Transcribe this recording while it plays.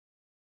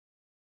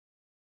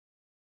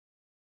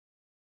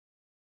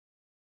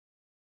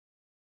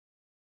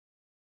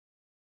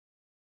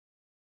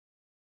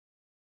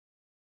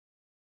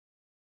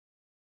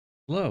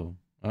Hello.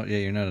 Oh yeah,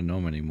 you're not a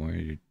gnome anymore.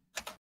 You're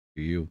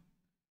you.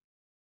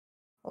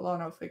 Hold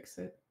on, I'll fix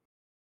it.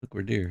 Look,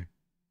 we're deer.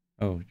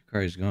 Oh,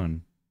 Yukari's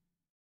gone.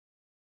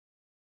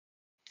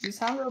 You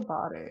sound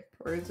robotic,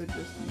 or is it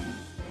just me?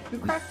 You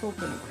cracked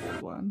open a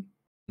cold one.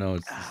 No,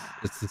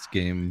 it's this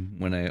game.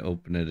 When I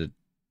open it,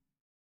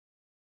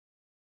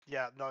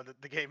 Yeah, no,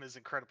 the game is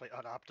incredibly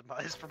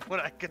unoptimized from what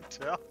I can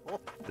tell.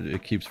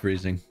 it keeps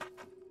freezing.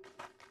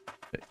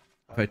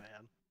 Oh, I man.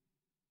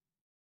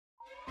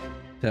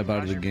 tab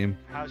out of the game.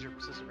 How's your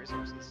system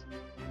resources?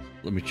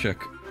 Let me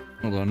check.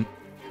 Hold on.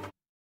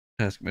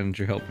 Task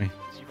manager, help me.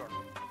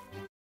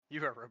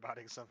 You are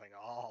roboting something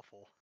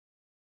awful.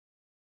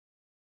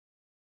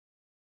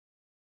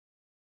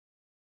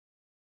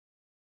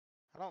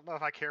 I don't know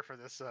if I care for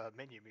this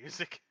menu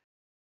music.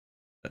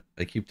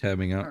 I keep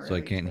tabbing out, so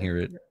I can't hear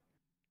it.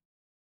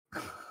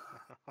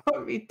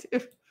 Oh, me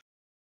too.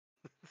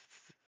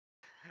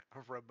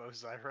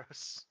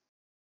 Robo-Zyros.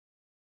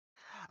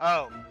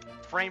 Oh,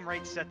 frame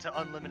rate set to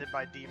unlimited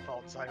by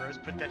default,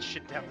 Zyros. Put that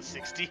shit down to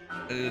 60.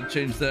 I didn't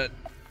change that.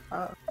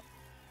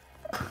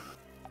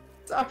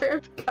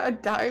 Sorry, I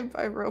got died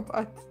by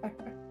robots.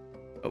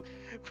 Oh.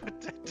 Put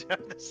that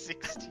down to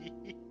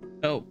 60.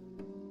 Oh.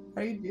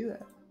 How do you do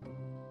that?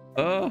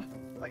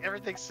 Like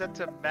everything's set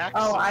to max.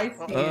 Oh, I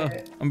see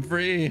it. I'm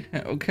free.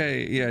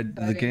 Okay, yeah,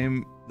 the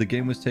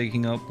game was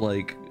taking up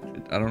like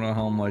I don't know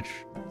how much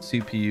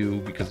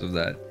CPU because of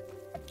that.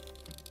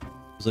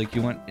 It's like,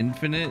 you want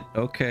infinite?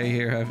 Okay,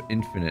 here, have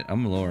infinite.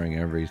 I'm lowering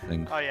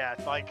everything. Oh yeah,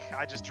 like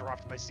I just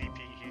dropped my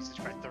CPU usage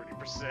by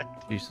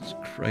 30%. Jesus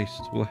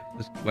Christ, why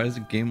does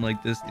a game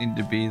like this need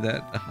to be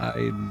that high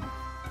in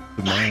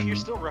demand? You're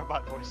still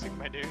robot voicing,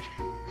 my dude.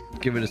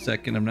 Give it a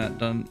second, I'm not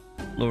done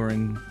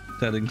lowering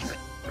settings.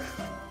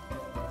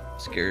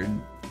 Scared.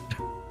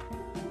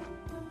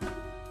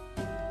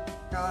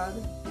 God.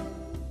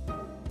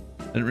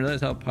 Didn't realize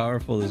how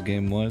powerful this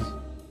game was.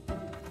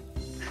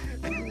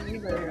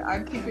 Either.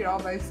 I'm keeping all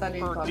my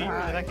settings on deer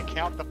high. that I can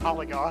count the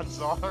polygons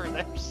are.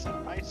 There's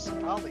some nice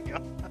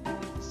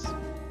polygons.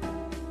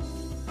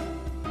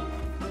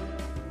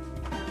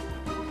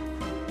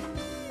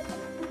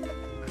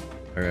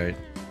 All right.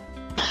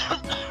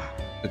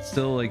 It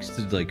still likes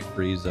to like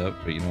freeze up,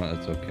 but you know what?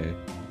 That's okay.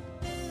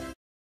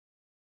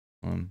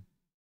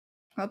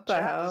 What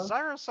the hell? Does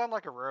Zyro sound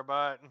like a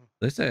robot?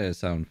 They say I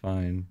sound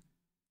fine.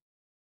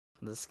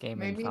 This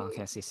game in Final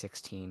Fantasy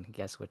 16,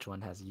 guess which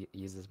one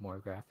uses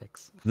more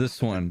graphics?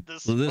 This one.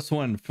 this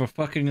one. For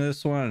fucking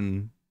this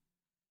one.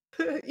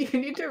 You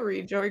need to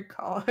rejoin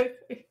call.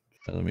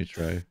 Let me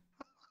try.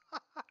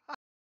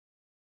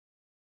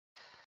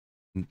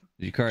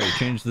 Yukari,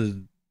 change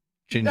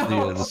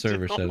the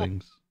server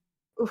settings.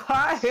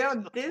 Why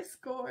on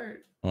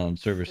Discord? On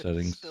server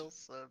settings. Still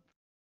so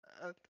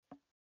bad.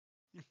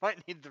 You might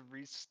need to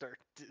restart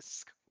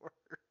Discord.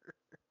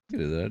 You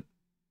do that.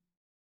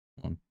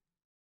 Hold on.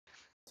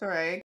 It's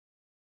alright.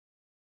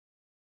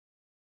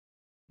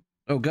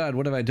 Oh god,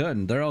 what have I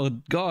done? They're all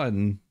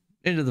gone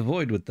into the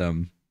void with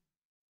them.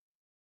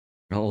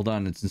 Hold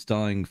on, it's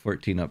installing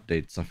 14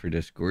 updates off your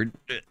Discord.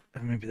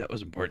 Maybe that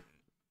was important.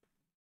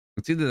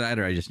 It's either that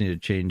or I just need to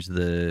change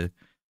the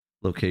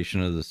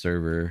location of the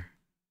server.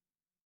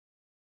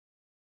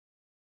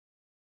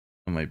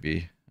 That might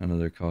be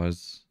another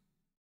cause.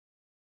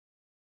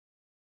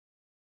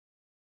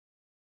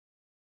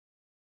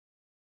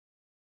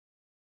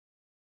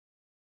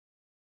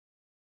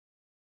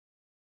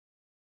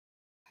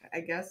 I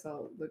guess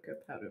I'll look up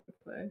how to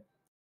play.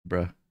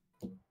 Bruh.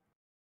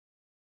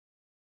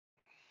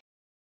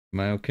 Am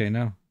I okay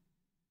now?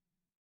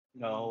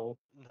 No,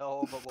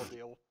 but we'll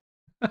deal.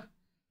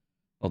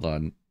 Hold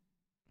on.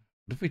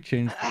 What if we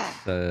change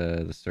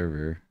the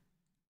server?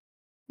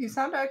 You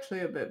sound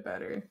actually a bit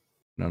better.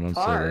 No, don't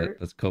say that.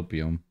 That's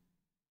copium.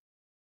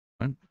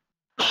 What?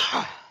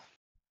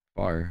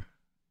 Bar.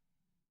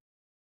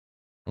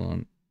 Hold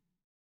on.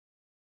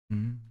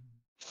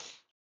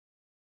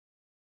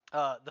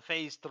 The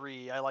phase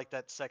 3, I like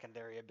that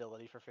secondary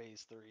ability for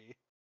phase 3.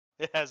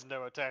 It has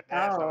no attack, it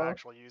has no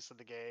actual use in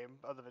the game,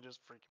 other than just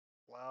freaking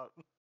people out.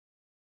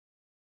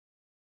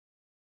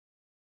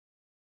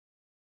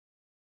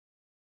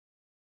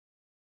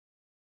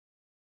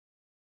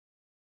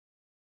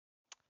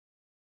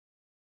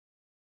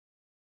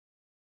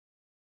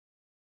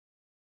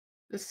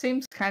 This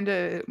seems kind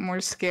of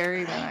more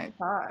scary than I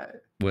thought.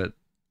 What?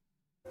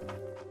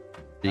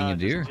 Being a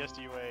deer?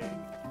 Just you wait.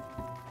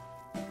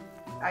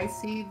 I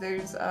see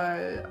there's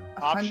a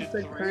Option hunt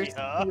the 3, cursed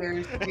huh?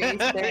 deer,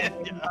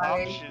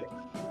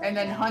 and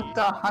then hunt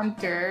the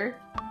hunter.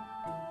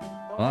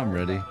 Oh, I'm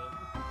ready.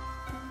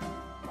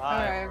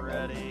 I'm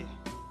ready.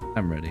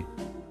 I'm ready.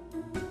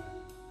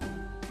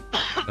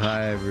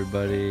 Hi,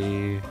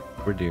 everybody.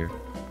 We're deer.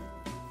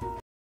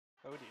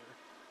 Oh dear.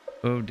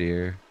 Oh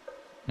dear.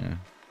 Yeah.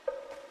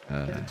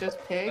 Is it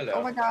just pig?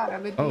 Oh my god,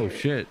 I'm a deer. Oh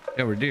shit.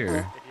 Yeah, we're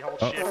deer. If you hold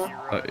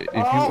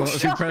shift, you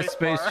If you press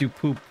space, you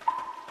poop.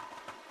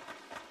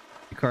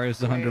 Yukari is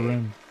the hunter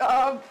run.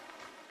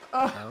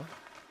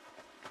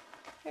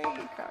 Hey,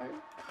 Yukari.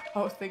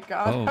 Oh, thank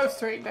god. I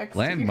was right next to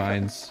you.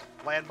 Landmines.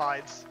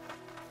 Landmines.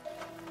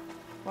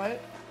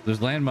 What? There's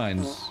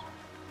landmines.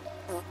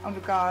 Oh my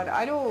god,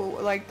 I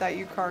don't like that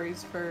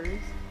Yukari's furs.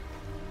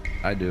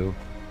 I do.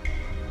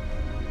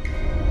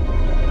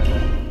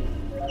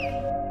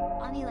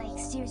 Ani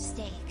likes seared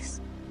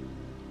steaks.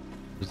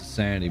 There's a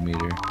sanity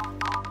meter.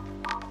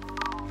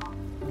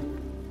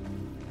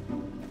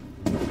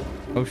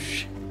 Oh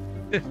shit.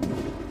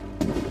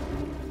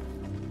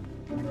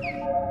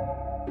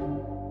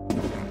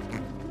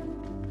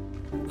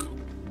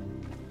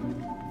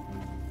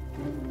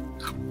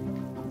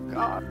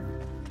 God.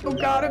 Oh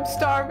god, I'm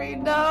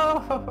starving.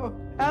 No!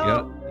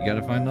 Help! You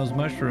gotta find those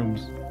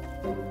mushrooms.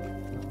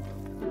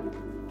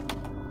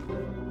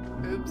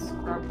 Oops,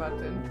 wrong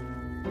button.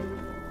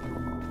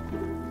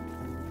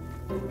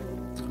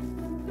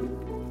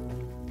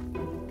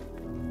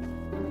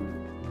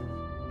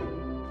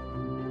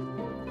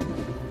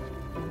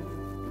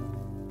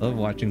 I love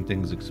watching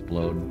things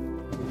explode.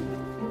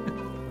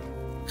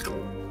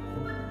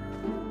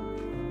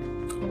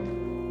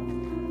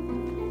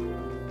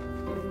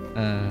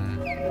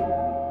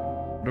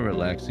 What a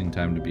relaxing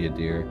time to be a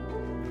deer.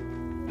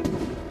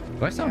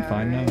 Do I sound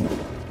fine now?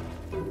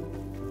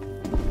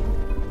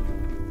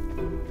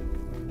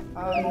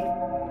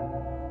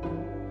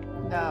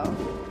 No.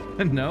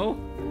 No?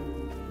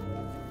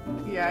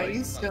 Yeah,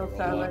 you still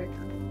sound like...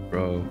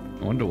 Bro,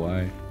 I wonder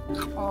why.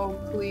 Oh,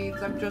 please,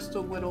 I'm just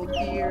a little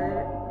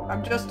deer.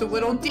 I'm just a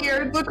little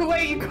deer. Look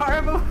away, you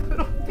carve a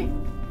little deer.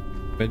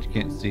 Bet you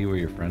can't see where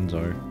your friends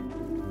are.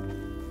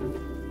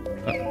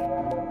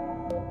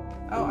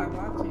 Oh, I'm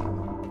watching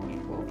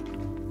people.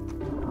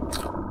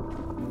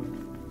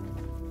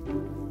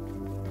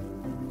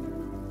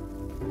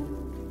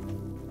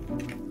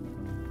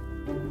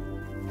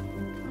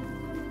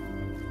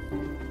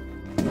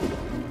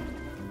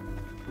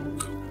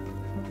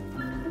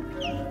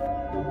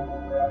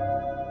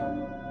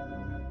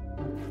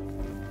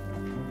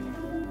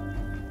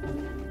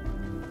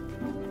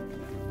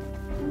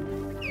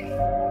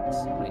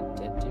 So many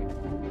dead deer.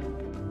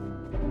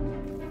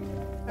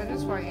 I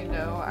just want you to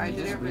know, I You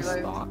just didn't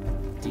realize... respawn?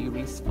 Do you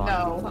respawn?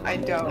 No, I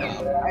don't.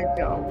 I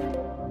don't.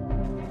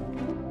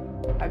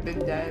 I've been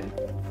dead.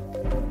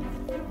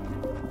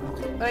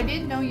 But I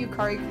didn't know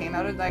Yukari came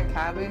out of that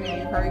cabin,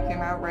 and Yukari came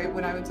out right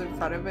when I was in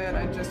front of it.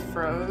 I just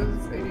froze,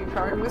 and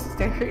Yukari was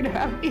staring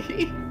at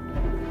me.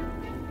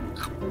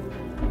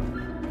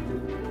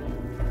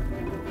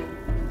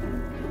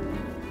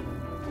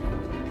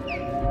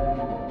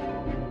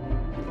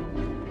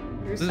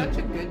 You're such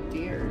a good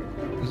deer.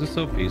 This is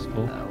so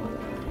peaceful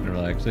and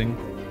relaxing.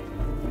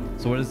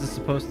 So what is this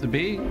supposed to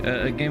be?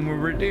 A game where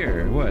we're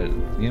deer. What?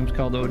 The game's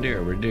called Oh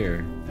Deer. We're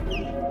deer.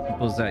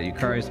 Simple as that.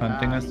 Yukari's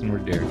hunting us and we're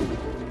deer.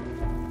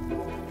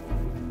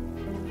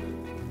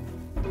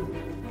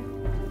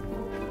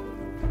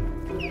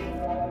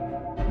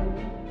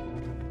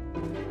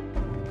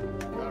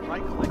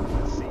 Right click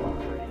to see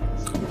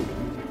freeze.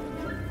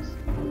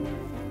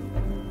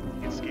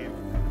 You can scan.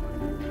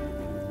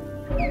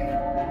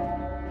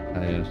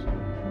 Ah, yes.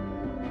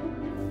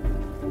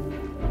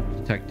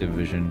 Detective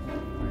vision.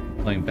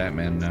 Playing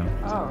Batman now.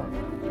 Oh.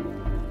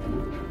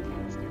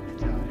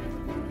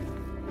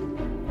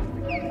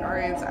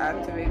 Yukari is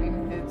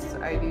activating his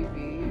IDV.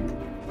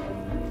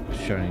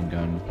 Shutting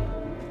gun.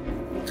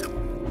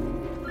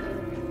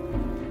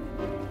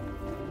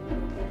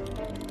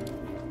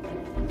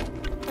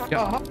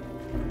 Oh.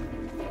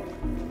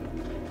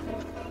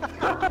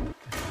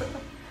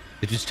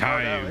 It is Oh, no,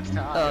 time. it's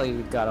time. Oh,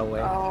 you got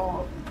away.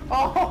 Oh.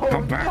 Oh.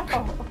 Come back.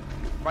 No.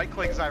 Right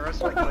click,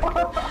 Zyrus, right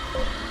click.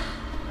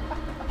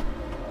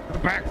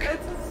 Come back. This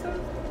is so...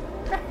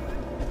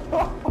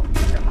 Oh.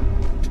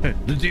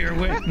 The deer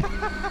win.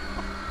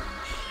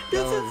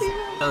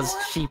 Those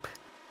sheep.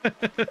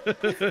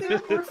 This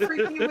is more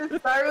freaky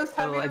with Cyrus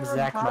I having will a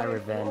exact my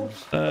robotic revenge.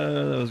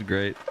 That was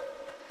great.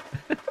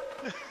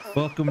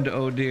 Welcome to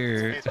Oh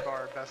Deer.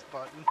 Spacebar, best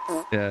button.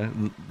 Yeah,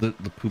 the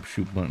poop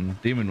shoot button.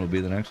 Demon will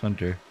be the next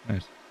hunter.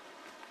 Nice.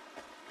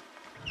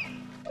 I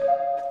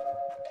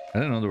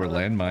didn't know there were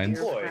landmines.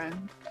 Dear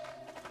friend.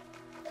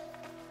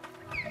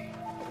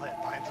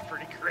 Landmines are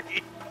pretty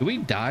great. Do we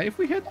die if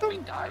we hit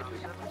them?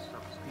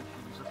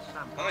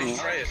 Oh, you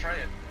try it, try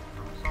it.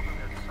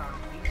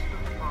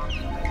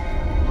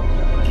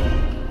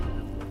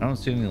 I don't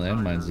see any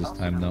landmines this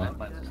time though.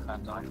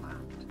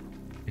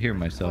 I hear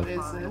myself. What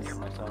is this?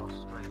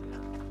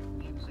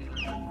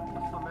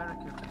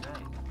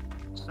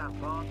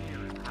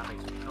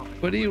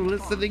 What are you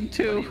listening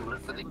to?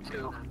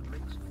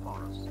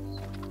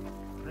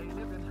 They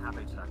live in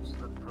habitats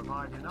that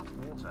provide enough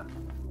water.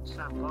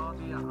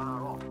 Sambardia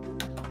are off.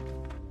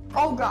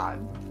 Oh god.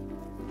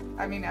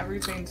 I mean,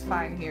 everything's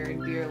fine here in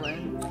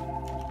Deerland.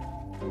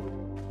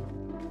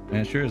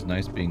 Man, it sure is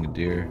nice being a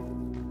deer.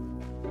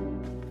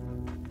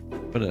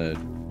 What a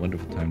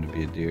wonderful time to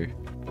be a deer.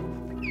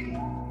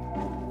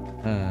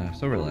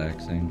 So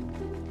relaxing.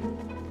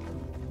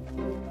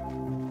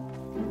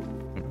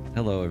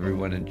 Hello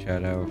everyone in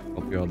chat. I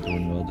hope you're all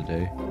doing well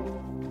today.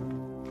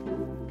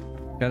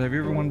 Chat, have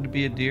you ever wanted to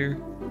be a deer?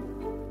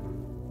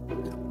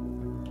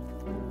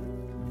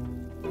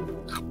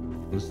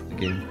 this is the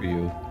game for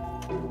you.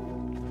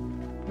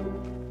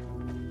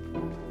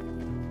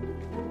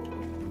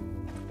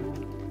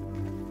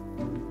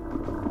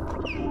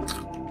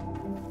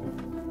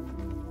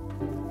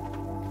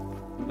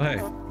 Oh, hey.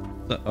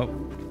 What's up? Oh,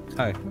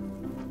 hi.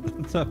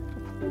 What's up?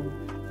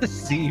 I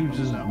see you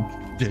just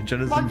ditch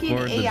on us and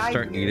forward and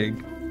start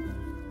eating.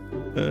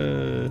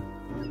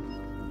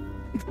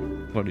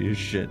 Funny as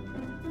shit.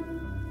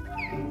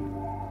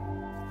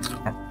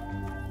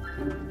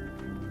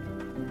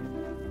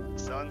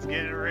 Sun's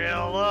getting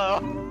real low.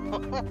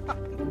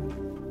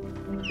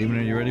 Demon,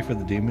 are you ready for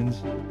the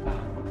demons?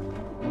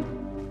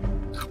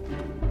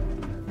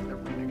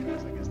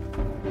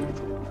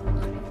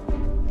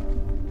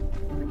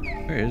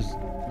 Where is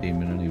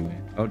Demon anyway?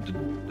 Oh,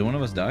 did one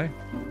of us die?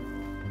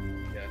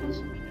 Yes.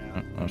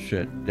 Yeah. Oh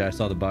shit. Yeah, I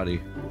saw the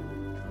body.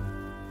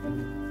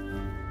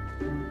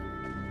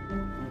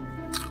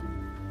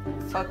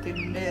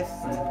 Fucking missed.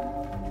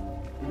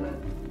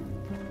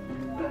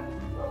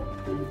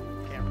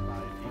 Can't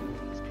revive people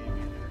in this game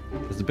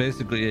either. That's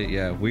basically it,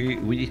 yeah.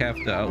 We have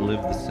to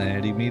outlive the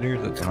sanity meter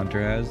that the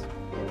hunter has.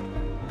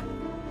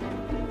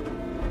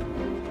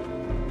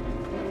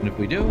 And if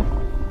we do...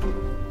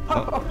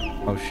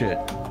 Oh shit.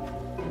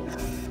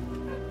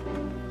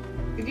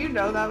 Did you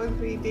know that was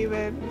me,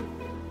 Demon?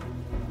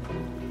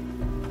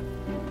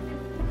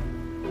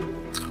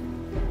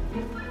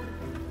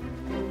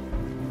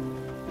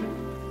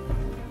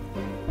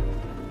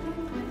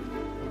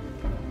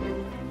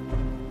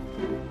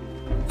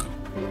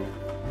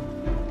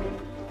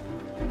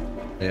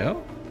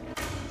 Heyo?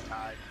 It's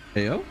tied.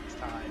 Heyo? It's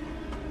tied.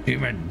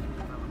 Demon!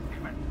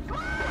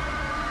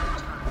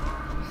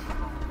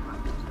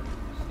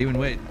 Demon,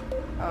 wait.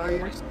 Oh,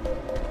 you're...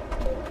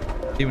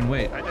 Demon,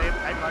 wait. Hi, Dave.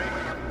 Hi,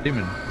 buddy.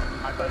 Demon.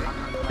 Hi, buddy.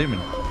 Demon.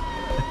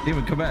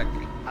 Demon, come back.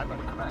 Hi,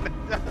 buddy.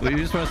 Well, you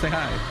just want to say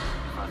hi.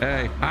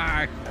 Hey,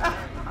 hi.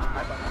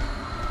 Hi,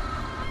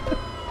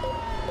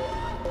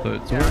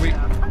 buddy. So where are we?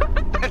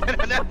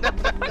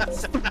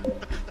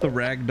 The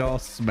ragdoll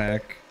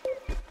smack.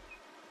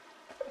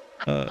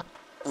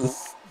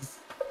 This is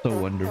so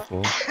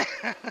wonderful.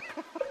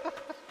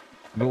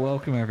 But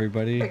welcome I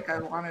everybody think I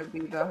want to be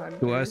the hunter.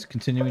 to us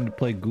continuing to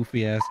play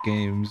goofy ass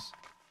games.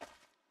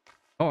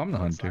 Oh, I'm the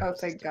hunter. Oh,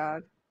 thank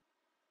God.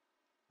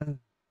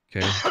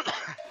 Okay.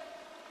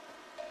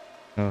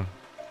 Oh,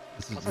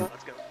 this is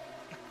Let's go.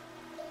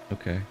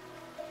 okay.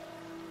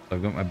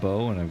 I've got my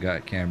bow and I've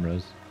got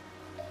cameras.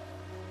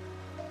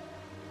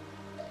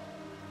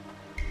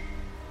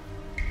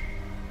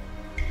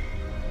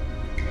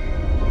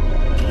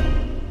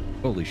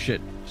 Holy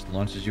shit, just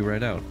launches you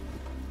right out.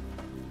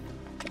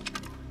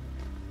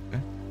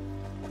 Okay.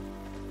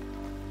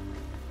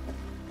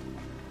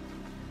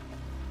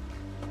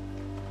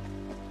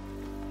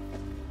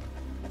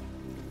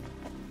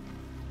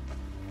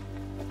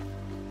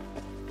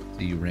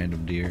 See you,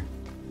 random deer.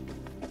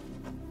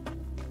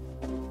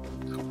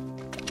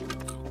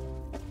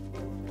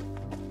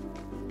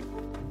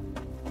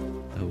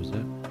 How was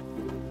that?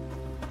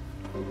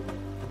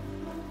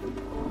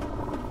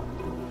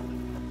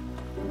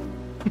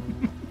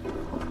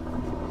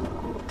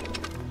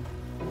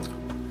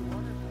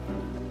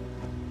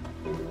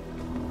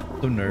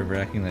 So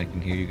nerve-wracking that I can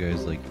hear you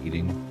guys like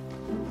eating.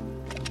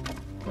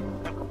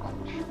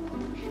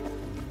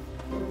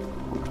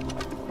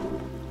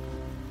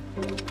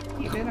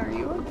 Ethan, are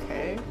you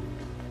okay?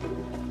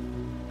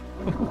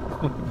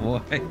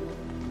 Why?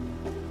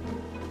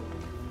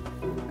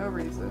 No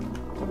reason.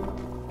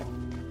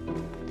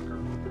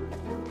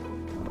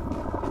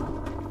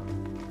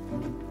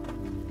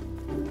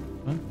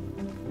 Huh?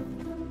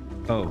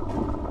 Oh.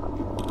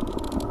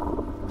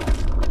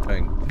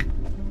 Bang.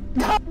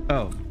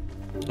 Oh.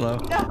 Hello?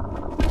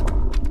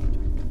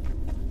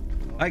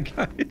 Hi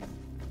guys.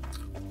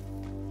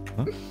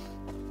 Huh?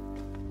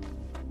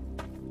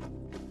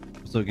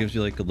 So it gives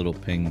you like a little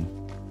ping.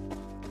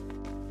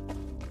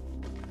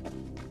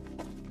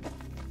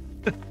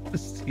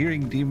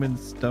 Searing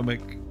demon's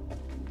stomach.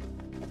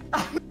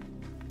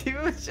 He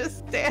was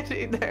just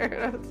standing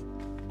there.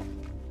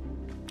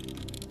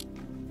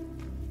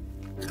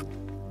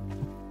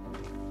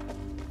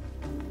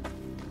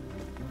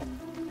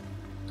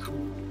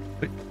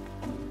 Wait.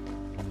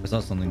 I saw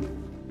something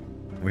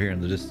over here in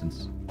the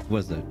distance. What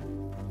was that?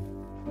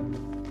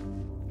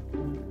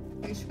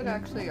 You should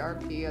actually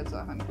RP as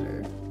a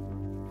hunter.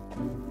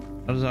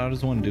 How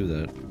does one do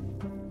that?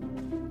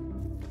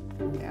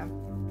 Yeah.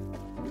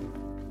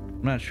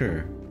 I'm not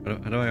sure. How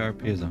do I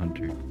RP as a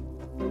hunter?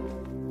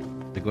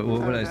 Like, what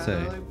would I say?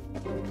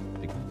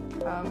 Like,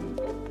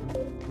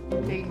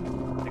 Ding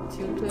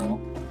Tutin.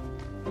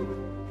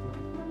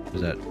 what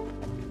is that?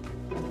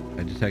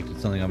 I detected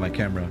something on my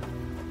camera.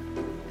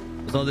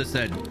 What's all this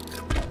then?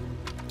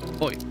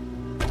 Oi!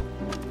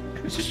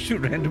 Just shoot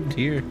random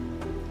deer.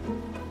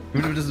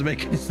 Even if it doesn't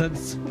make any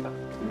sense.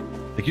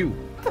 Like you.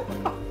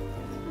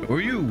 Or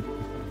you.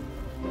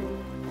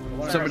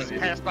 Somebody's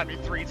passed by me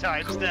 3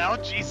 times now.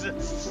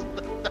 Jesus.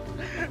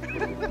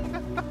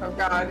 Oh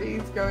God,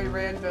 he's going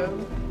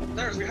random.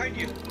 There's behind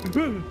you.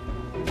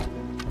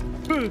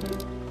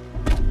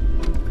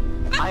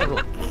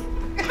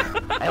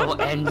 I will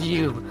end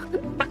you,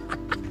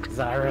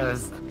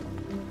 Zyros.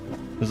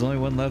 There's only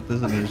one left,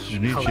 isn't it? It's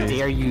How Juinichi.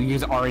 dare you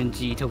use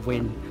RNG to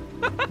win?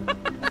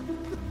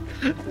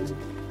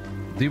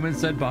 Demon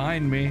said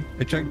behind me.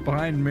 I checked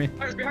behind me.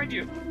 I was behind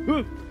you.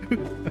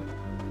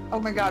 Oh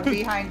my god,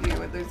 behind you,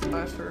 there's a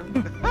mushroom.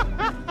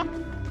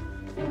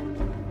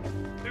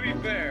 To be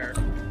fair,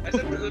 I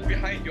said it was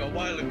behind you a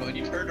while ago and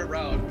you turned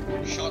around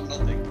and shot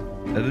nothing.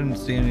 I didn't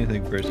see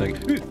anything for a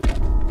second.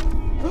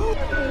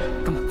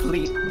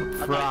 Complete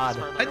fraud.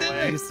 I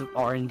didn't. Use of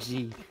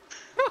RNG.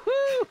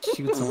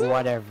 Shoots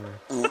whatever.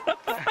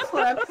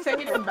 Let's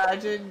say,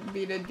 imagine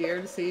being a deer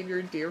and seeing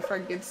your deer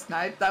friend get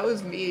sniped. That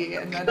was me,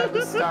 and then I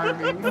was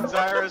starving.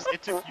 Zyrus,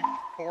 it took you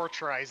 4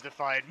 tries to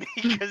find me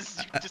because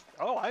you just.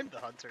 Oh, I'm the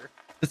hunter.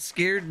 It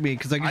scared me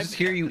because I could just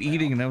hear you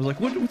eating, and I was like,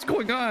 what's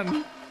going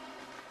on?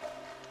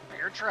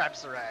 Bear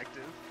traps are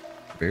active.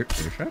 Bear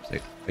traps?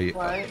 Hey,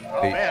 What?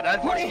 Oh man, I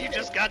thought you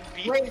just got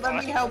beat. Wait, let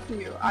me help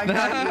you. I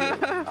got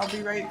you. I'll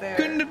be right there.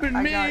 Couldn't have been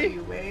I me. got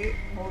you. Wait,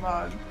 hold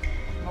on.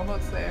 I'm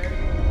almost there.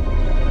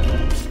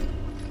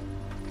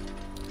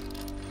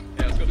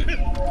 Yeah, let's go do it.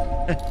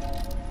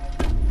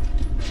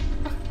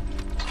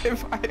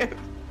 If I have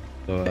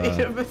So, made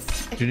a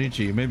mistake. Juinichi,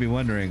 you may be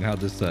wondering how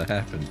this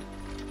happened.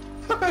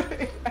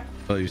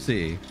 Well, you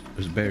see,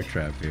 there's a bear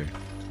trap here.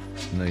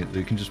 And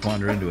they can just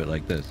wander into it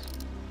like this.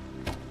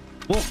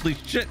 Holy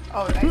shit!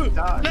 Oh, nice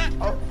dog.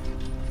 Oh,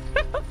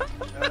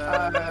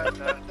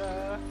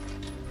 Da-da-da-da-da.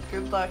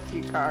 good luck,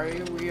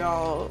 Yukari. We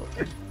all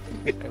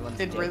Everyone's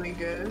did dead. really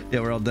good.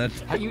 Yeah, we're all dead.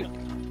 How you?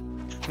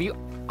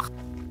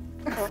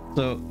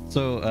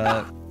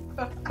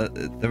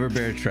 There were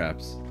bear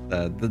traps.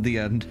 The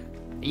end.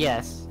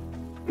 Yes.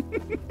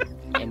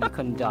 And you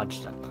couldn't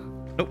dodge them.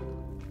 Nope.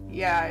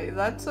 Yeah,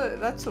 that's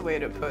a way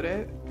to put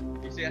it.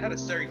 You see, I had a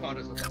staring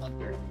contest with the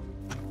hunter.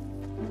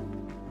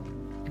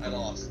 I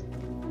lost.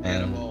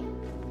 Animal.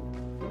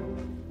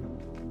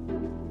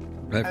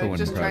 I for I one was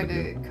just proud trying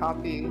of you. to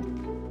copy.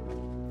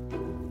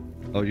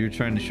 Oh, you're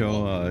trying to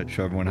show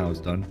everyone how it's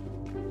done.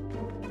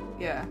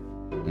 Yeah.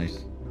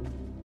 Nice.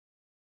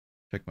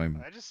 Check my.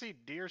 I just see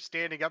deer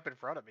standing up in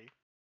front of me.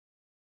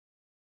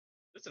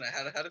 Listen, I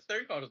had a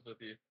staring contest with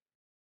you.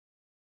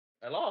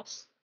 I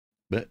lost.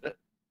 Bleh,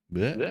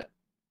 bleh,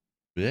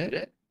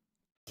 bleh.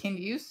 Can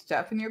you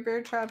step in your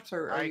bear traps,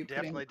 or are I you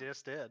definitely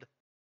just did.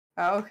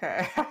 Oh,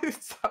 okay. I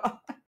saw.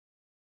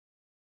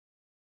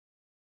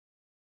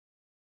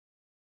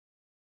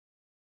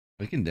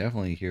 I can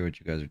definitely hear what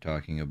you guys are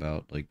talking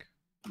about. Like,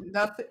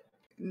 Nothing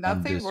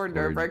more Discord.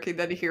 nerve-wracking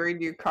than hearing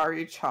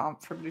Yukari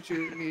chomp from the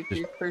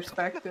Juinichi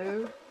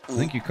perspective. I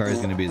think Yukari's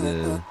gonna be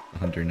the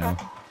hunter now.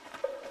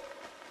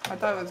 I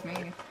thought it was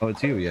me. Oh,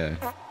 it's you, yeah.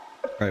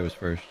 Yukari was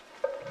first.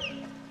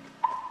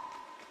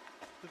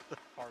 The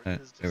fart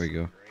is just There we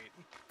go.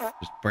 great.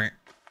 Just brant.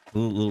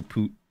 Little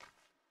poot.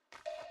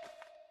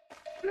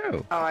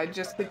 No. Oh, I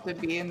just get to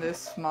be in this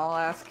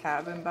small-ass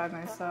cabin by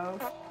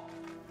myself.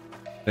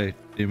 Hey,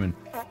 demon.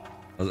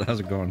 How's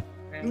it going?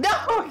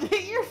 No!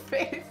 Get your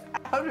face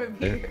out of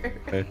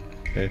here!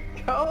 Hey.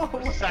 Go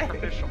There's a away!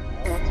 sacrificial.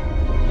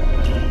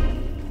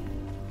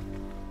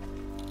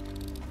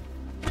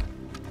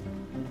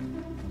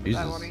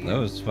 Jesus, one of you? that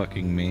was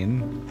fucking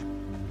mean.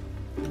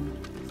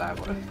 Is that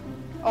what?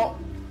 Oh!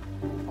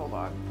 Hold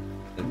on.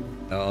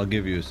 I'll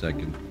give you a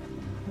second.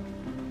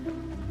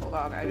 Hold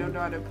on. I don't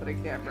know how to put a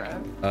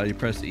camera. You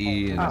press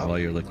E and Oh. while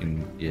you're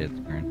looking, yeah, it's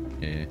green.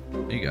 Yeah,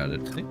 you got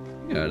it. See?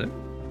 You got it.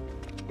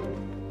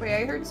 Wait,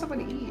 I heard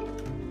someone eat.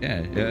 Yeah,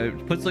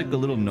 it puts like a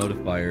little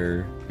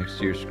notifier next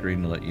to your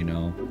screen to let you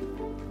know.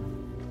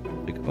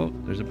 Like, oh,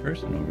 there's a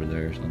person over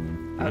there or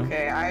something. You know?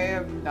 Okay, I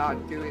am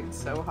not doing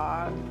so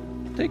hot.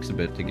 It takes a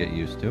bit to get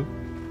used to.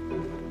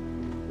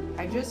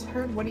 I just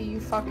heard one of you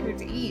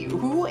fuckers eat.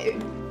 Who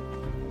is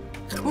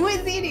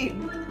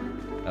eating?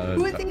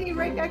 Who is eating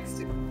right next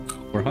to?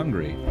 We're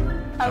hungry.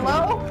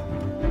 Hello?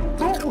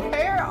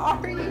 Where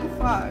are you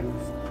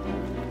fucks?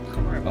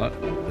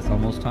 It's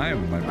almost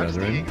time, my I'm just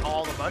brethren. eating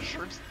all the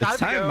mushrooms. It's to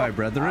time, go. my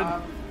brethren.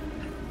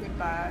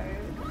 Goodbye.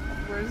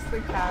 Where's the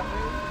cabin?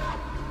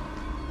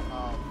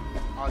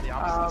 On the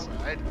opposite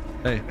side.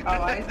 Hey, Oh,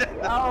 I see.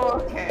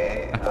 Oh,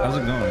 okay. how's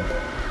it going?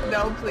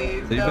 No,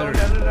 please. You No,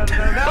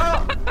 better-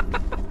 no.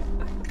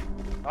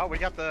 Oh, we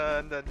got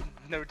the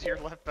no deer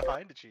left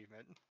behind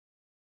achievement.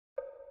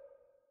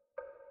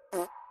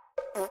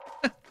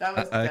 That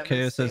was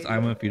Kaya says,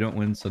 devastating. if you don't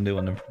win, Sunday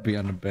will never be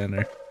on the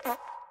banner.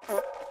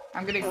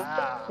 I'm gonna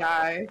Ah.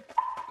 die Oh,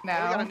 we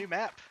now. got a new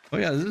map. Oh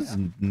yeah, this is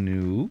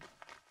new.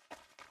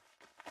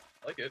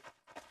 I like it.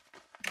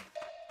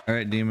 All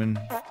right, Demon,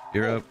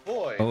 you're up.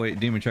 Boy. Oh wait,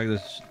 Demon, check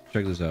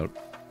this out.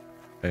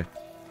 Hey,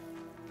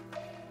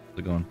 how's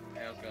it going?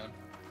 Yeah, how's it going?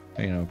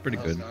 Hey, you know, pretty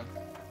How's it good.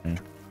 going?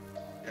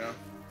 Yeah. Yeah.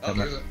 Oh,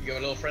 you got a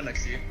little friend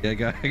next to you.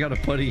 Yeah, I got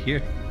a buddy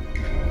here.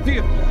 See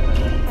ya.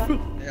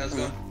 Hey, how's it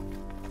going?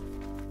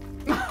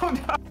 Oh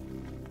no!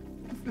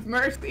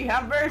 Mercy,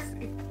 have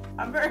mercy,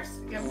 have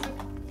mercy. Have mercy.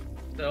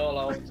 Still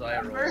out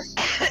Zyros.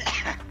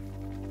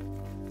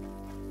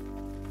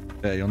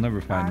 Yeah, you'll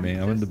never find me.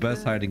 I'm in the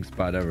best hiding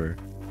spot ever.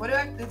 What do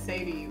I have to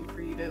say to you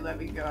for you to let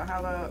me go?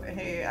 How about,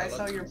 hey, I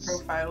saw your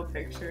profile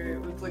picture.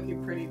 It was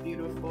looking pretty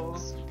beautiful.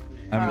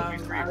 I'm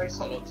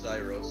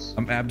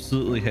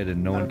absolutely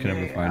hidden. No one can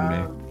ever find me.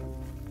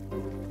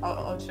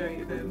 I'll show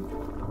you then.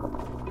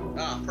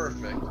 Ah,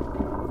 perfect.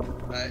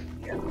 Right.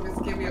 Yeah,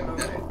 just give me a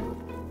moment.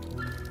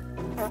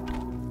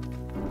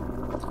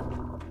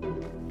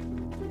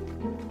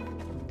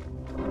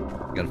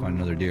 Gotta find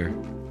another deer.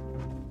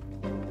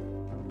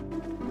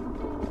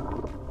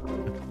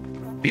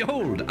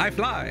 Behold, I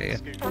fly!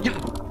 Yeah.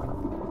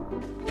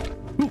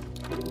 Ooh.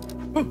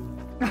 Ooh.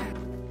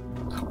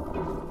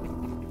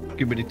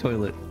 Skibidi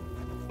toilet.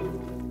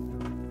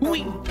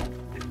 Whee!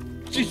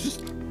 Jesus!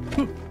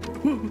 Get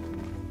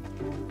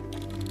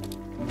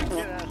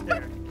out of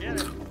there.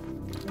 Get it.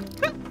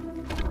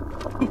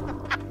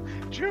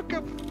 Juke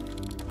him.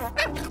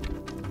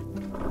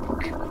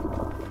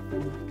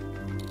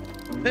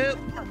 Help!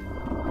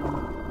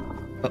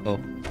 Uh-oh.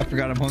 I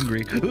forgot I'm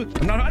hungry.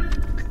 I'm not hungry!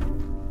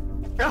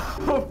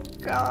 Oh,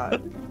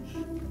 God.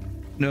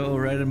 No,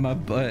 right in my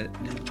butt.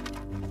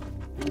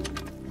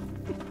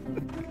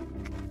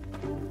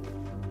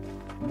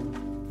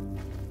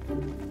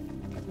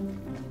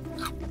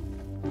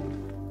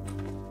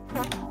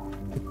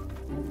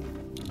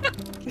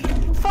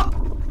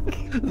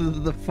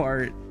 The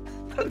fart.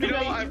 You know,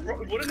 I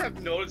wouldn't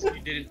have noticed if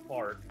you didn't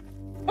fart.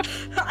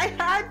 I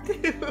had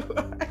to.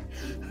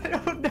 I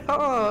don't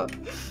know.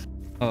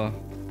 Oh,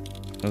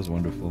 that was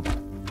wonderful.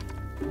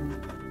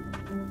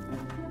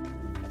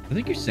 I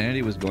think your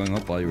sanity was going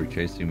up while you were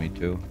chasing me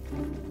too.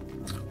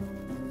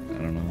 I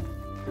don't know.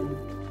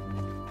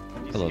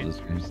 I love this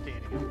game.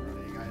 Standing and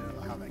running. I don't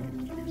know how that can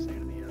keep your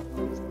sanity up.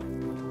 Honestly.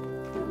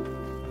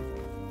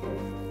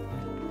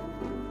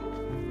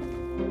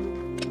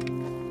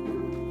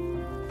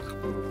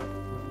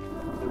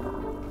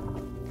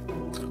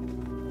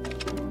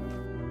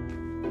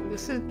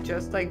 This is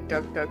just like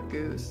Duck Duck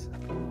Goose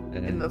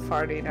in the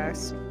farting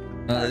aspect.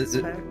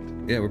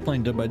 Yeah, we're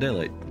playing Dead by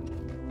Daylight.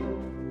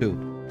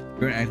 Two.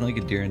 If you're acting like a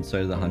deer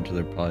inside of the hunter,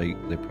 they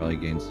probably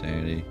gain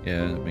sanity.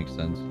 Yeah, that makes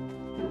sense.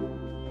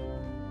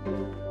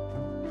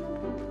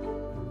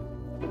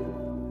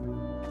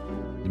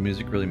 The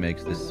music really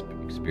makes this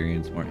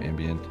experience more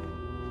ambient.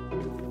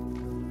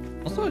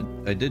 Also,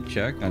 I did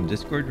check on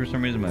Discord for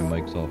some reason my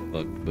mic's all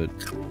fucked, but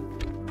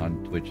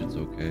on Twitch it's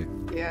okay.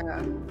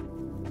 Yeah.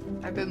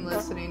 I've been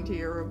listening to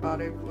your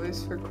robotic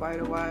voice for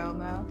quite a while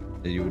now.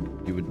 Yeah,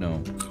 you would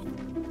know.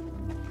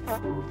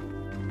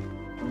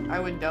 I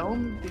would know?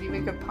 Did you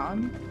make a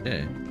pun?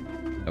 Yeah,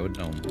 I would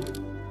know.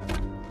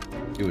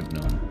 You would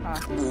know.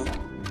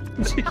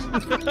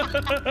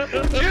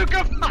 Juke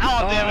him!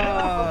 Oh, damn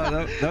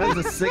it! That was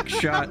a sick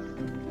shot.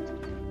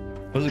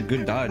 That was a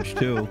good dodge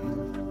too.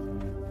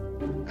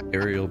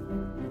 Aerial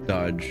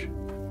dodge.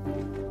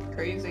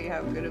 Crazy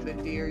how good of a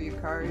deer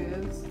Yukari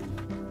is.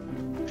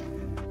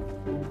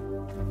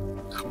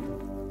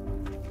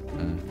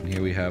 And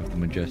here we have the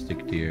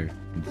majestic deer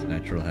in its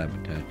natural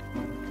habitat.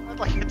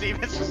 Like a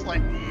demon's just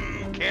like,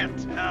 can't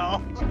tell.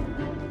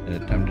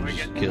 Time to We're just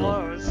getting kill.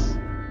 close.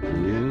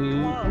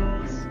 Ooh.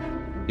 Close.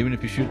 Even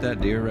if you shoot that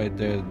deer right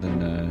there,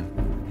 then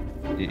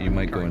you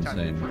might go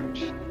insane.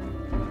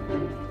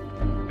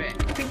 Bang.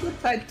 I think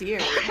it's that deer,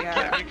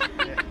 yeah.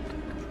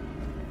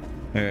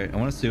 Alright, I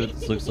want to see what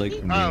this looks like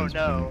from Demon's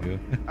point of view.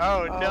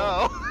 Oh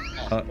no!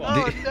 Oh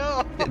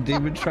no!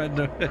 Demon tried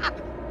to...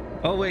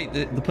 Oh wait,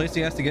 the place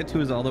he has to get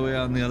to is all the way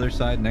on the other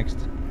side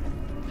next.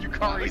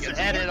 Yukari's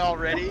at it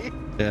already?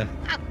 Yeah.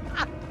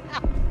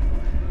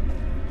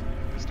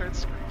 Start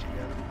screeching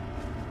at him.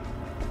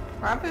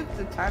 What happens if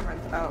the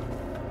timer's out?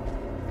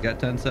 Got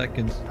 10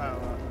 seconds. Oh,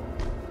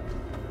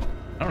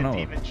 I don't know.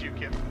 Demon juke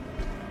him.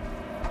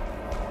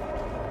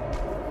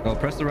 Oh,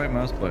 press the right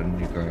mouse button,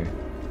 Yukari.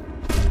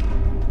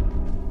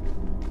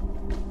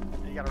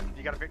 You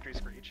got a victory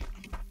screech.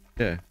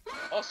 Yeah.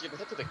 Oh, so you have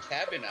to head to the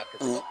cabin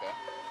afterwards, okay.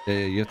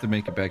 Yeah, you have to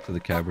make it back to the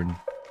cavern.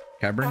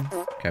 Cavern?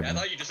 Yeah, I Cavern.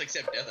 thought you just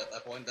accept death at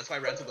that point. That's why I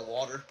ran to the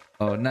water.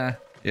 Oh, nah.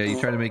 Yeah, you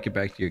try to make it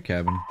back to your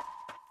cabin.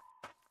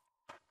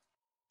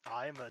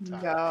 I'm a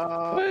time.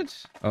 No.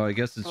 What? Oh, I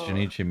guess it's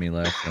Juinichi and me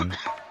last time.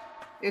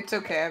 It's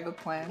okay, I have a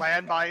plan.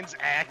 Landmines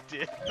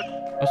active.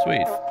 Oh,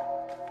 sweet.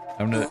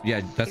 I'm gonna...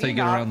 Yeah, that's how you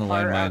get around the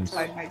landmines.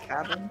 Outside my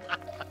cabin.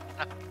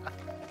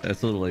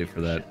 That's a little late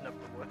for that. Shitting up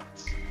the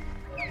woods.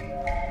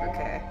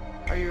 Okay.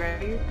 Are you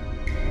ready?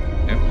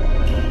 Yep.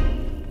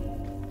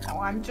 Oh,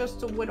 I'm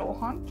just a little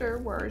hunter.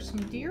 Where are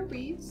some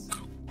deeries?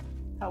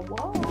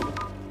 Hello?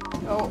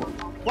 Oh,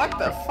 what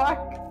the fuck?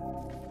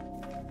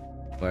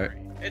 Where?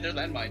 Hey, there's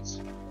landmines.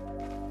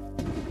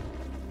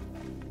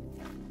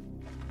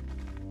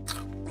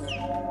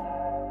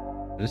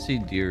 I just see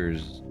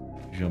deers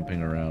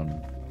jumping around.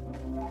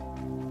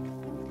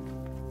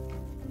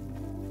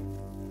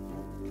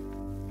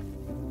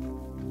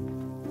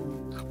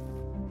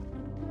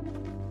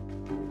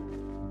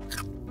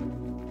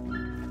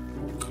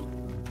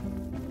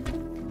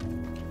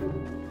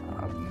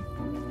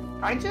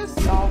 I just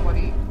saw what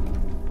he...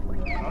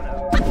 Oh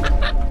no.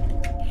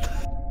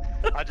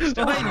 I just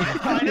Behind you,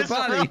 I your just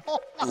body.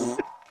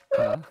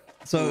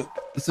 So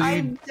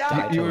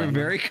you were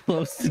very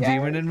close to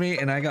Demon and me,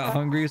 and I got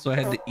hungry, so I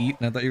had to eat,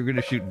 and I thought you were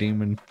gonna shoot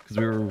Demon because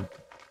we were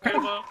kind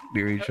of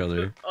near each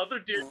other. The other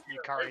deer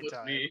Yukari with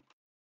time. me.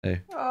 Hey.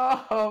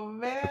 Oh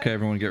man. Okay,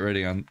 everyone, get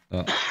ready. On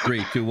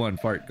 3, 2, 1,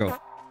 fart, go.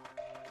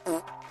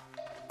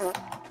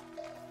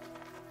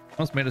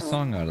 Almost made a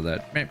song out of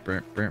that. Beans,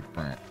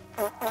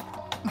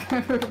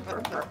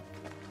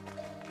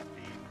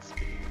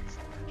 beans.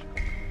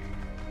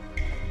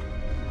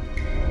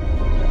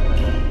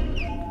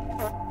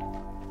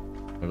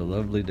 What a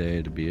lovely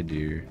day to be a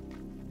deer.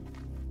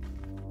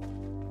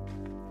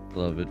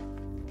 Love it.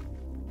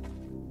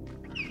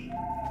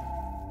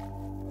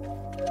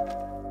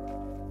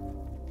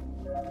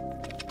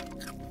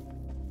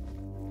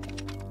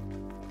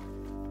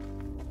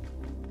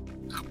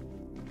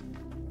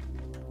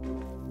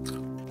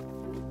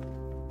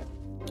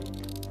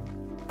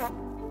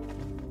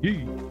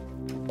 Yee.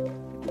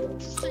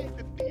 Seeing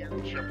the deer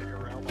jumping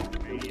around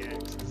like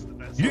maniacs is the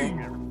best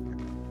thing ever.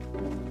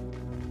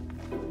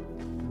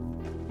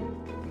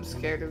 I'm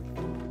scared of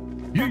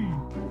Yee.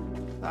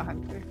 the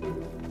hunter.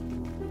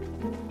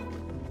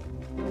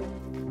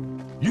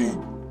 Yee.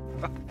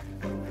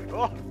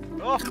 Oh!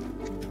 Oh!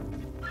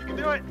 You can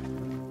do it!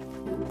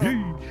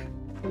 Yee.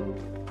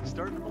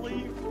 Starting to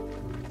believe.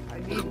 I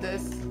need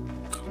this.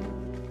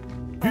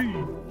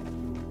 Yee.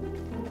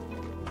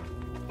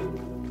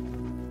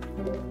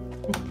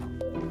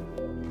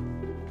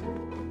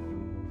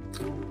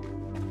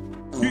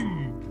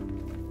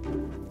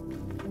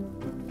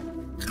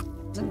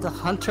 Isn't the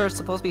hunter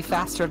supposed to be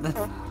faster than...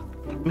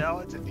 No,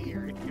 it's a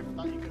deer. You ever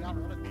thought you could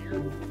outrun a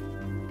deer?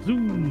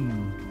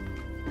 Zoom.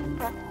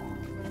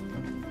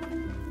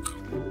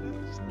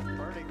 Just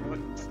burning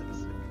witnesses.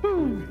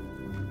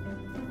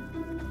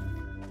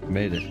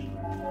 Made it.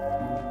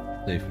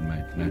 Safe in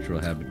my natural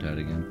habitat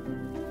again.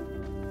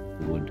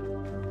 The wood.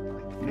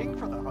 Like, ping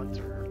for the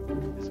hunter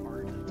is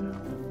hard to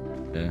tell.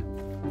 Yeah.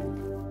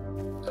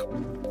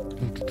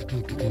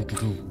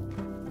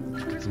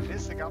 Who's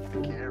pissing off the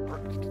camera?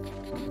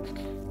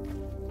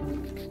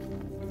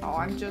 Oh,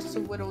 I'm just a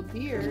little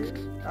deer.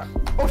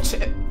 Oh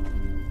shit.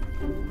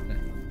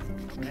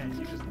 Man,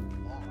 you just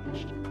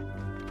launched.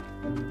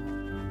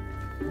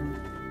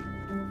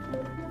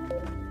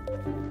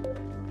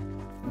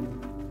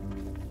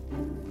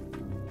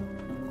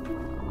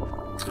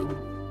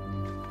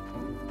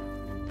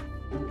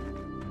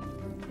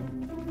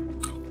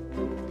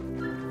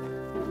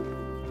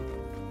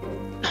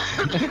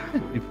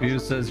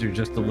 Fuse says you're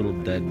just a little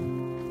dead. I'm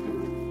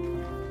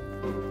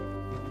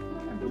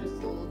just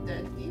a little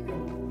dead deer.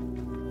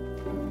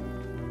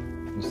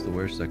 It's the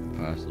worst that could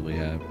possibly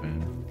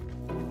happen.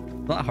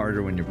 A lot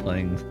harder when you're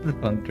playing the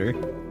hunter.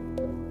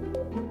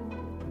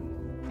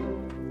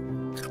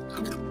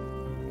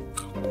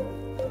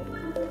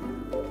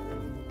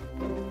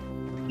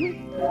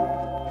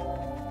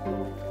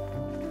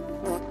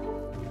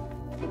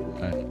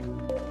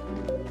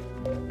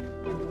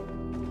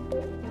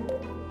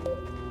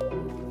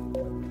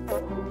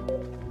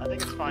 I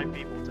think it's 5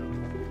 people total.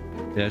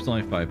 Yeah, it's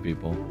only 5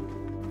 people.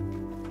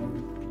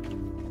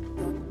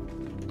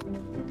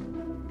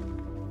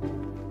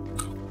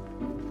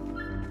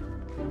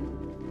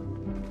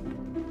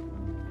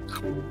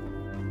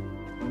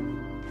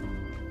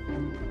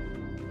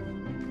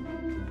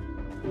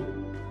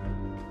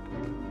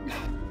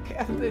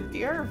 Yeah, the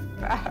deer are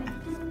fast.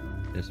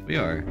 Yes, we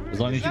are. As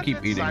long as you keep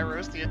eating.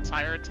 Cyrus the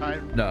entire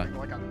time No. running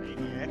like a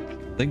maniac.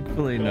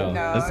 Thankfully, no.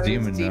 That's it's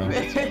Demon now.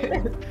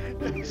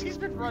 He's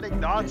been running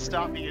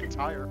non-stop the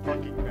entire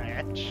fucking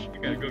match.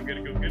 You gotta go,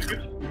 gotta go, gotta go.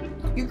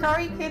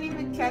 Yukari can't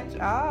even catch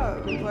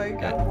up.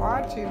 Like, I'm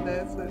watching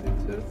this and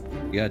it's just...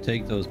 You gotta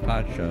take those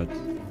pot shots.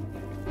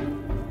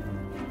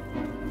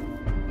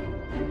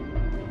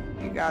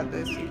 You got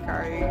this,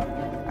 Yukari.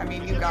 I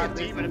mean, you got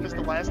this. Even if it's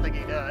the last thing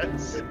he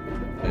does.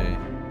 Okay.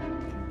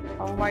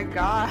 Oh my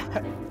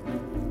god.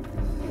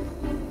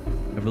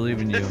 I believe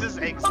in you. This is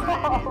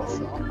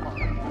anxiety.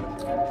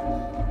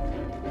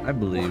 I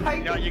believe. Why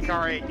You know, did you-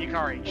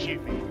 Yukari,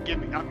 shoot me.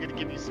 I'm gonna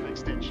give you some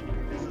extension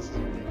because this is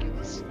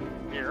ridiculous.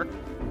 Here.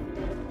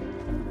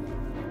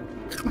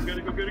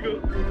 Gotta go, gotta go.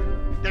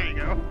 There you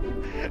go.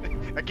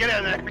 Get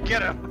in there,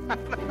 get him.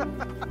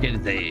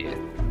 Get there.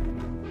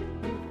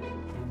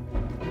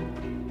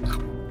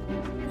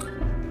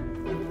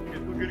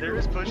 There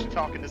is push to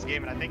talk in this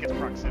game, and I think it's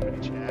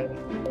proximity chat.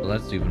 Well,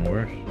 that's even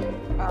worse.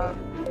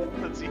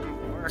 That's even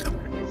worse.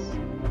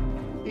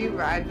 Can you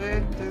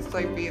imagine just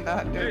like being the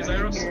hunter? Hey, and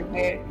Zyros. you're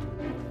hit?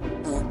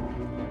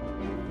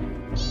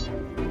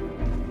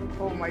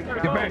 Oh my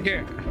god. Get back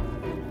here.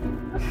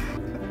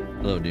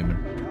 Hello, Demon.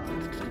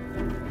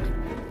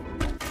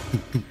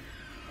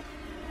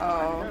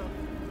 Oh.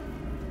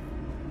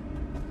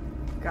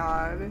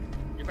 God.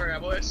 Alright, I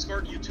will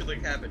escort you to the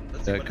cabin.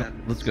 Let's see Yeah, what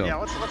happens. let's go. Yeah,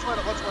 let's let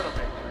him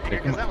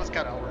pick come because that was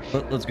kind of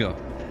horseshit. Let's go.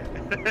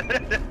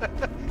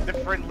 The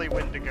friendly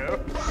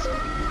Wendigo.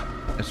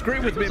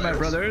 Scream with me, my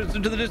brothers,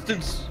 into the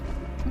distance.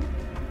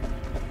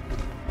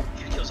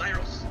 Can't kill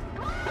Zyros.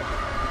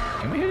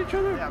 Can we hit each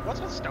other? Yeah, what's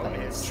with I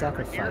Stonehenge?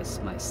 sacrifice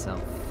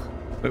myself.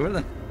 Wait, where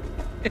the?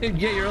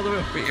 Yeah, you're all the way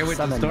over here with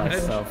the Summon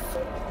Stonehenge. myself.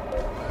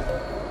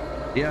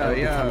 Yeah, I will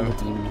become yeah. the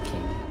Demon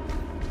King.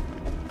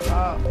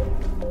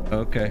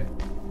 Okay.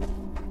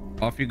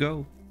 Off you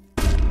go.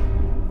 In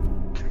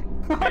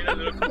a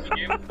little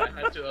game, I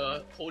had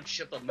to hold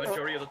shift the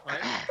majority of the time.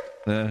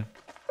 Yeah.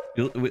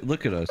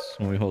 Look at us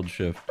when we hold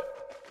shift.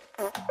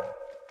 We can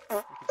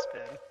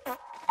spin.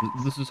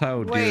 This is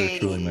how deer are Wait,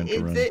 truly meant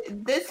to run. is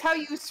this how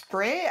you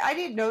sprint? I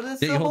didn't know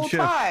this Yeah, the you whole hold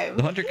shift. time.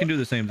 The hunter can do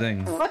the same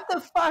thing. What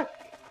the fuck?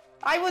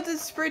 I wasn't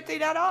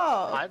sprinting at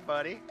all. Hi,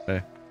 buddy.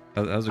 Hey,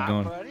 how's it Hi,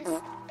 going? buddy.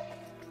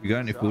 You got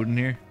any food in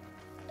here?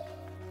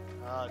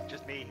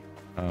 Just me.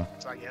 Oh,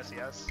 So yes.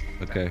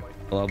 okay. Exactly.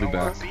 Well, I'll be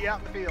back. See you out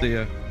in the field. See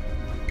ya.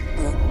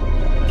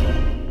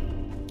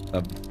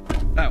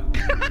 Ow.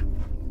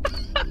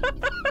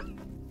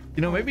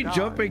 You know, maybe God.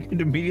 jumping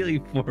immediately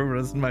forward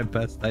wasn't my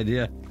best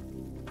idea.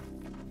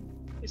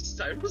 His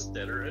time was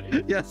dead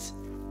already. Yes.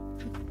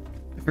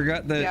 I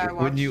forgot that Yeah, I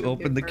when you watched him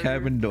open the get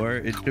cabin door,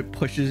 it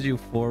pushes you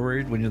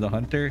forward when you're the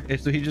hunter. And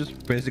so he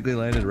just basically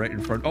landed right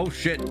in front. Oh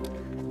shit!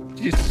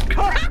 Jesus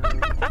Christ.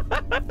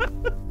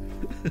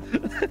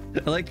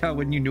 I like how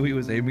when you knew he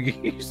was aiming,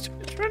 he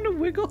started trying to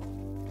wiggle.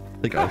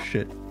 Like, oh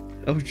shit.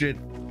 Oh shit.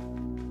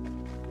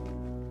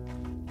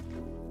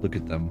 Look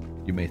at them.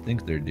 You may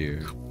think they're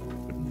deer,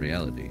 but in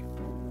reality,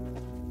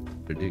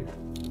 they're deer.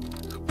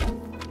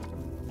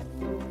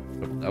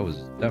 Oh, that was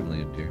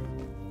definitely a deer.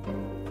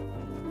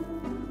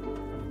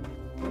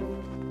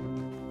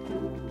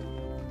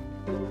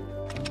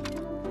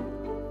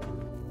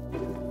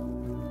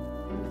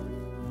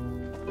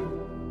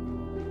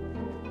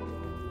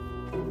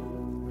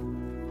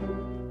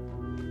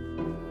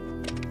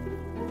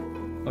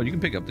 Oh, you can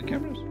pick up the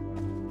cameras?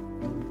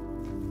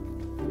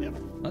 Yep.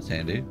 That's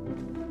handy.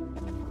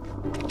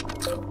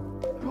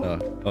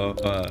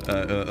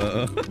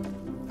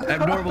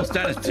 Abnormal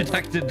status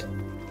detected.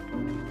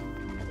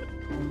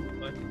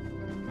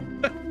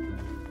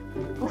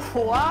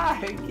 Why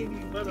can you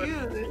do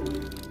this?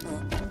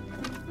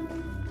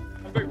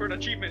 I'm going for an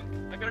achievement.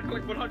 I gotta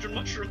collect 100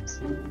 mushrooms.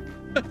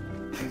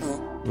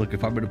 Look,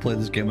 if I'm gonna play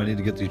this game, I need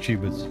to get the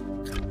achievements.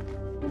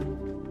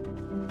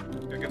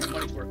 I got my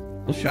money's worth.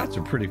 Those shots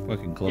are pretty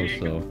fucking close,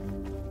 Here you though.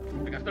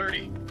 I got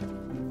 30.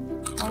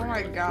 Oh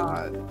my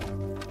god.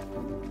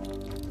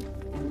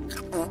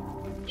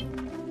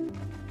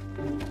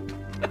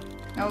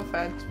 No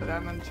offense, but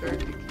I'm unsure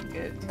if you can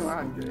get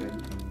 200.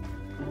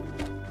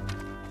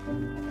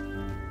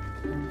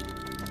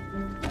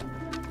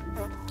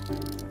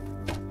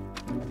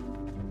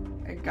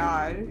 My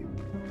god.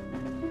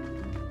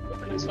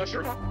 Nice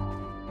mushroom.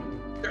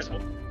 There's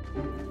one.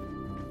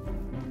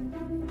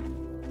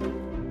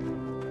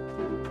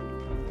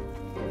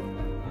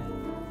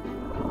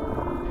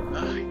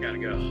 You gotta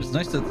go. It's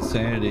nice that the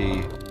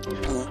sanity,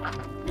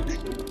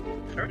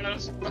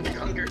 Fucking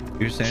hunger.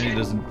 your sanity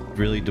doesn't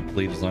really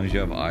deplete as long as you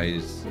have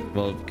eyes.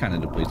 Well, it kind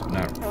of depletes, but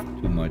not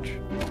too much.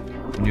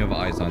 When you have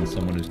eyes on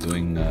someone who's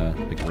doing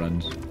like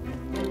runs.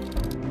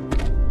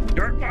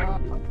 You're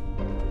fine.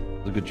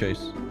 It's a good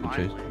chase. Good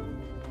chase.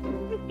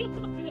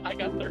 I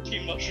got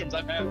 13 mushrooms.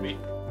 I'm happy.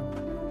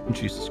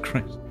 Jesus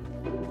Christ.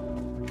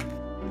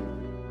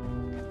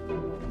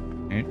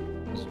 Alright,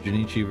 it's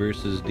Juinichi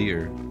versus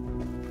deer.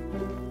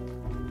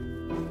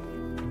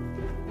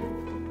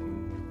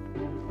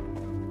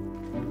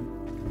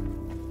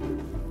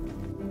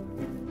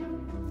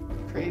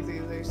 Crazy,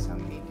 there's so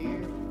many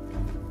deer.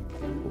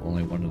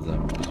 Only one of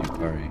them is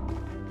Yukari.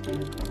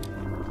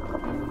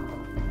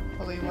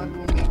 Only one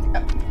will make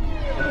up.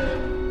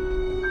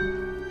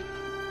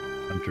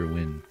 Hunter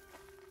win.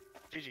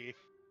 GG.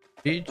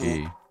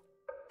 GG.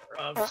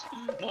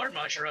 Mushrooms. More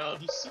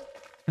mushrooms.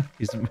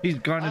 He's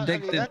gone I mean,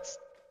 addicted. that's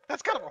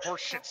kind of a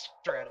horseshit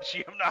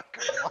strategy. I'm not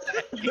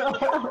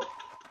gonna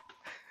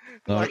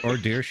lie. Or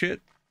deer shit.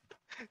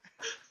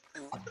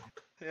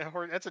 Yeah,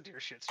 that's a deer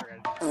shit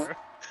strategy. Bro.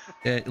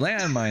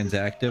 Landmine's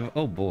active.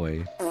 Oh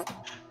boy. Oh,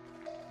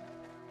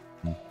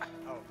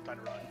 time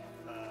to run.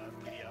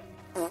 Giddy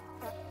up.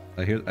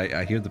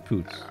 I hear the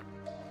poots.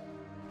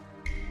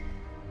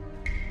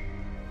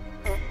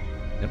 Yep,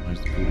 there's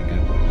the poot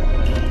again.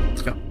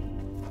 Let's go.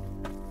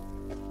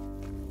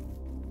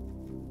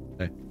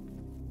 Hey.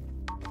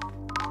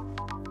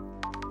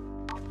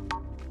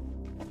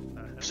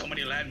 There's so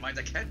many landmines.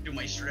 I can't do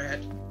my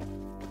strat.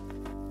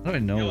 How do I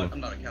know? You know what? I'm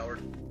not a coward.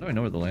 How do I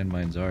know where the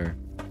landmines are?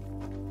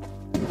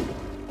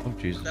 Oh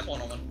Jesus! Step on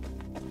them.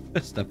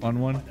 Step on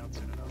one. Find out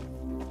soon enough.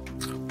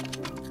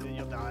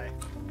 You'll die.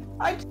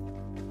 I That's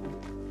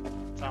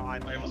how I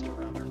almost go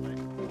around early.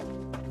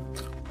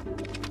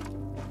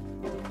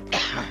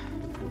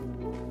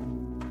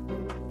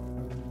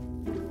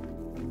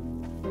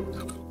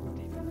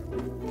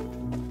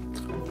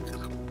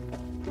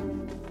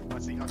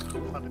 Let's see how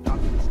cool I've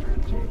adopted this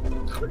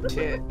strategy.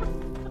 shit.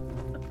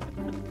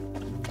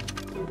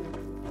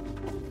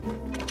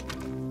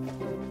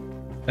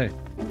 Hey,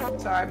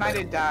 Sorry, I might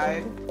have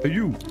died. hey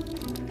you!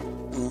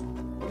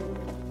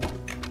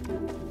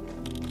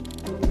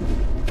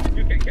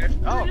 You can catch.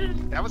 Oh,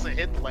 that was a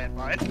hidden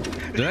landmine.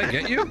 Did I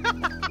get you?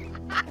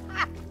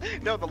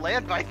 No, the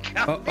landmine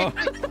got me.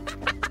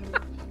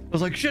 I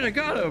was like, shit, I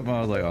got him.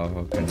 I was like,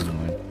 oh, okay, never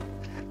mind.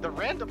 The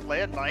random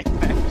landmine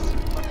maps.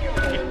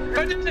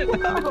 I did it!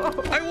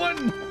 I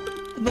won!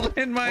 The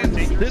landmine More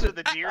dangerous did for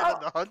the deer than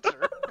the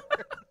hunter.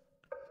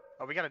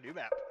 Oh, we got a new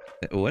map.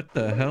 What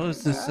the hell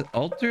is this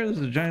altar?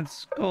 There's a giant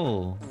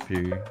skull up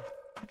here.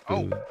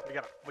 Oh,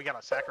 we got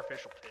a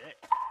sacrificial pit.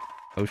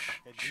 Oh And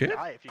you shit.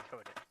 die if you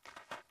code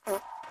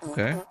it.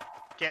 Okay.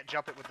 Can't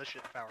jump it with the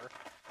shit power.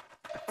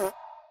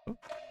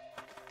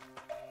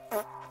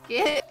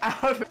 Get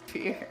out of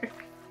here.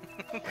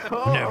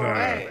 Go Never.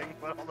 away.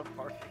 What all the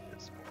parking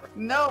is for.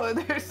 No,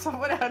 there's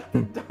someone at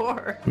the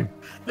door.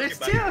 There's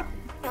two.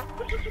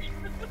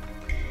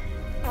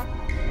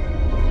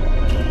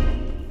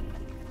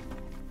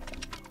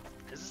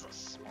 This is a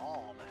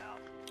small map.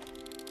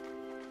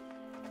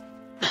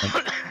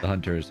 The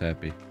hunter is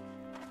happy.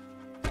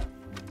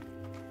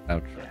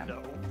 Ouch.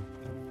 No.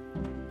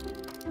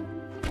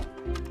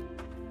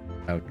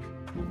 Ouch.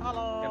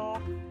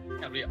 Hello.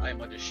 Can't believe I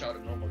might just shot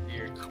a normal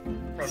deer in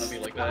front of me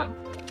like that.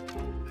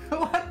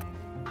 What?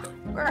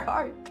 Where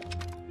are you?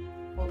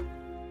 Well,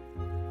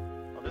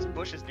 this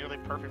bush is nearly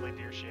perfectly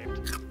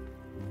deer-shaped.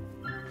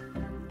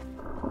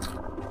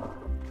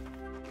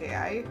 Okay,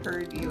 I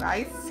heard you.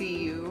 I see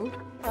you.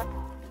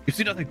 You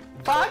see nothing.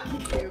 Fuck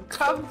you.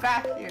 Come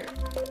back here.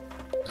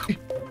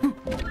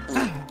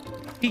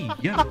 Hey,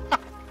 yeah.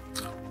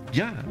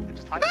 Yeah.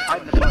 Just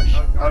hide in the bush.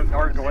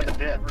 Or go in the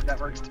pit. That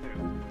works too.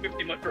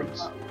 50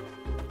 mushrooms.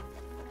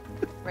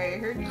 Wait, I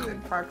heard you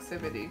in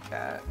proximity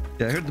chat.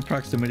 Yeah, I heard the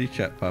proximity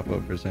chat pop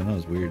up for a second. That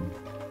was weird.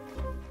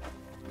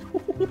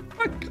 Oh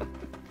my god.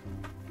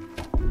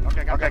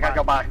 Okay, gotta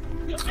go by.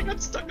 I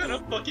got stuck on a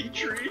fucking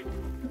tree.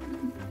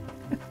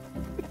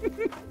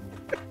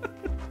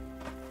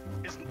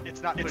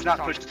 It's not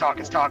push to talk,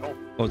 it's toggle.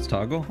 Oh, it's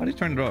toggle? How do you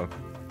turn it off?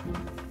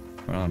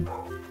 Hold on.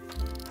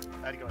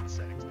 I had to go in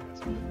settings.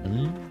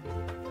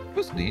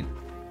 That's neat.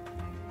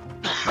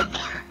 Hold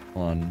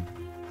on.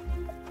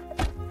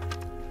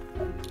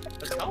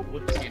 How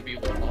would this game be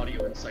with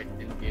audio insight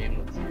in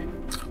game?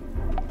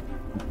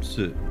 Let's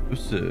see.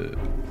 What's it?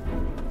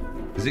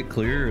 Is it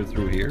clear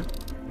through here?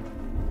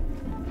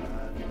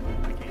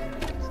 I can't hear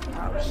this.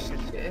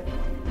 Oh shit.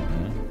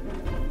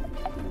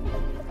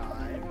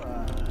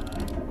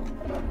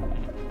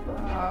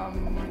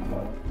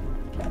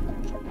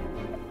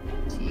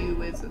 It's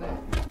you, isn't it?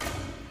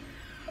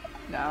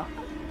 No.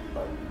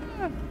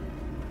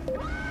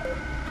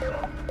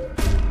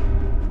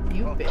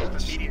 You Oh, bitch.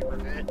 just immediate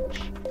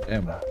revenge.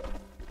 Damn.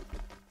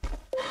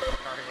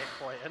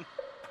 Plan.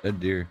 Dead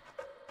deer.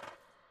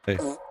 Hey.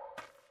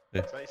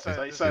 Hey. So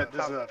this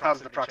is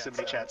how's the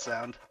proximity chat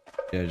sound?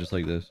 Yeah, just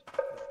like this.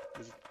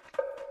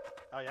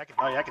 Oh yeah, I can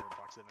do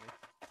proximity.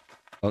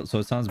 Oh, so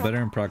it sounds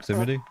better in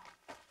proximity?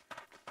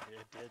 Yeah,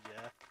 it did,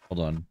 yeah.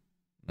 Hold on.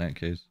 In that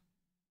case.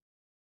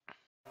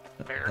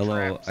 Bear Hello,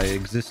 traps. I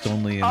exist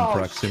only in Oh,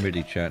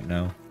 proximity chat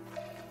now.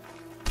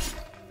 Oh,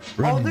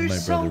 Run, there's my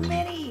so brother, run.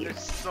 many. There's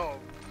so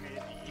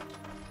many.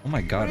 Oh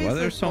my god, What why is are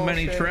there this so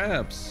many bullshit?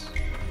 traps?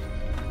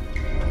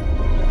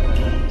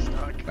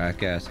 Stuck.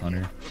 Back ass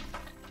hunter.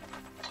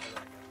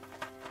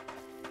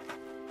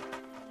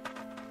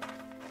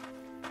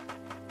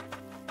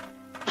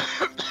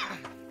 Oh,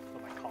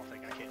 my coughing,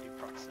 I can't do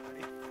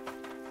proximity.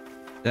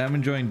 Yeah, I'm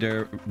enjoying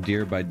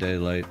deer by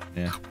daylight.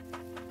 Yeah.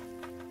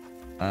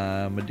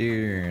 I'm a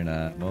deer and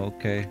I'm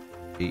okay.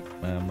 Eat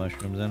my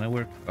mushrooms and I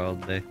work all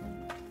day.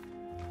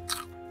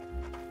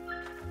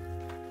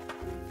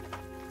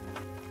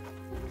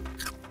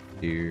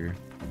 Deer.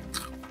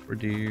 For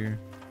deer.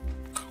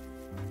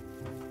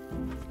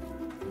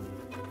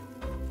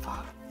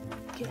 Fuck.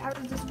 Get out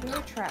of this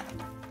bear trap.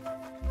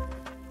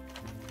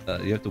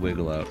 You have to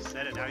wiggle out. He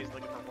said it, now he's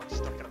looking for one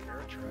stuck in a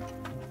bear trap.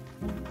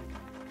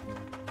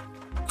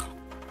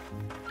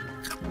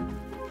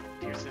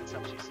 Deer since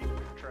helps you see bear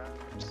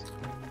traps.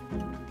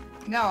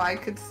 No, I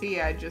could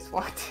see. I just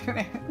walked in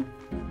it.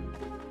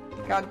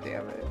 God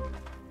damn it.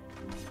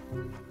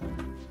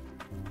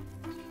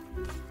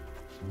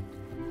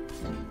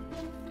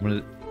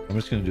 I'm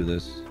just gonna do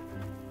this.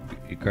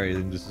 Yukari, you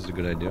think this is a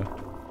good idea?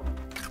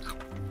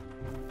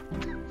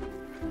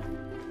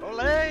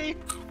 Olay!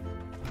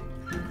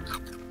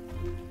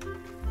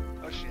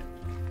 Oh shit.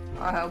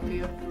 I'll help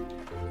you.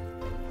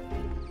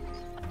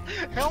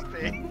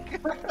 Helping!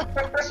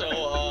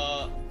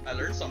 So, I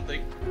learned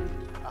something.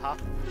 Uh-huh.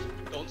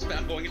 Don't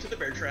spam going into the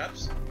bear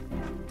traps.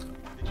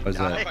 What's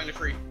die? that? Finally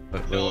free.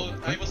 What- No,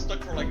 what- I was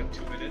stuck for like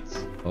 2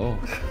 minutes. Oh.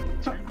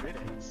 2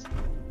 minutes.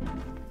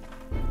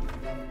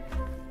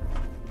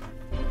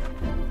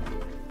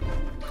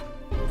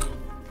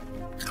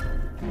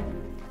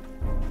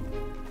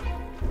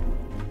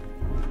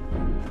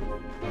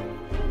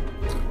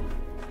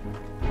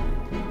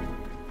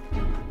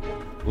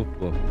 Whoop,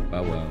 whoop.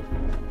 Wow, wow.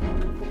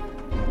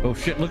 Oh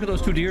shit, look at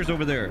those two deers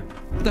over there.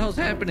 What the hell's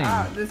happening?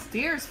 Ah, this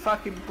deer's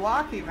fucking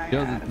blocking my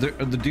Yo, ass.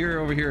 the deer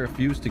over here are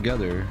fused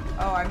together.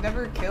 Oh, I've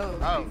never killed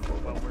Oh,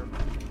 people. well, we're...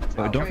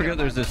 Oh, don't forget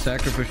there's this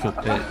sacrificial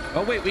pit.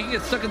 Oh wait, we can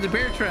get stuck in the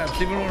bear traps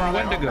even when we're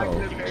Wendigo.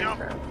 Back to the bear Jump.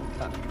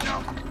 trap.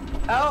 Jump!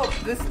 Oh,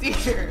 this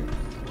deer.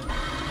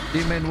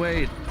 Demon,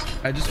 wait.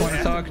 I just want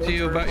to talk to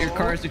you about your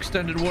car's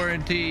extended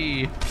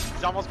warranty.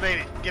 He's almost made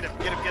it. Get him,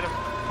 get him, get him.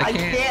 I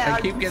can't.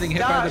 I keep I'm getting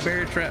hit by the stuck.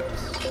 bear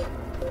traps.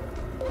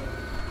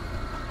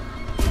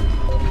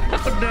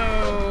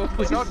 Oh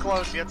no! So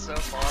close yet so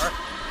far.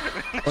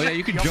 Oh yeah,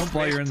 you can He jump almost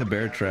while made you're it in the to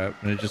bear end. trap,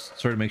 and it just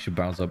sort of makes you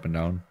bounce up and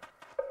down.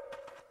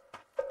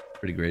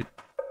 Pretty great.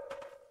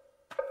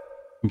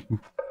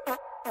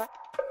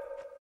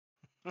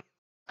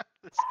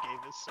 This game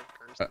is so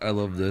cursed. I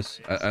love this.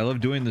 I love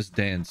doing this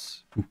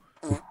dance.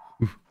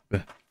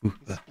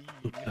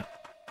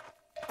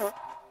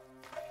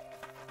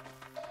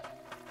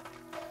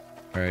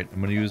 Alright,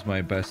 I'm gonna use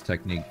my best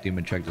technique.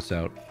 Demon, check this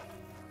out.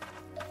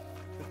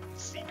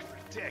 Secret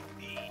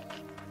technique.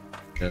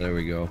 Yeah, there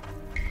we go.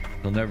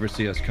 He'll never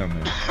see us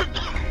coming.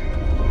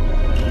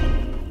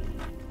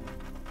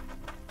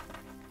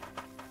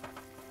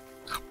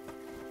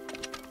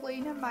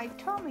 Cleaning my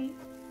tummy.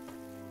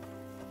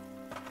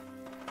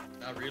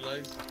 Now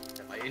realize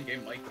that my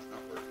in-game mic does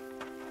not work.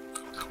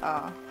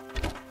 Oh.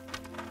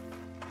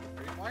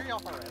 Why are y'all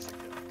harassing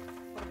him?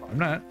 What about I'm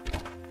not.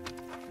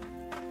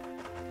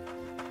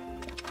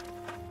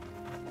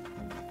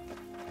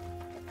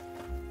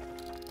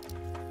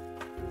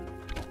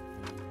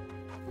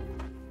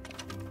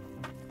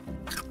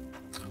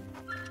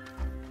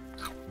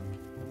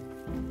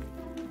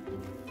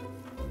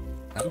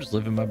 I'm just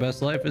living my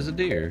best life as a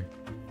deer.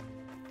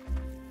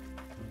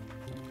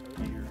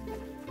 Oh dear.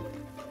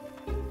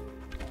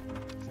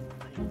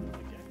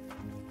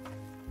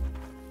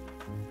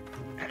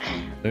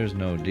 There's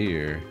no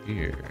deer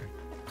here.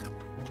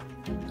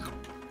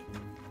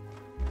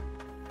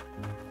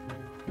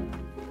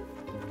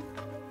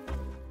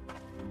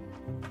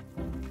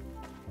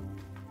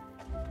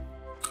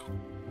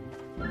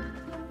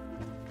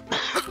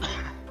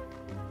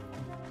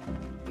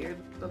 Dear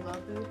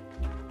beloved.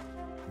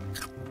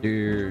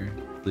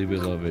 Dearly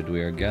beloved,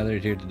 we are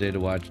gathered here today to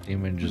watch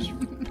Demon just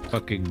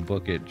fucking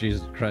book it.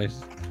 Jesus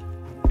Christ.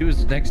 He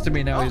was next to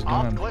me, now he's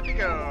Off gone. cliff he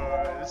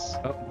goes.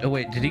 Oh,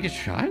 wait, did he get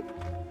shot?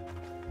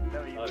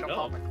 No, you jump no.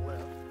 off the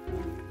cliff.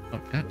 Oh,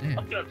 goddamn.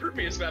 On the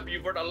previous map,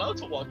 you weren't allowed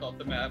to walk off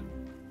the map.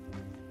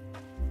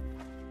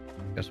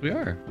 Guess we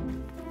are.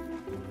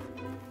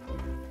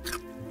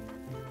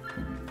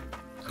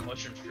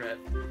 Mushroom strat.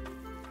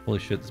 Holy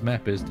shit, this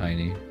map is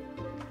tiny.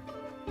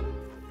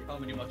 How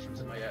many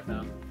mushrooms am I at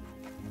now?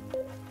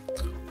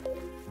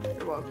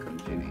 You're welcome,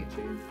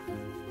 Juinichi.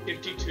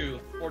 52,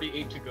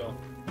 48 to go.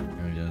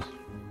 There it is.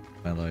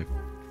 My life.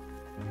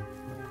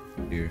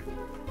 Here.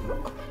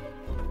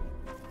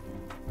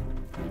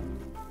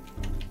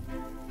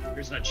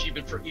 Here's an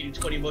achievement for eating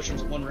 20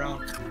 mushrooms in one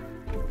round.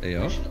 Hey,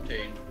 yo. Mission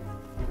obtained.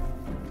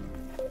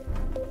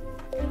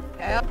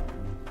 Help.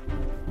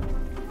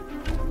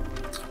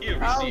 You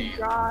Oh receive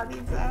god,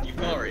 he's after.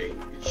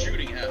 Yukari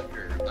shooting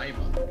after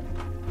Ima.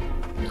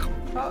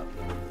 Oh,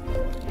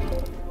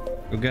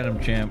 Go get him,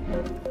 champ.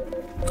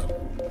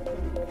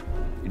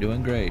 You're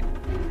doing great.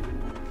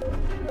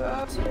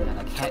 oh. Man,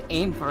 I can't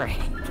aim for it.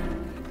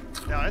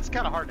 No, it's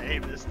kind of hard to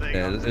aim this thing.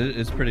 Yeah,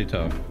 it's pretty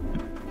tough.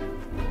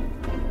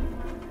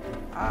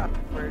 Ah,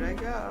 where'd I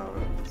go?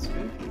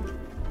 Spooky.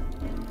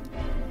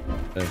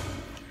 Uh,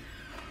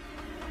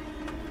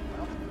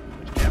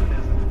 Which cabin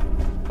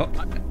is Oh,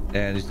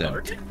 and he's dead.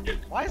 it?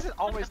 Why is it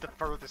always the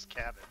furthest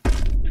cabin?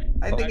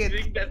 I I think it's,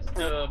 think that's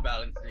the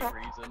balancing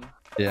reason.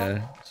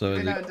 Yeah, so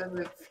you know, it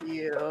doesn't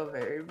feel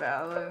very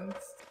balanced.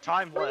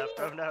 Time left.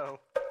 Oh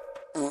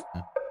no.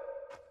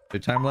 the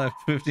time left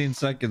 15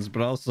 seconds,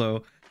 but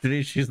also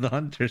Juinichi's the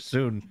hunter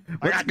soon. I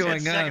What's got 10 going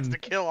seconds on? to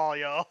kill all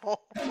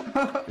y'all.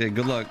 Yeah,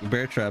 good luck.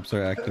 Bear traps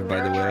are active,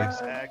 by the way.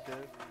 It's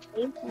active.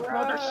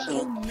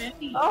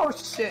 Oh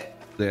shit.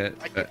 Yeah,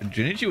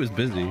 Juinichi was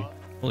busy.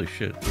 Holy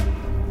shit.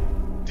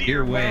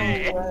 Deer win.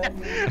 way.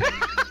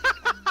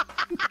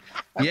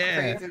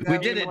 Yeah, crazy we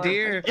that did we it, won.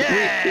 deer.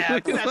 Yeah,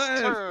 we best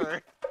won.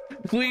 turn.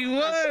 We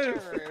won.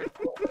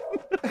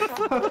 Best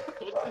turn.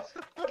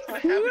 I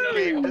have another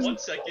Game game. is- 1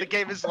 second. The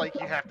game is like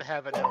you have to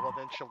have an L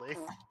eventually.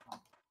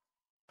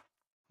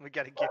 We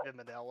gotta give him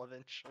an L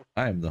eventually.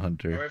 I am the Or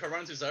hunter. if I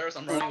run into Zyrus,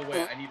 I'm running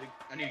away. I need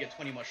to get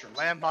 20 mushrooms.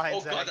 Landmines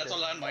Oh god, that's a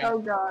active. landmine. Oh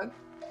god.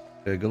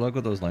 Yeah, good luck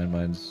with those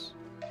landmines.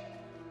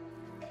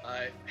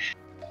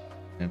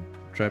 I'm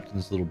trapped in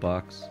this little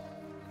box.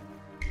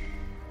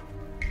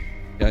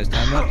 Guys,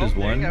 time left is Oh,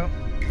 there you 1. go.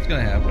 It's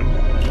gonna happen.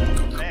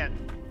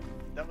 Man,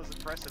 that was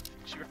impressive.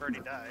 She already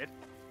died.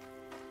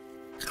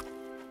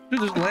 Dude,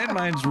 there's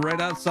landmines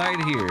right outside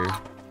here.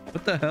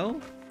 What the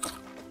hell?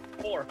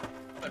 4.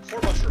 I had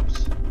 4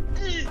 mushrooms.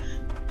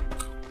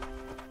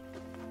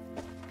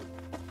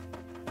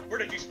 Where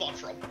did you spawn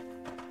from?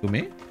 Who,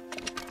 me?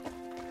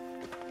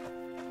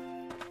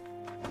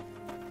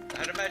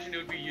 I'd imagine it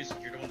would be you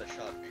since you're the one that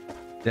shot me.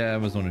 Yeah, I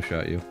was the one who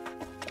shot you.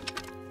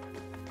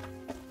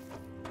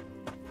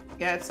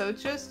 Yeah, so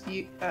it's just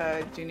you,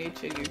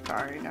 Juinichi and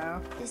Yukari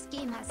now. This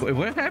game has Wait,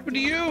 what happened to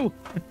you?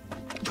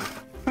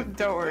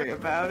 Don't worry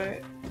about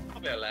it.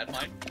 Probably a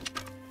landmine.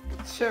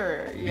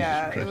 Sure,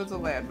 yeah, it was a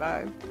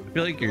landmine. I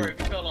feel like you're. If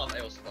you fell off, I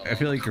also fell I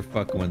feel like you're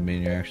fucking with me,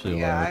 and you're actually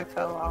Yeah, alive. I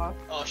fell off.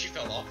 Oh, she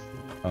fell off.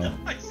 Oh.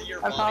 I see your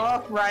I body. fell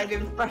off right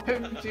in front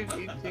of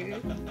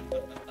Juinichi.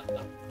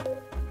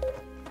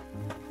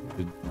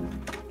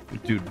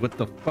 Dude, what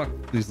the fuck?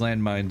 These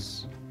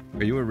landmines.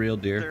 Are you a real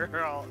deer?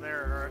 There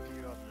are a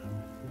few of them.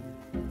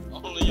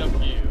 Only a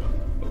few.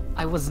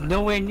 I was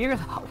nowhere near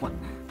that one.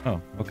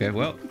 Oh, okay.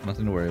 Well,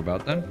 nothing to worry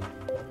about then.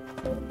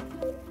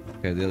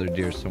 Okay, the other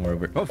deer's somewhere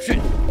over. Oh shit!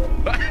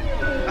 What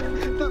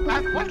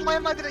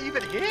landmine did I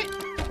even hit?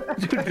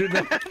 Dude,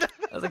 I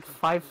was like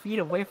 5 feet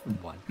away from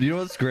one. you know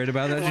what's great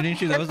about that,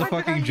 Juinichi? That was a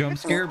fucking jump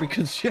scare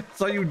because she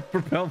saw you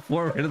propel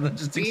forward and then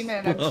just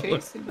Demon, I'm explode.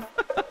 chasing you.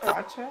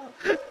 Watch out.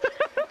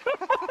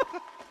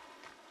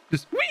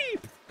 Just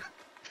weep!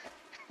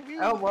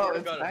 Oh, whoa, Oh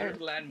it's god, fire. there's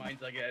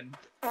landmines again.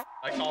 I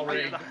call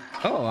raid.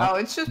 Oh,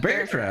 it's just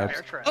bear traps.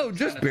 Bear traps. Oh,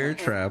 just bear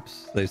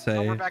traps, they Oh,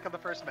 say. we're back on the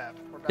first map.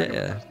 We're back on the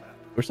Yeah. first map.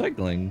 We're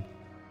cycling.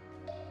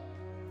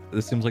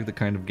 This seems like the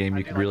kind of game I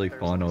you feel could really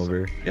there's fawn some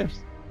over. features. Yes.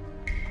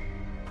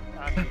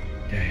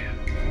 Damn.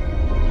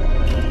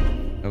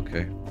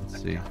 Okay,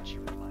 let's see. Got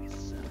you in my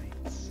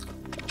sights.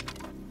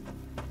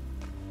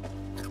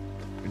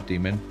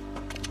 Demon.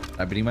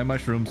 I've been eating my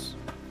mushrooms.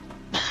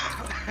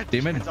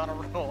 Demon. Demon's on a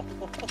roll.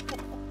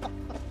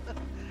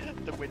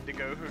 The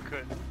Wendigo who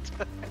couldn't.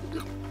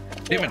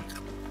 Demon.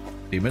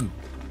 Demon.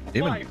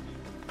 Demon. Why?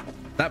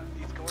 Stop.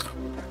 He's going for it.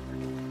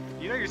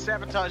 You know you're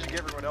sabotaging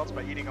everyone else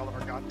by eating all of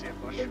our goddamn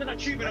mushrooms. There's an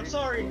achievement, I'm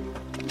sorry.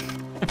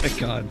 Oh my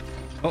god.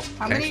 Oh,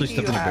 How I many actually do you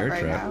stepped in a have bear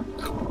right trap.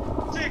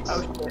 now? 6.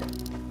 Oh,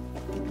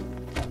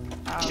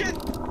 shit. Shit.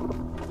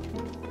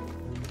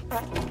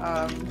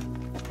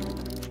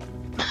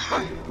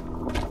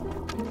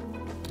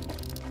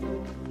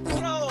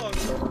 No.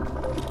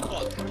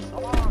 Fuck.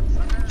 Come on,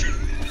 sucker.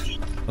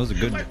 That was a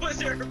good. Why was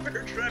there a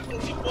bear trap? Holy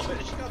bush, come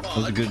on. That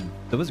was a good.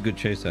 That was a good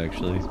chase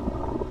actually. If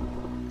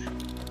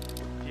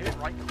you hit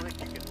right click,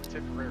 you can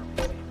temporarily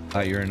see.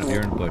 Ah, you're in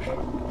the bush.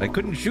 I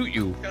couldn't shoot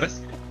you. But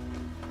Guys,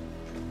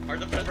 hard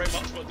to press right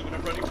mouse button when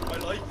I'm running for my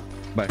life.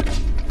 bye.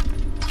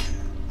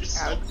 Just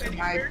so That's many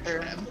my bear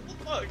turn. traps. What the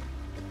fuck?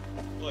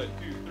 1,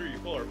 2, 3,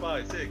 4,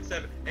 5, 6,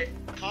 7, 8.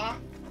 Huh?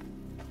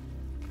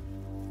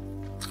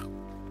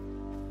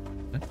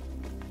 Is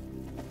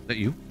that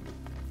you?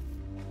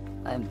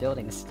 I'm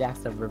building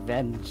stacks of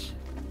revenge.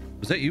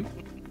 Was that you?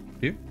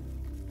 Here?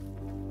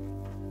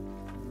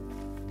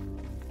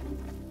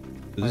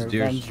 My This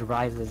deer. revenge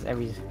rises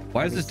every.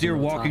 Why is every this deer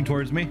single walking time.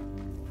 towards me?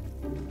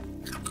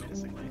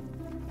 Menacingly.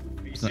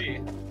 You see,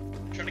 I'm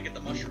trying to get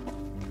the mushroom.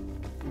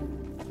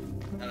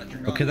 Now that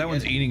you're gone, Okay, that you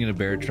one's get it. eating in a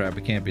bear trap.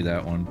 It can't be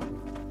that one.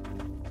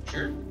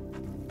 Sure.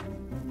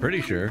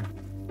 Pretty sure.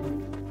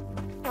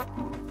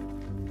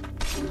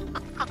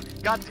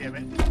 God damn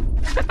it.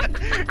 God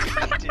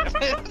damn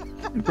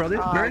it. Bro, these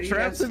Aw, bear you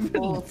traps have have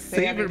full been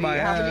saving my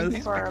sanity. How many ass.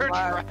 people are Bear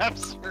alive?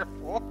 traps are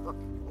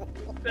horrible.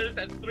 There's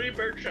that 3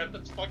 bear trap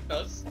that's fucked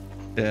us.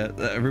 Yeah,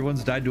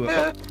 everyone's died to it.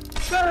 Bear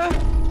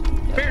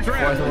Fourth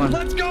trap! one.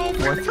 Let's go!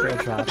 Bear Fourth bear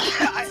trap!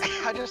 trap.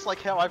 I just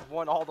like how I've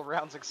won all the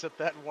rounds except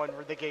that one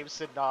where the game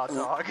said, nah,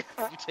 dog.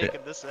 You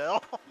taking this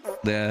L?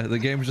 Yeah, the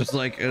game's just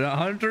like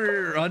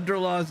Hunter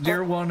lost,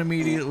 deer won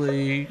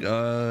immediately.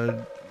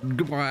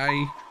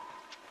 Goodbye.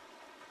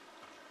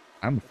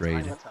 I'm afraid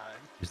Time to time.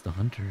 it's the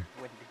hunter.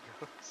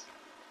 Wendigos.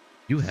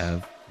 You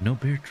have no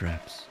bear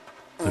traps.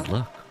 Good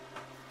luck.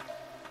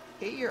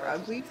 Get your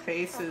ugly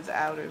faces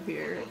out of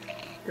here.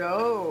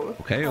 Go.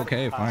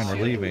 Okay, fine,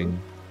 we're leaving.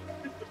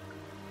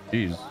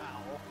 Jeez. Wow.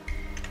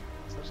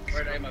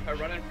 Alright, Emma, if I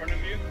run in front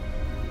of you,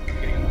 I'm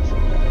getting a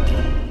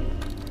mushroom.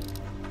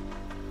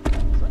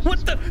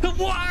 What the?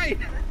 Why?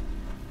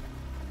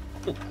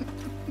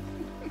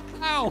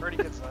 Ow! Pretty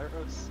good,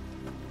 Cyrus.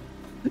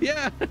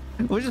 Yeah,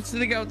 I was just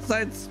sitting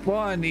outside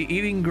spawn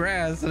eating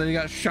grass and I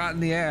got shot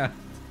in the ass.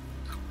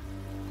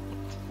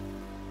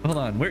 Hold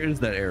on, where is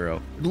that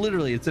arrow?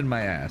 Literally, it's in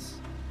my ass.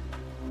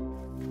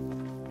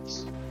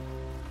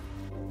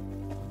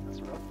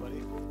 That's rough,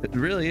 buddy. It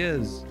really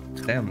is.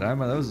 Damn, that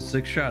was a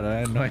sick shot. I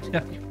had no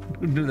idea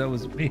who knew that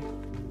was me.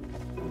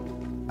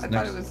 I thought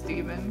Next. it was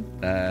Demon.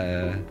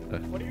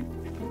 What do you?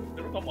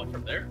 Never come one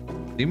from there.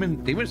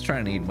 Demon's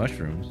trying to eat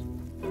mushrooms.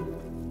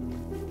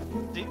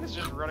 Demon's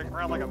just running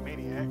around like a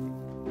maniac.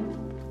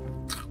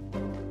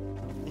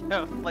 You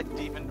know, like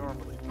Demon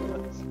normally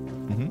does.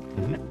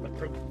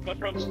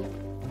 Mushrooms.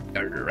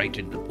 Right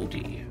in the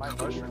booty. My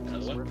mushrooms, I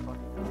swear to fucking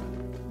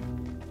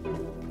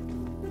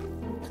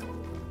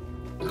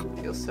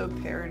I feel so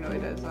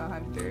paranoid as a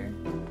hunter.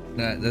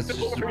 Nah, that's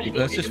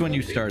just when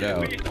you start out.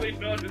 Immediately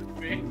noticed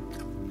me.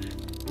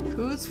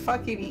 Who's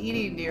fucking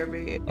eating near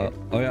me? Oh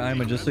yeah,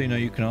 Ima, just so you know,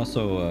 you can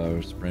also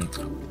sprint.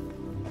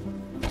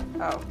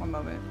 Oh, one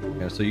moment.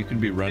 Yeah, so you can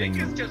be running.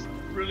 It's just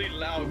really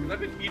loud because I've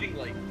been eating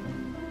like.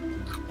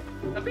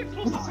 I've been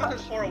close to something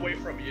far away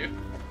from you.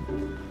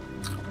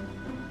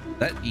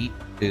 That eat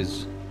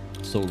is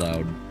so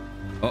loud.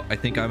 Oh, I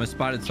think Ima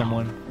spotted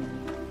someone.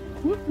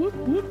 Whoop whoop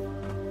whoop.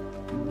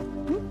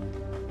 Whoop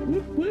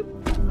whoop whoop.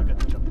 I got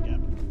to jump the gap.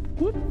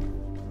 Whoop.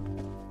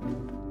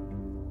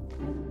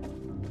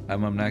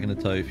 I'm not gonna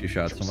tell you if you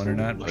shot someone or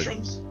not, but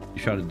Mushrooms? you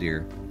shot a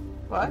deer.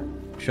 What?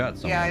 You shot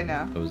someone. Yeah, I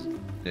know. That was,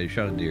 yeah, you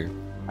shot a deer.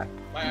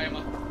 Bye,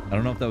 Emma. I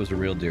don't know if that was a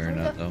real deer or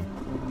not, though.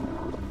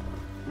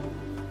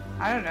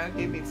 I don't know. It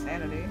gave me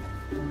sanity.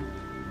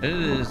 It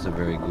is a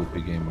very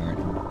goofy game,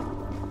 Martin.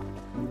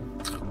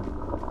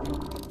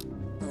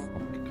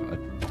 Oh my god.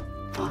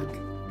 Fuck.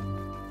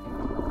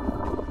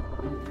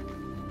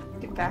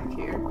 Get back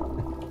here.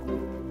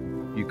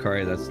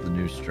 Yukari, that's the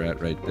new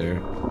strat right there.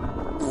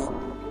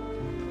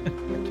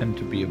 Pretend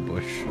to be a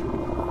bush.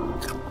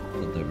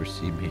 They'll never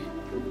see me.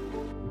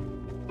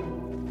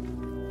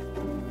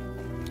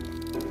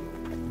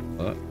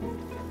 What?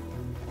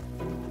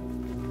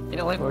 It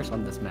only works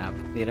on this map.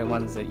 The other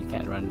ones that you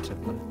can't run into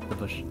the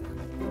bush.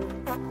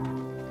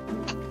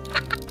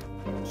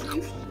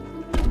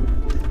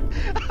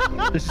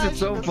 This is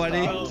so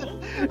funny.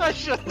 I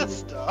should have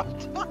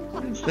stopped.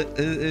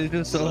 It's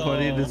just so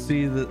funny to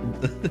see the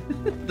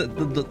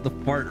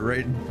fart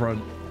right in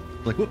front.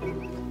 Like,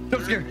 don't There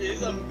scare.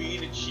 is a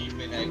mean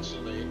achievement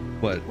actually.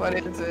 What? What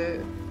is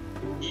it?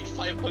 Eat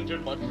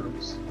 500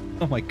 mushrooms.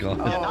 Oh my god.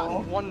 Yeah, not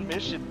Oh. in one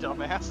mission,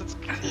 dumbass. It's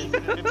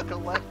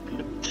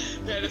collective.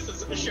 Yeah, this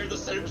is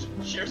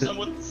share some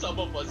with some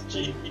of us.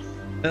 Jeez.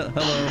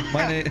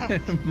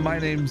 Hello, my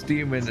name's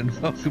Demon, and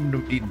welcome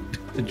to Eat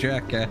the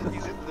Jackass.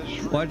 He's in the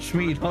shroom. Watch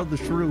me eat all the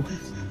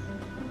shrooms.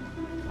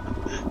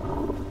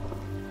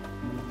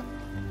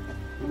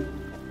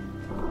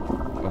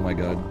 Oh my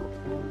god.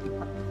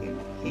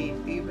 I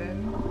hate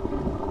Demon.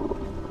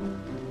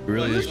 It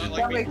really is. Not His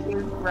like me. stomach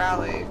is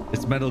growling.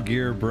 It's Metal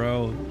Gear,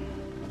 bro.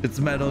 It's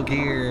Metal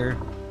Gear.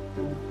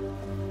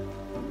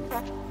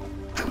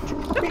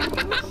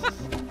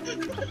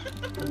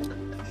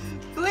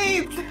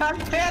 Please, I'm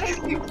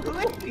panicking.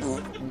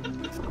 Please.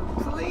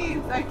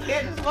 Please, I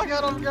can't just Look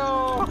at him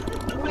go!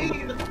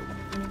 please.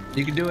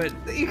 You can do it.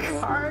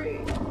 Yukari.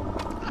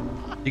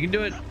 You can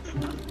do it.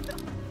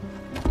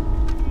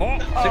 Oh,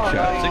 six Oh,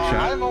 shot, six no.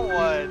 shot. I'm a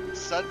one.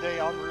 Sunday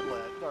on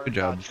roulette. Or Good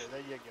job. gotcha, there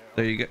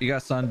you go. There you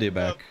got Sunday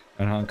back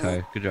on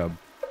Honkai. Good job.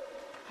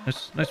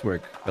 Nice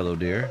work, fellow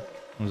dear.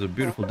 It was a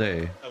beautiful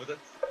day. I was To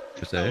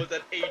at, say. I was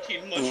at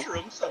 18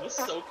 mushrooms. I was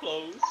so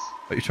close.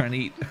 What you trying to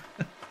eat?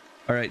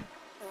 All right,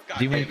 God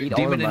Demon. damn it. Eat all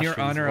the Demon, in your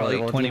mushrooms. honor, I'll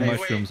Well, eat 20 Demon-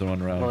 mushrooms in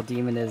one round. Well,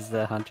 Demon is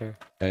the hunter.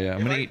 Yeah,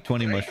 I'm gonna eat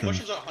 20 Can I eat mushrooms.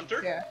 Mushrooms on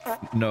Hunter? Yeah.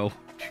 No,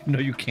 no,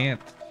 you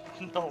can't.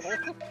 No.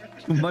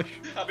 Too much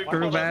I'll be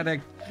hold on.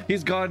 addict.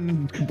 He's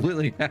gone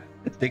completely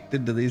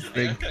addicted to these I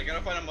things.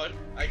 gotta find a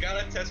I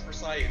gotta test for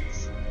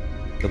science.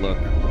 Good luck.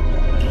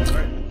 Alright. Just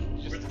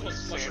Where's the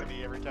closest mushroom?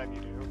 sanity every time you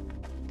do.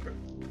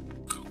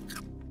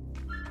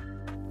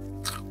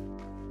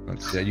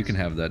 Yeah, you can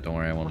have that. Don't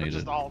worry, I won't We're need it.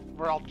 just all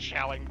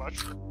chowing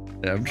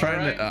mushrooms. Yeah, I'm trying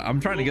Alright. to. I'm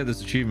trying to get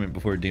this achievement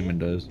before Demon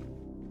does.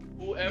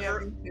 Yeah,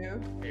 Whoever. me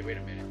too. Hey, wait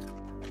a minute.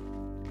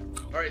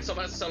 Alright,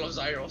 someone has to tell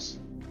Zyros.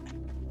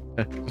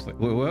 Just like,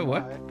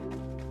 what?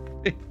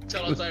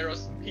 Tell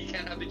Zyros he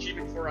can't have the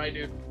achievement before I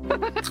do.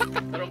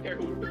 I don't care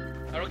who.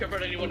 I don't care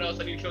about anyone else.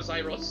 I need to kill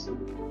Zyros.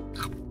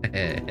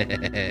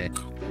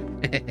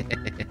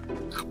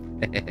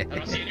 I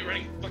don't see any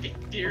running fucking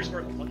deers.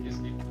 Where the fuck is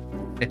he?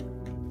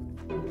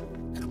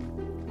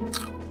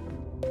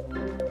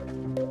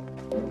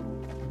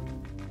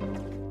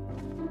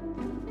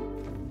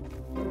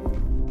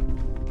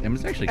 Damn,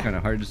 it's actually kind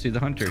of hard to see the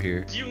hunter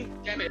here. You,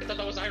 damn it! I thought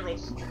that was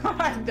Zyros.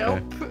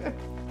 Nope.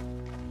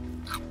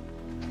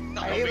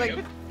 Not I helping like-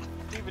 him.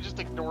 Steven just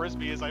ignores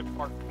me as I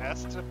fart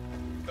past.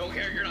 Don't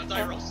care. You're not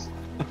Zyros.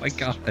 Oh my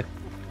god.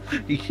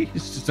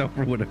 He's just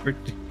over whatever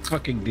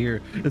fucking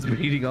deer that's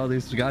been eating all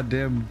these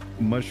goddamn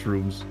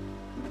mushrooms.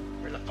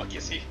 Where the fuck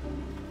is he?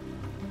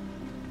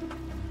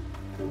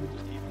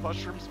 Just eat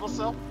mushrooms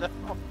myself?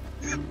 No.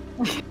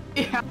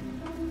 Yeah.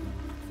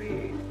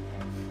 See.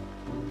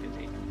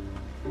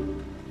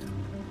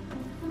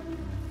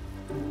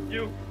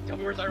 You, tell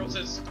me where Zyros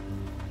is.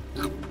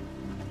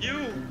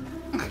 You.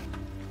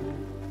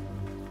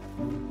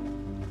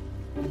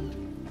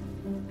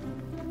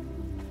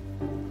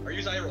 Are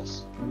you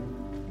Zyros?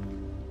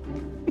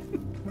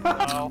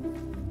 No.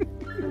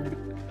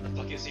 Where the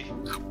fuck is he?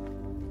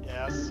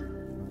 Yes.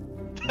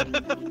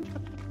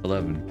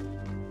 11.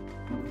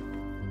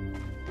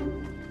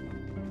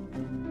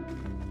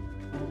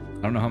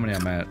 I don't know how many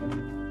I'm at.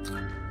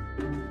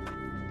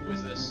 Who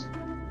is this?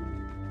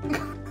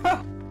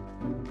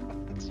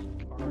 It's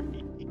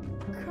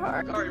Yukari.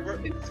 Car. Yukari, where?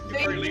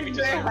 Yukari, leave me Shaking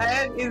to their Zyros.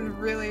 head is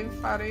really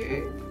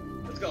funny.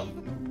 Let's go.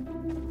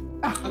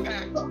 I'm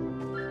packed.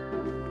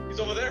 He's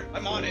over there.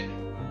 I'm on it.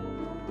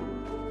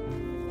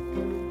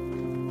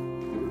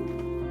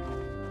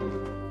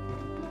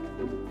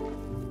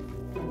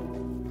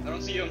 I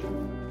don't see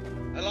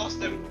him. I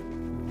lost him.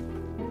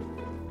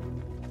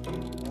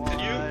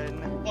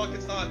 One. Fuck,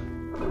 it's not.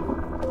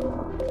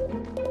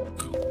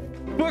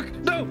 Look!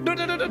 No! No!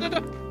 No! No! No! No!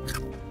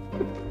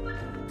 No!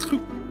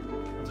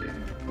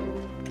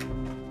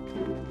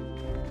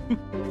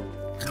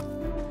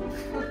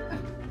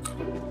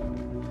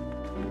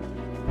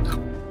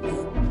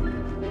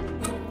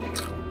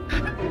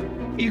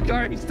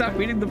 Yukari, stop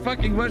eating the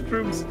fucking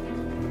mushrooms!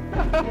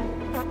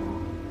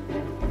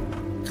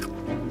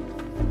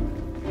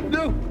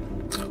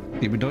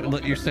 Demon, don't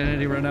let your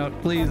sanity run out.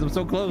 Please, I'm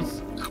so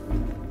close.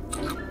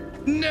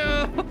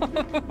 No!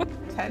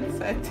 10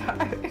 set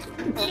time.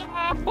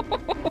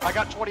 I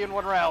got 20 in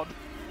one round.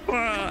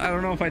 I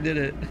don't know if I did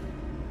it.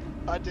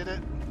 I did it.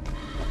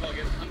 Fuck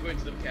it, I'm going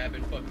to the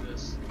cabin. Fuck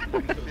this. I'm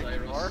gonna kill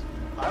Zyros.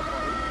 I'm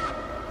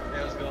fine.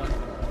 Yeah, it's gone.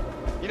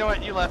 You know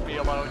what? You left me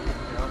alone. You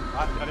know,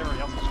 I got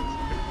everybody else.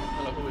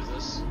 Hello, who is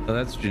this? Oh,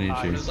 that's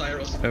Juinichi. It's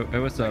Zyros. Hey,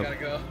 what's I up? gotta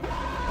go.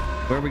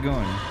 Where are we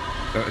going?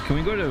 Can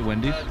we go to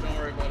Wendy's? Don't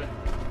worry about it.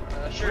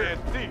 Sure.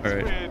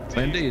 Alright.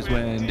 Wendy's.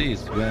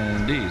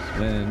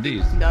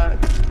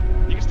 Nuts.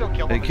 You can still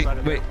kill them inside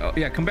of Wait, oh,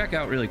 yeah, come back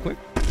out really quick.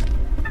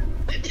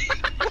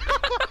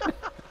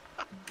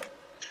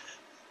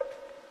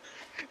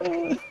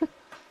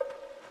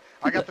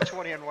 I got the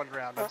 20 in one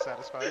round. I'm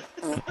satisfied.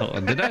 Oh,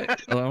 did I?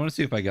 Oh, I want to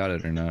see if I got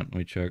it or not. Let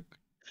me check.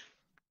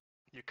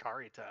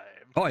 Yukari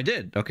time. Oh, I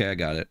did. Okay, I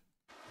got it.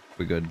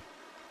 We're good.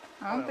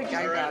 I don't think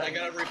I Alright, got I it.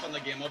 gotta refund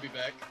the game. I'll be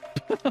back.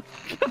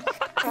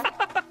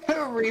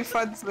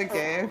 Refunds the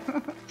game.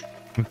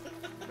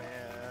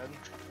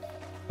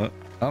 Man.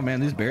 Oh man,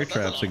 these bear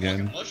traps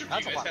again. Mushrooms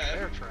That's you a guys lot of have.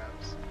 bear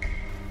traps.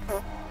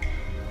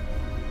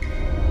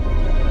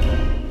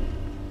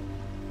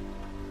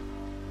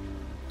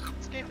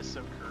 This game is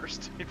so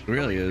cursed. If you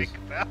Really is. think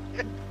about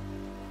it.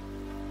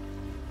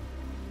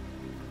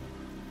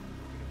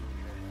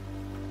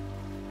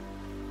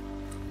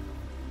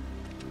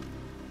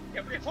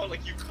 Yeah, we fought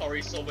like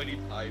Yukari so many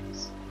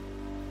times.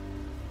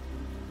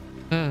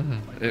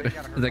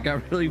 That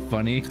got really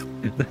funny.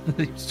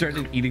 They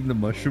started eating the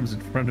mushrooms in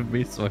front of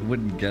me so I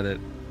wouldn't get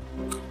it.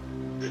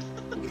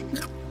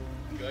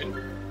 Good.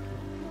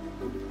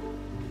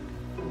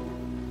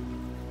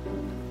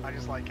 I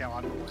just like how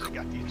I'm the one that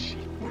got the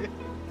achievement.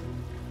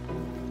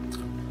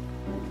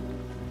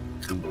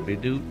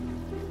 Boop-a-doop,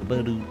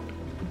 ba-doop,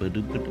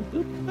 ba-doop, ba-doop,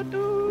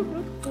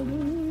 ba-doop,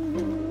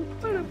 ba-doop,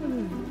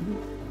 ba-doop.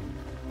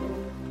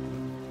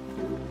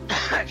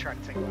 I tried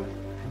to take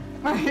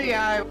my.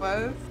 Yeah, I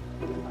was.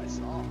 I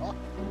saw. Oh,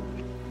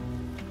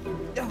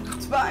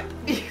 it's fine.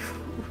 I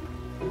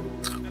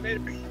made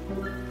it.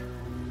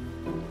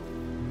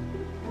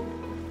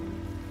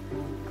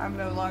 I'm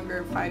no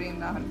longer fighting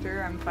the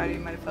hunter. I'm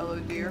fighting my fellow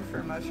deer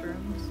for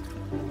mushrooms.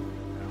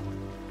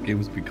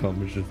 Games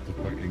become just the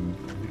fucking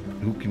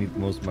who can eat the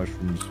most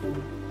mushrooms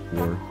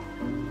war.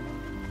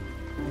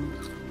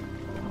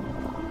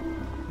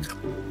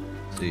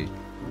 Let's see.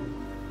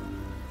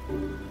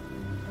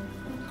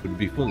 It would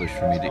be foolish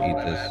for me to eat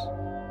this.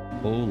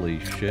 Holy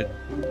shit.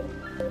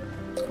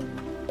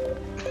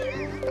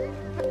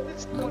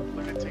 This one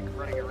lunatic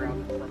running around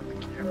in front of the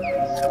camera.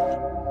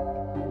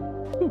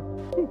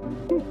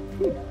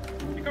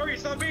 Yukari,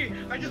 it's not me!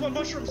 I just want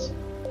mushrooms!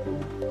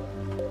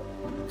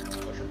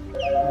 Mushroom.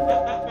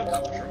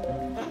 Mushroom.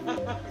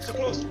 You're so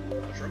close!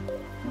 Mushroom.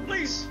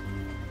 Please!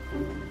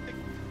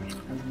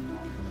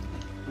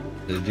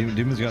 The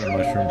demon's got a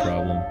mushroom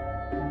problem.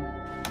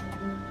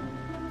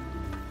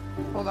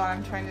 Hold on,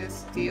 I'm trying to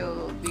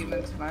steal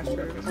Demon's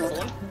mushrooms. Hold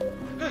on.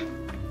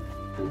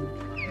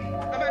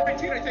 I'm at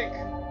 19, I think!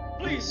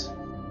 Please!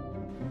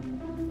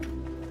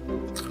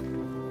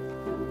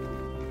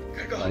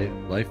 Good God.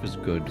 Life is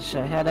good. Wish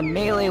I had a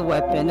melee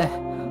weapon.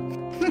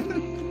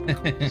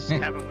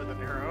 Stab him with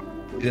an arrow.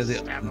 Yeah,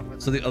 Stab him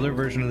with so the other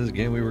version of this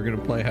game we were gonna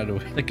play had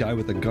a guy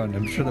with a gun.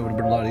 I'm sure that would have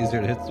been a lot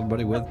easier to hit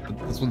somebody with, but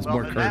this one's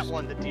more in cursed. that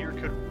one, the deer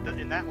could.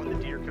 In that one, the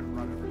deer could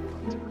run over the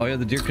hunter. Oh yeah,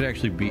 the deer could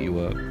actually beat you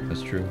up.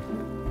 That's true.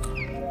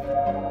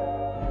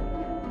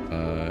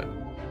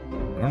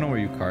 I don't know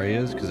where Yukari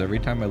is, because every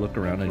time I look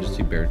around I just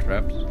see bear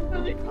traps.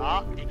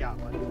 Ah, he got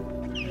one.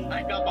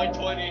 I got my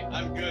 20.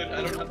 I'm good.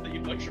 I don't have to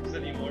eat mushrooms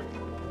anymore.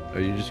 Are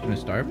you just gonna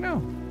starve now?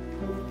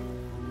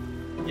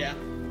 Yeah.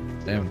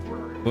 Damn.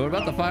 What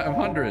about the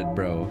 500,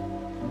 bro?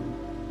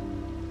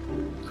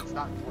 It's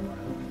not one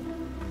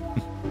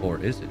round. Or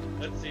is it?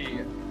 Let's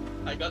see.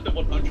 I got the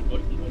 100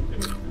 mushroom one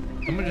too.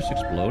 Someone just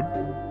explode?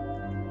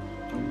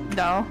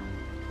 No.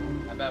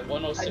 I'm at I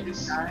 106.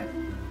 just died.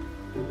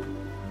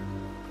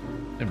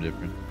 I'm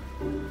different.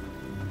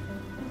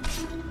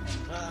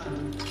 Ah.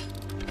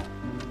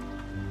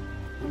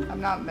 I'm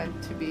not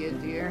meant to be a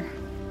deer.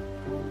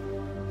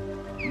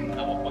 I'm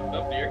a fucked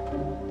up deer.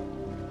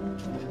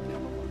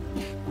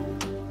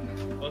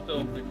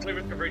 Also, the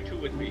Cleaver Cavalry 2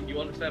 with me. You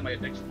understand my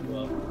addiction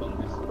to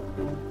bonus.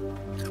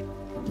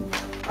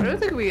 I don't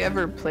think we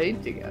ever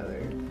played together.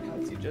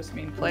 Unless you just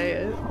mean play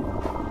it.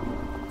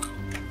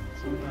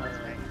 That's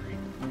angry.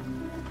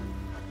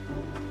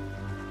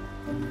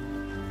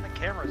 The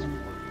camera's working.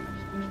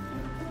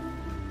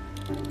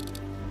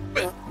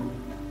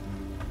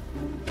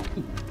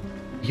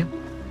 Yep.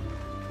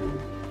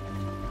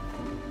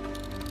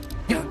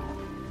 Yeah.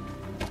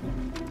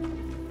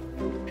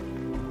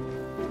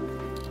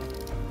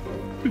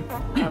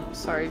 I'm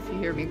sorry if you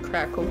hear me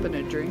crack open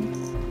a drink.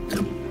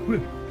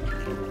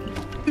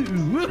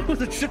 Whoa,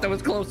 the shit, that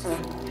was close.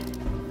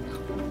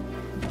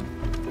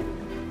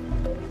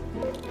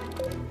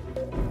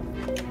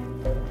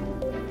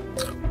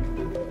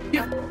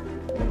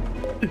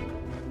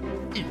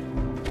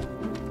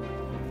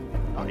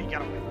 Oh, he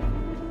got away.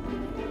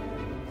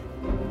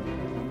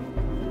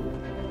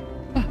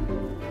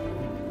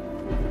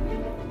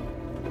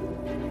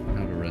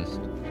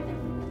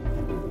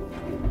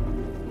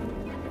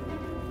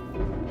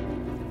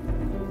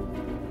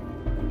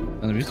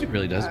 the music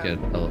really does get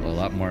a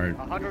lot more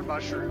 100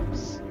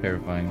 mushrooms.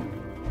 terrifying.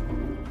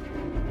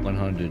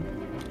 100.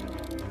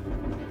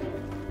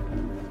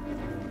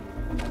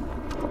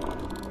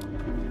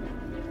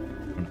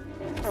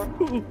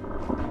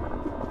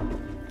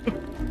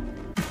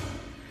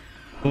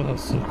 Oh,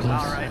 so close.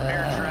 Alright,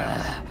 bear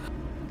traps.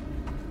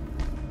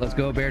 Let's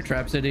go, Bear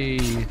Trap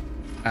City.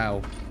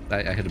 Ow.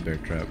 I hit a bear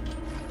trap.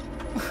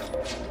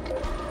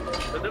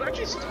 Did it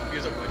actually stop you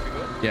as a point to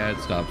go? Yeah, it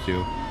stops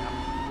you.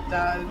 It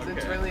does.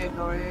 It's Okay. really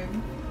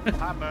annoying.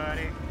 Hi,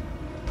 buddy.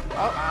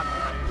 Oh, Hi,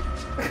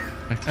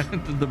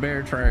 buddy. The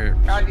bear trap.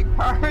 God,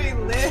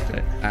 Yukari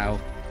lived. Ow.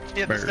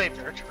 Yeah, Bear. the same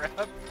bear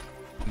trap.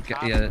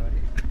 Hi, Yeah,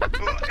 buddy.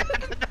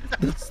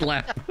 the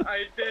slap.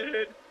 I did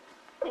it.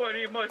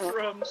 20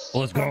 mushrooms.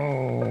 Let's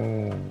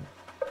go.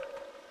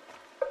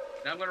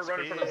 Now I'm gonna run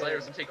in front of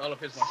Zyrus and take all of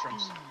his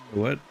mushrooms.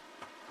 What?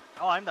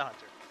 Oh, I'm the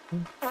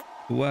hunter.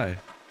 Why?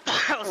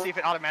 I'll see if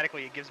it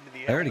automatically gives me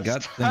the. I already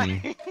got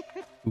thingy.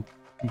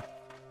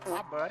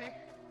 Hi, buddy.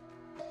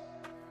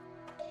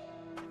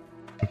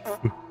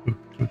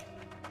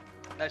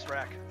 Nice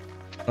rack.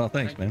 Oh,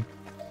 thanks, man.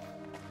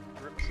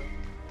 Rip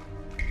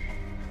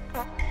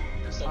myself.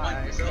 Just don't Bye.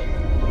 mind yourself.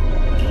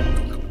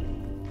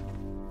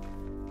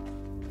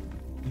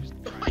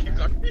 Oh, you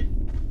got me.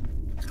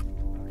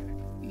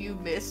 You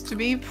missed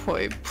me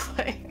point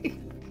blank.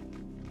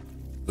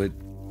 But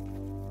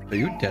are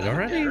you dead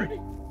already?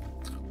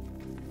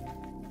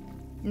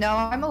 No,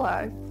 I'm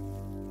alive.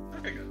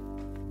 Okay, good.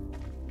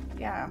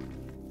 Yeah.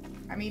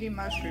 I'm eating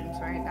mushrooms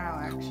right now,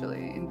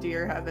 actually, in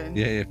deer heaven.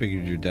 Yeah, I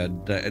figured you're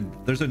dead.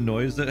 There's a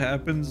noise that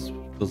happens.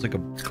 It's like a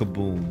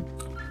kaboom.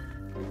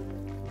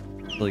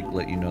 Like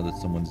let you know that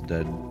someone's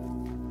dead.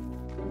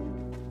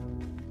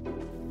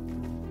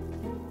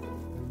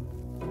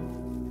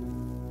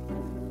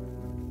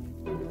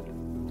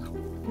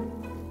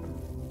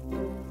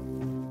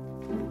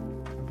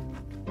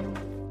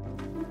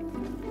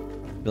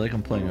 I feel like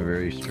I'm playing a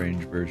very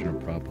strange version of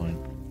Prop Line.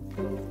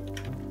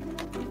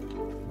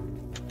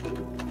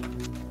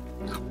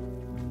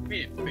 I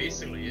mean, it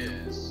basically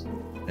is.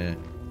 Yeah.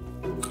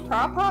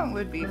 Prop hunt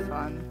would be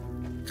fun.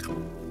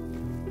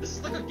 This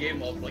is like a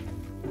game of like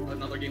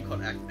another game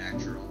called Act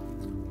Natural.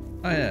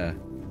 Oh yeah.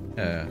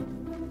 Yeah.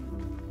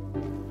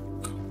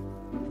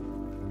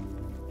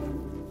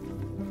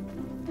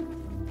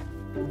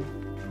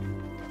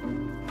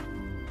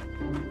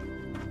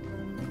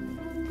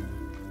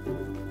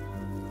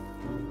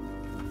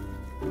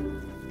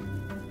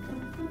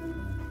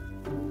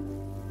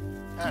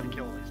 I had to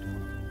kill at least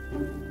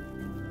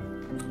one.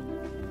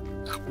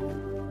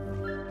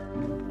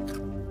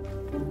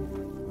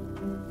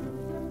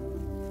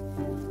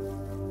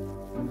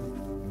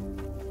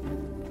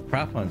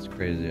 Prop Hunt's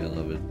crazy. I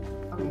love it.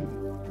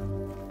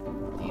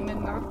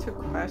 Demon, not to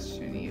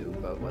question you,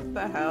 but what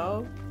the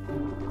hell?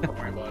 Don't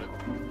worry about it.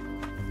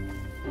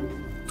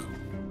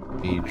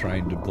 Me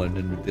trying to blend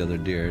in with the other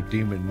deer.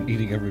 Demon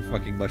eating every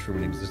fucking mushroom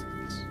in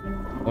existence.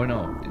 Oh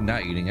no,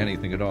 not eating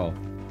anything at all.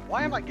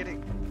 Why am I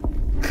getting?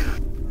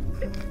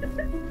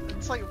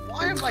 It's like,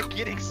 why am I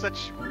getting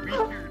such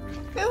weird?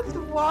 Just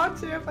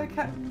watch it if I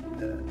can.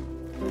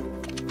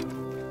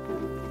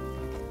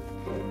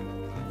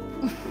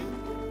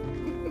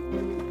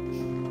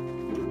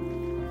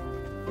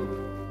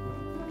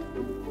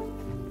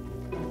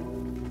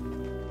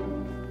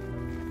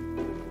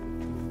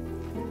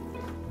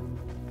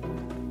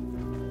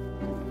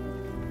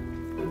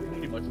 How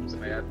many mushrooms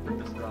have I had for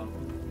this round?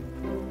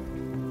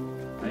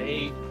 I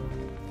ate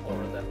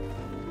 4 of them.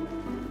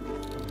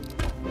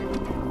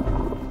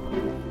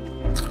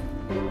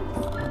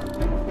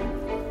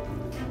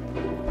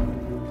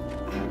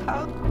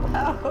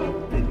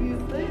 How did you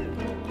live?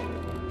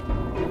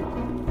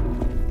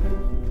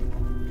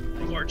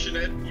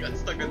 Unfortunate, you got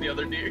stuck on the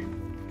other deer.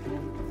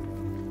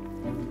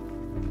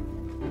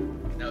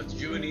 Now it's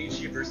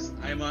Juinichi versus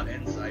Ima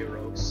and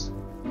Zyros.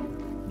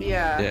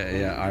 Yeah.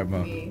 Yeah, I'm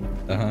a. Me.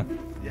 Uh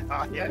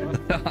Yeah, yeah.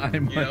 huh.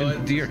 I'm You know in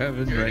what? deer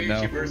heaven right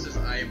now. Juinichi versus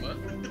Ima.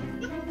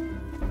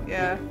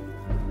 Yeah.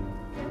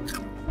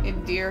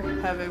 In deer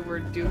heaven,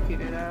 we're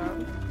duking it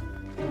out.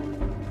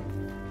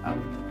 Oh.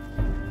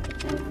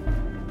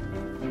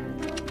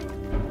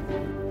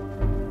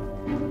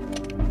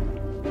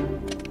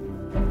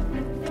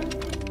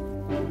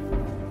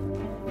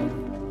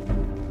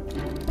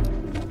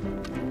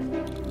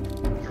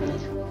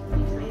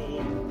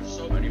 Mushroom.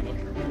 So many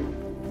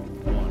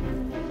mushrooms.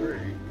 1,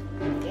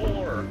 3,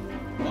 4,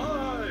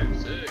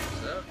 5, 6,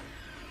 7.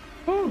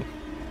 Oh,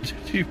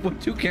 you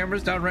put 2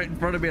 cameras down right in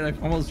front of me, and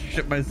I almost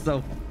shit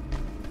myself.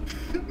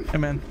 Hey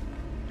man,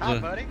 Hi,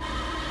 buddy.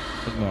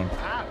 how's it going?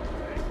 Hi,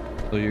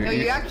 buddy. So you're, No,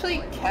 you actually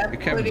your kept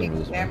camera's putting over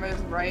this way. cameras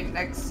right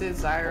next to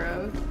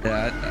Zyros.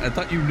 Yeah, I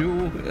thought you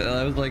knew.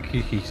 I was like,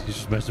 he's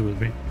just messing with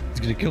me. He's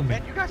gonna kill me.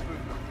 Man, you guys move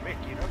quick.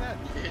 You know that?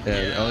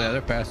 Yeah. Oh yeah,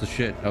 they're fast as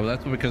shit. Oh,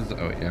 that's because.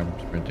 Oh yeah, I'm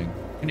sprinting.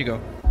 Can you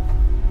go?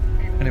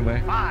 Anyway.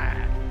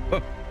 Hi.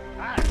 Oh,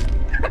 Hi.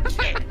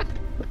 Shit.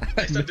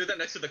 Next time, do that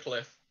next to the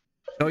cliff.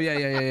 oh yeah.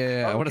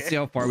 I want to Okay. see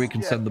how far we can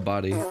Yeah. send the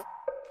body.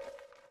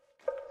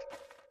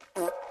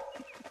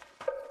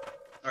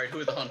 Alright, Alright, who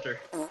is the hunter?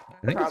 I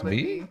think it's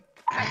me.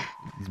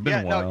 It's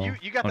been a while. No,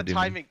 you got Oh, the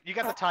demon. timing. You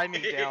got the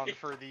timing down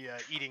for the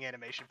eating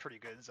animation pretty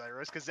good,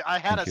 Zyros. Because I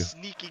had Thank a you.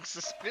 sneaking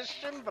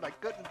suspicion, but I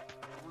couldn't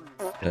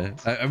prove Yeah,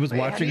 it. I was Wait,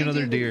 how watching do you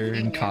another do the deer and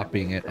eating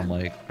copying it. I'm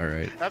like, all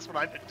right, That's what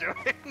I've been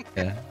doing.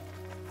 yeah.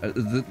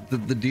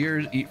 The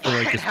deer eat for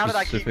like a How did I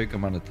keep- specific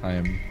amount of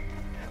time.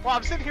 Well,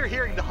 I'm sitting here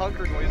hearing the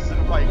hunger noises,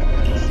 and I'm like,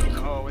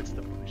 oh, it's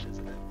the bush,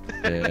 isn't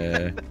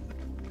it?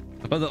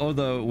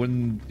 Yeah.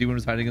 When demon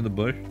was hiding in the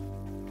bush.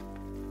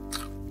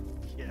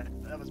 Yeah,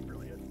 that was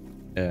brilliant.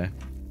 Yeah.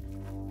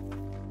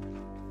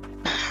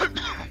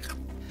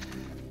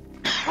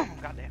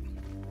 Goddamn.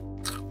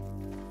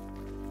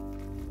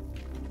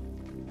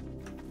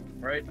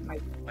 Alright,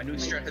 my new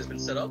strat has been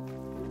set up.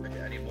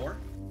 Okay, I need more.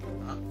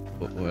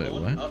 What?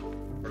 Up.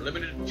 We're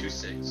limited to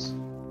 6.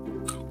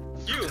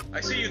 You! I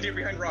see you there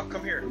behind rock.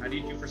 Come here. I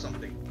need you for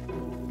something.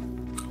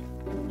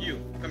 You,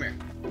 come here.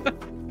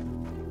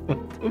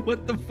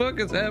 What the fuck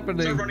is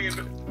happening?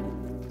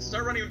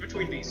 Start running in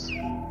between these.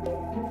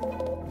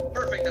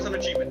 Perfect, that's an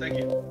achievement, thank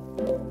you.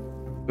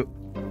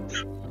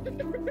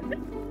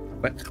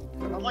 What?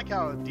 I like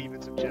how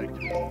Demon's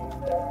objective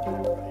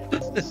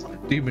is.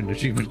 Demon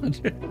achievement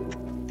hunter.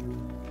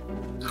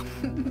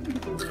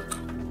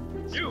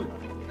 You!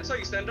 I saw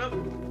you stand up.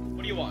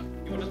 What do you want?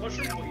 You want this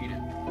mushroom? We'll eat it.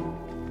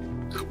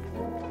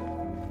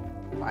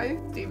 Why is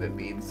Demon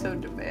being so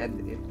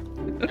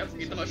demanding? Yep,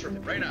 eat the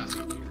mushroom right now.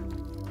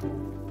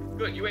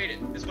 Good, you ate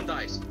it. This one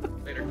dies.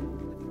 Later.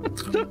 What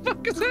the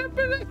fuck is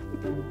happening?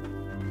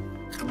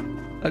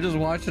 I'm just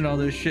watching all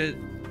this shit.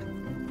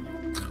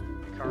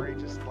 Yukari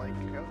just like,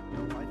 oh,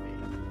 don't mind me.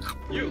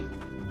 You!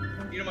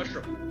 Eat a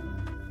mushroom.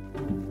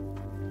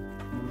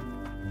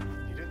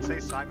 You didn't say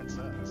Simon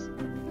Says.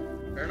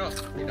 Fair enough,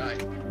 they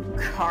died.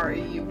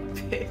 Kari, you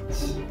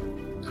bitch.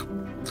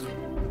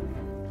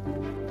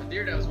 The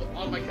deer that was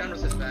on my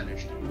cameras has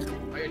vanished.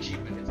 My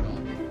achievement is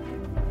gone.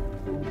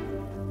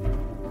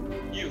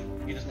 You,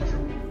 eat this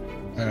mushroom.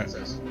 Alright. It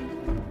says.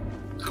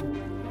 I'm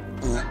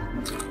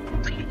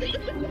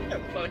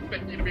not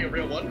expecting you to be a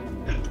real one.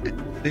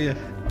 Yeah.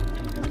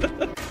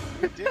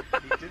 He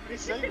didn't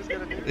say he was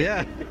gonna do it.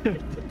 Yeah.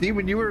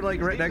 Demon, you were like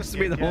His right name next was to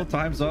me the Demon, whole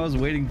time, so I was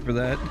waiting for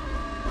that.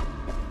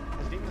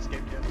 Has Demon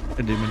escaped yet?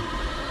 A demon.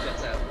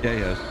 That's that. Yeah,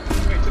 yes.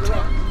 Wait, to the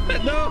rock.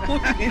 No!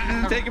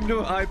 Take him to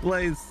a high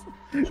place.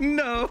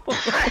 No!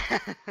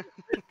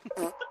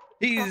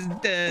 He's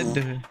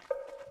dead.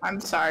 I'm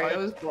sorry, it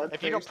was bloodthirsty.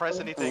 If you don't press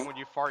anything when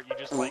you fart, you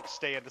just like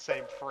stay in the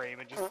same frame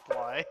and just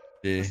fly.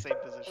 Yeah. The same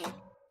position.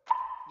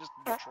 Just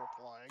neutral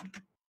flying.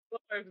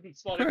 I've been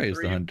Sorry, spawning it's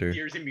the 3 hunter.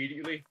 deers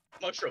immediately.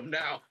 Mushroom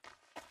now.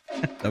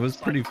 That was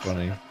pretty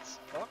funny.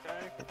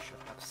 Okay.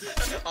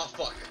 Oh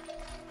fuck.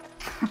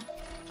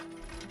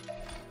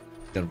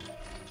 Got him.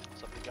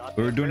 Something got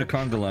We were me doing a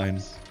very conga line.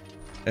 nice.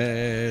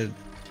 And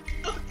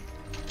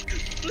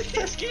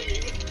Please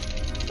game.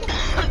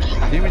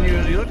 Demon,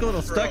 you look a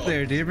little stuck Bro.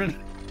 there, Demon.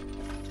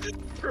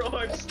 Bro,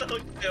 I'm stuck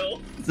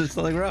still. Is there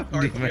something wrong,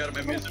 Alright, put me out Demon?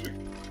 of my misery.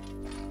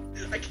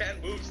 I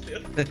can't move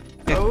still.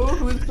 Oh,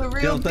 who's the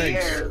real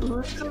thanks. deer?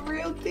 Who's the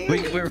real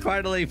deer? We're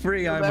finally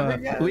free, You'll Ima. never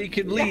get- We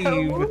can Yeah,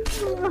 leave.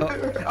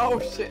 Oh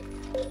shit.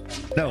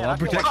 No, Man, I'll I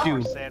feel protect like I you.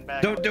 was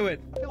sandbagging. Don't do it.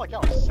 I feel like I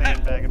was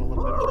sandbagging a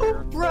little bit Oh,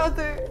 earlier.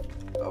 brother.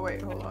 Oh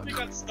wait, hold on. I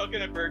got stuck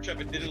in a bird trap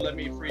and didn't let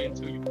me free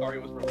until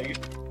Yukari was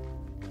released.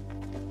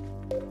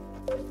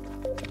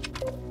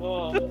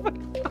 Oh.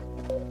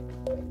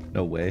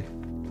 No way.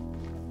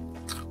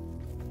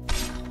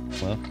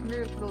 Well, I'm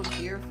your little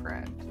deer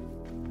friend.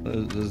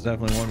 there's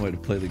definitely one way to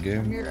play the game.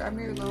 I'm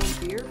your little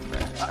deer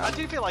friend. I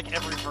do feel like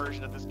every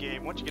version of this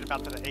game, once you get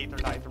about to the 8th or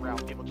 9th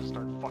round, people just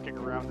start fucking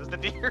around as the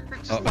deer.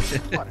 Just Oh, like, yeah.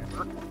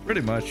 whatever.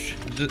 Pretty much.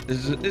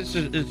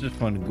 It's just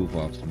fun to goof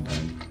off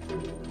sometimes.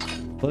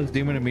 Plus,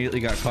 Demon immediately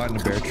got caught in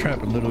a bear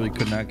trap and literally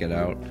could not get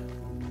out.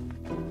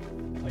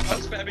 Like, I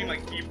was spamming my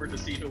keeper to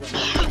see who was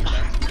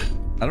faster.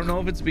 I don't know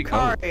if it's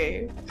because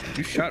Kari,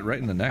 you shot right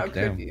in the how neck.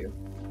 could Damn. you?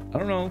 I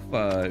don't know if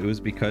it was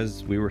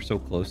because we were so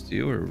close to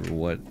you or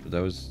what. But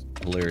that was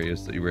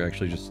hilarious that you were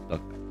actually just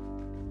stuck.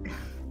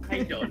 I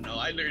don't know.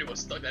 I literally was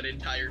stuck that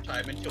entire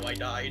time until I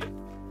died.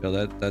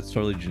 Yeah, that's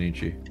totally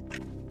Juinichi.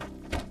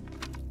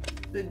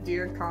 The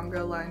deer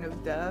conga line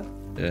of death.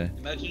 Yeah.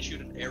 Imagine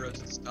shooting arrows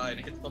to the sky and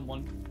it hits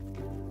someone.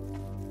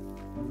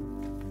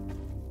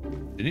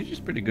 Juinichi's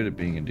pretty good at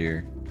being a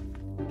deer.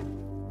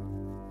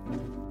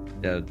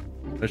 Yeah,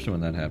 especially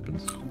when that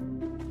happens.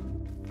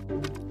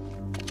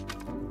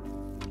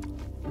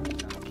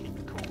 Keep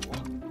it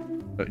cool.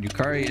 But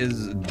Yukari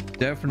is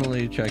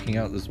definitely checking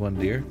out this one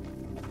deer.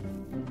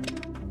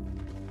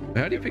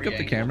 How do you pick up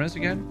the cameras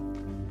again?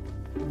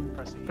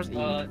 Press E.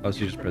 Oh, so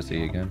you just press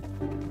E again.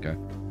 Okay.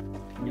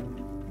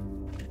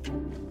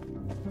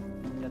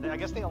 Yeah, I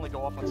guess they only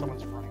go off when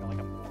someone's running like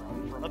a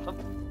moron in front of them.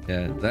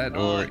 Yeah, that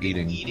or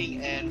eating.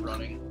 Eating and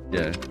running.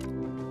 Yeah.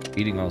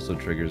 Eating also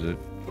triggers it.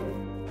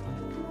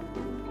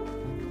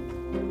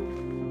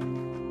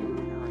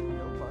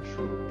 No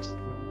mushrooms.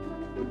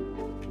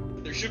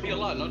 There should be a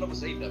lot. None of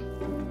us ate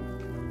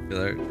them. Yeah,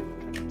 there.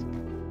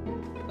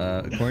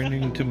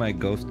 According to my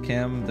ghost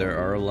cam, there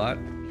are a lot.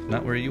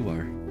 Not where you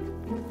are.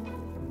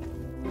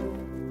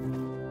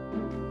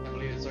 I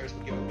believe it's ours to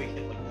give a big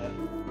hit like that.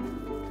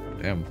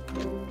 Damn.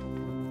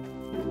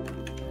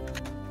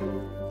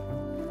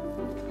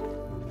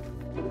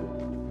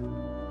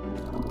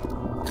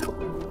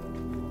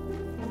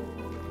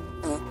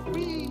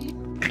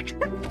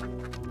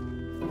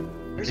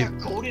 There's a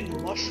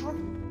golden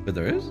mushroom? But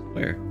there is?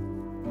 Where?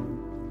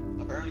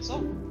 Apparently so.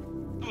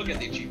 We'll get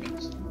the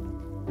achievements.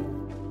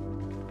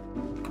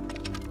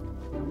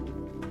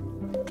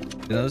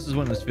 You know, this is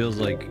when this feels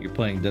like you're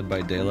playing Dead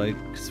by Daylight,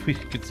 because we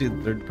can see the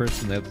third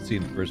person, they have to see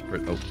in first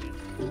person.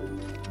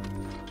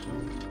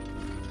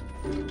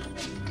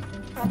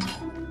 Oh.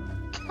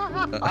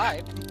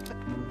 Hi.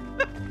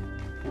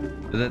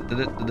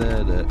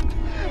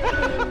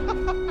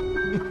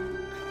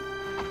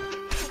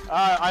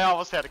 I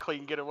almost had a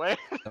clean getaway.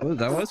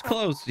 That was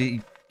close.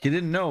 You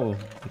didn't know.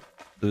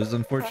 It was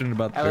unfortunate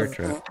about the bear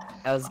trap.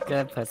 I was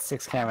gonna put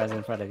 6 cameras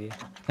in front of you.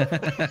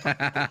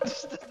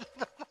 That's a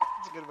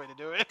good way to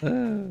do it.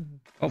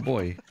 Oh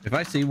boy. If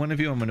I see one of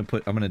you, I'm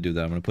gonna do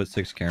that. I'm gonna put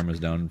 6 cameras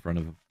down in front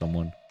of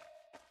someone.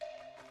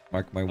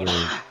 Mark my word.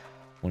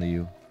 One of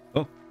you.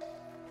 Oh.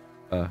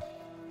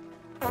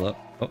 Hello.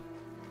 Oh.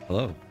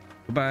 Hello.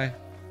 Goodbye.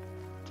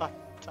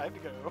 Time to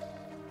go.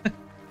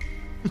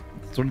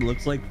 That's what it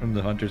looks like from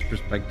the hunter's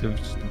perspective.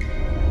 Just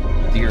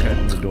deer head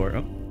in the door.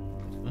 Oh.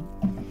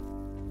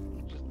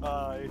 Just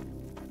bye.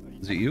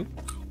 Is it you?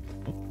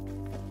 Oh.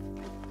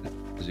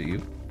 Is it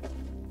you?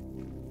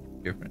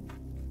 Your friend?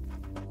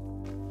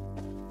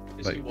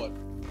 Is he what?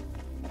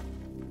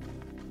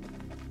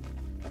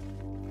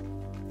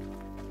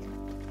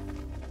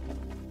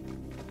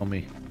 Oh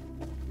me.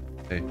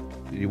 Hey,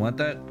 do you want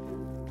that?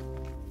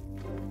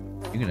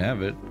 You can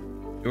have it.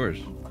 Yours.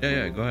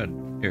 Yeah, go ahead.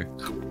 Here.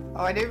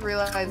 Oh, I didn't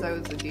realize I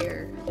was a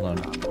deer. Hold on.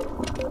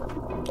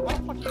 Why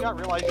the fuck you not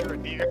realize you're a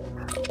deer?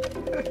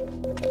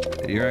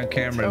 You're on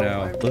camera So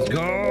now. funny. Let's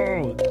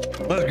go!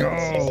 Let's go!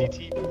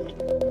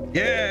 CCTV.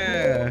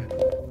 Yeah!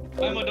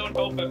 Emma, don't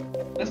help him.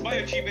 That's my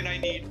achievement I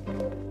need.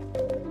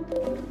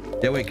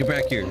 Yeah, wait, get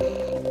back here.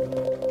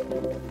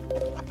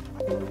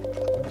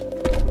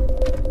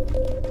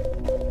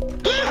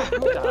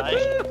 Die.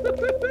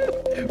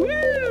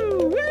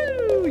 Woo!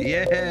 Woo!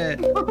 Yeah!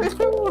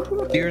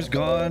 Deer's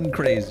gone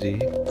crazy.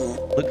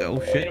 Look,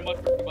 oh shit.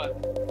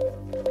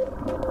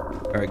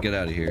 Alright, get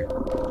out of here.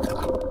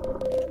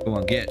 Come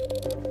on, get.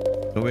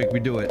 Don't make me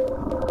do it.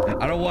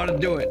 I don't want to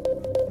do it.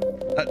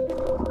 I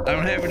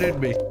don't have it in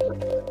me.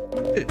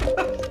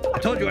 I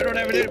told you I don't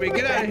have it in me.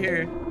 Get out of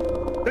here.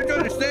 Don't you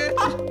understand?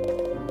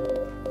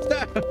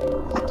 Stop.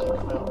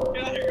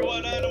 Get out of here, you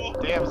wild animal.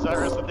 Damn,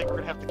 Cyrus, I think we're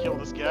gonna have to kill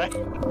this guy.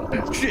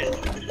 Shit.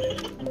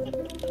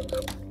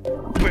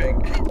 Big.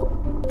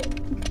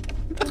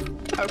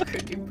 How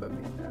could you put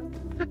me down?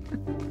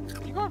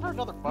 You going for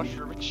another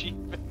mushroom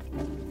achievement?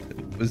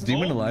 Was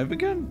Demon alive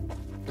again?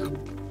 The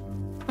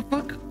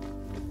fuck?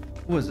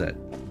 What was that?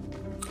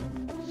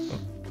 Oh.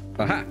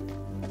 Aha!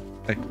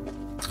 Hey.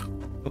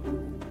 Oh.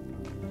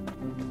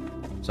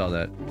 Saw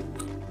that.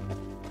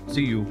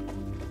 See you.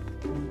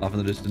 Off in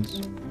the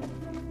distance.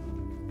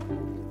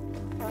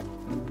 Oh.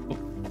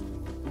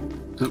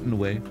 Booting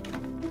away.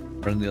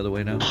 Running the other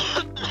way now.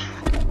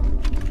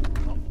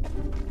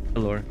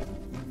 Hello.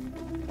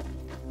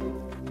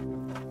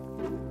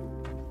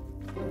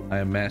 I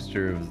am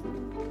master of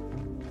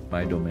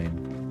my domain.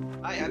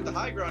 I am the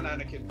high ground,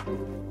 Anakin.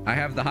 I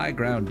have the high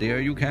ground, dear.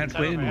 You can't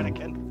Tell him, win.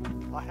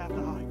 Anakin, I have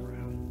the high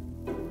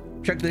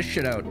ground. Check this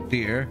shit out,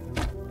 dear.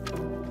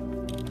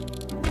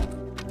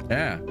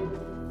 Yeah.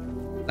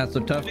 Not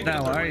so tough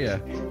now, are you?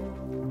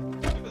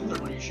 Maybe the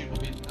third one you shoot will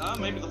be.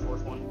 Maybe the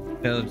fourth one.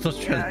 Yeah, let's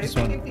try this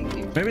I one.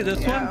 think Maybe this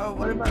one? Oh,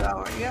 what about that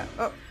one? Yeah.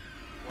 Oh.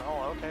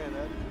 Well, okay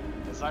then.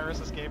 Has Cyrus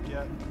escaped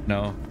yet?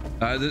 No.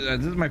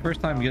 This is my first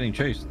time getting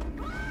chased.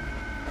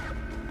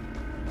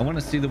 I want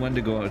to see the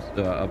Wendigo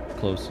up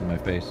close in my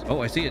face.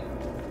 Oh, I see it.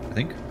 I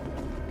think.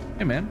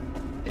 Hey, man.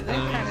 Is it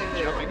kind of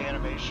Jumping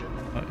animation.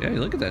 Oh, yeah,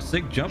 look at that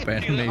sick jump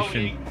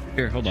animation.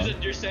 Here, hold on.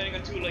 You're standing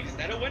on 2 legs. Is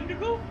that a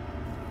Wendigo?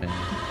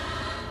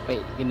 Wait,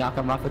 you can knock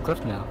him off the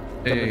cliff now.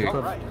 Hey,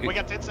 All right, we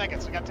got 10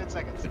 seconds. We got 10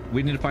 seconds.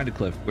 we need to find a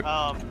cliff. We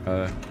got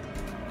 4.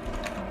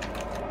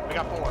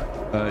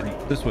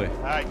 This way.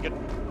 All right, good.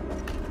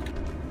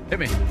 Hit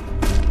me.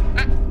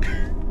 Ah!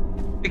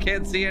 I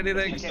can't see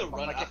anything. You still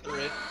run after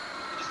it. It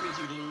just means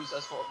you lose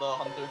as for the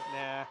hunter.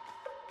 Nah.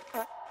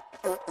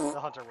 The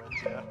hunter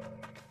wins, yeah.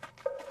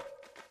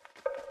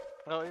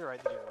 No, you're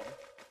right. The deer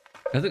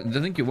won. I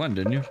think you won,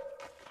 didn't you? I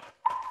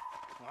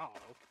don't know.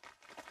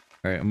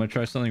 All right, I'm gonna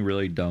try something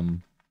really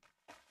dumb.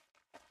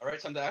 All right,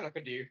 time to act like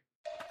a deer.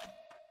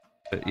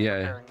 Yeah.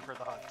 Preparing for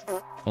the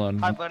hunt. Hold on.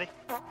 Hi, buddy.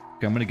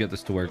 Okay, I'm gonna get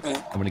this to work.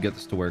 I'm gonna get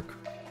this to work.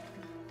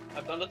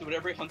 I've done that with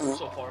every hunter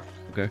so far.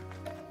 Okay.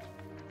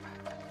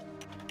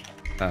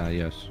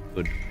 Yes.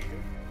 Good.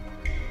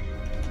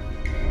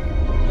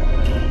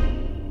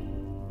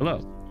 Hello.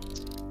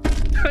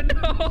 No!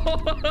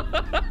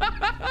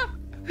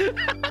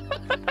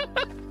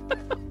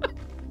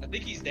 I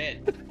think he's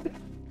dead.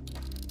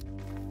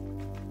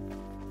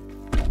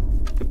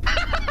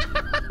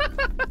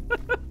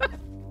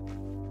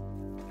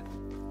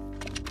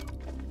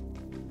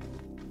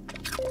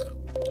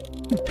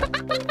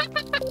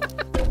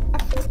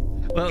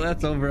 Well,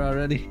 that's over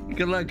already.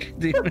 Good luck,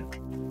 Demon.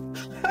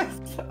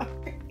 I'm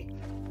sorry.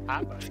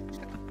 Hi, buddy.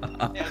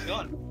 Yeah, it's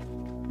gone.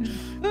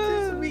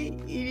 Just me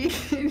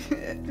eating,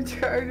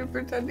 trying to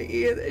pretend to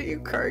eat, and then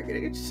Yukari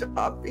getting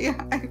shot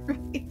behind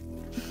me.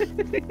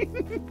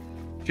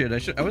 Shit,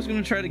 I was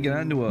gonna try to get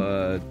onto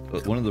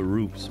one of the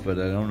roofs, but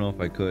I don't know if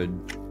I could.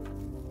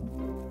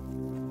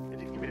 It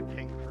didn't give me a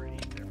ping for it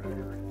either, but I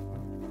heard.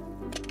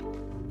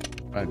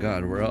 My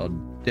God, we're all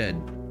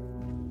dead.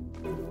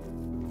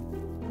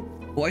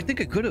 Well, I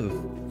think I could have.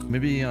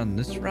 Maybe on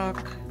this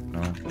rock?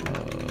 No.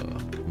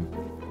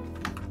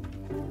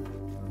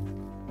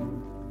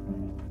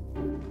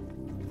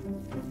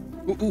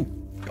 Ooh.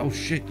 Oh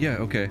shit, yeah,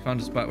 okay. Found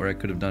a spot where I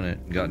could have done it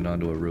and gotten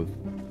onto a roof.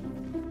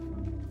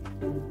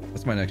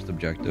 That's my next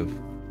objective.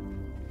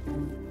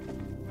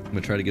 I'm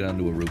gonna try to get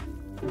onto a roof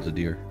as a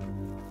deer.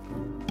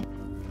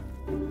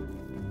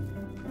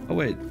 Oh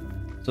wait,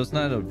 so it's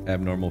not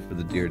abnormal for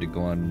the deer to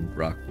go on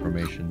rock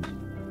formations.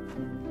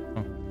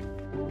 Huh.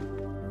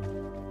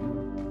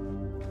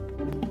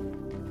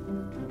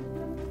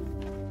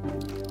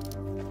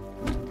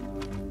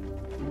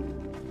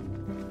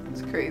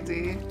 It's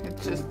crazy.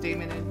 It's just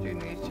Demon and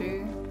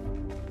Juinichi.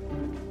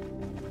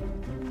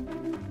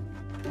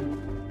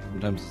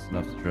 Sometimes it's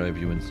enough to drive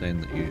you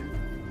insane that you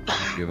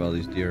have all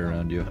these deer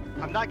around you.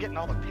 I'm not getting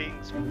all the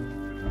pings from the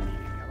meeting.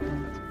 I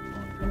don't know if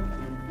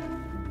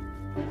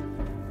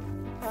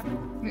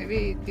that's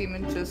Maybe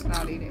Demon's just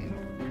not eating.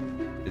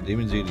 The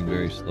demon's eating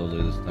very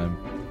slowly this time.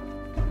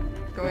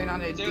 Going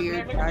on a Is there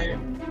deer traffic diet.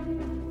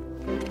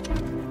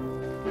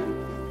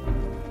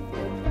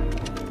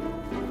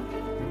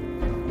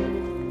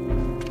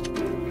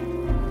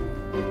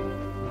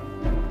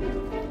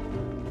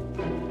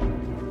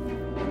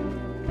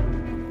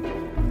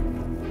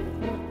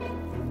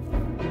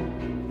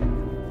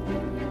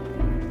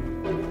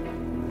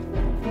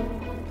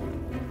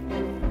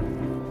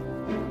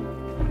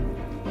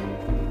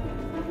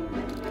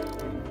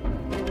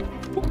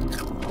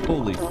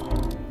 Holy.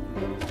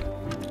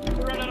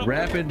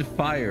 Rapid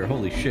fire.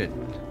 Holy shit.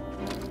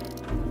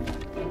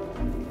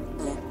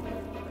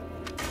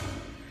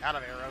 out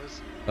of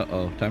arrows.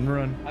 Uh-oh. Time to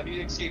run. Have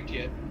you escaped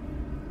yet?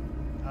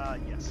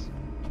 Yes.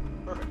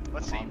 Perfect.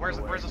 Let's see. On my Where's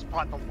way. the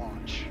spot to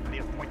launch? I need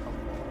a point to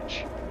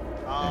launch.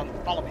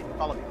 Follow me.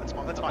 Let's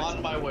I'm find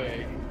on my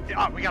way.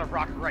 we got a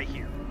rocket right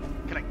here.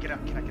 Can I get up?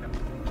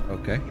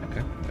 Okay.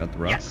 Got the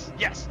rock.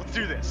 Yes. Let's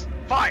do this.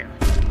 Fire.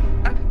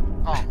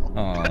 Oh.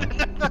 Aw.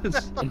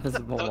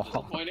 Invisible That's wall.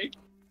 disappointing.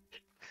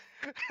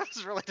 That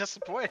was really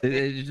disappointing.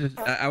 It just,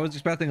 I was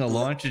expecting a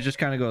launch. It just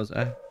kind of goes,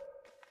 Yeah,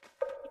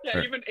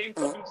 Right. even aim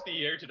into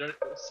the air to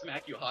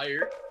smack you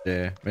higher. yeah,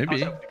 I was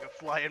maybe. hoping to go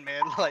flying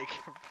man like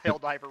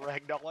Helldiver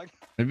Ragnarok.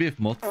 Maybe if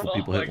multiple Oh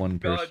people my hit one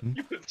God, person.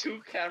 you put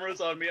 2 cameras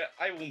on me,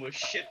 I almost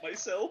shit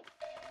myself.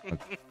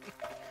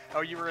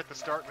 Oh, you were at the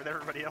start with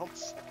everybody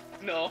else?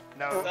 No,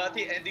 No. at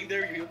the ending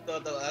there, the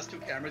last 2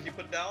 cameras you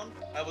put down,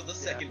 I was the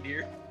second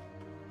deer.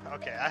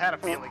 Okay, I had a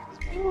feeling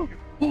it was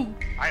me.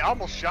 I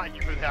almost shot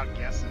you without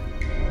guessing.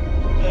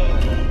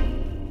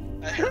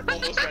 I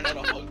almost ran out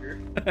of hunger.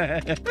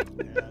 Yeah,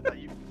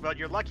 well,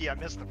 you're lucky I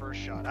missed the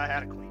first shot. I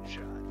had a clean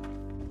shot.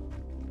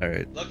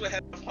 Alright. Luckily, I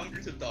had enough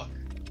hunger to duck.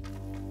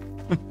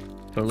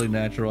 Totally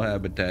natural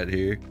habitat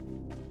here.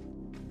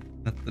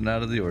 Nothing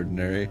out of the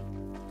ordinary.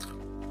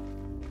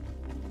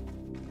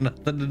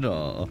 Nothing at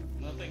all.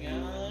 Nothing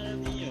out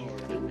of the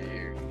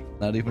ordinary.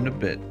 Not even a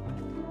bit.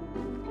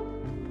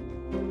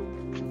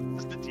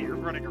 Just the deer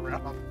running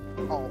around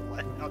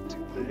on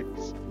 2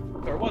 legs.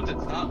 For once,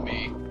 it's not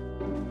me.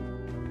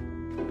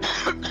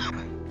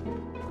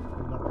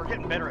 Well, we're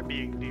getting better at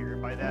being deer.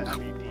 By that, I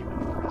mean demon.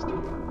 The rest of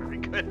us are very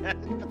good at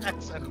it, but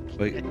that's okay.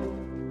 Wait.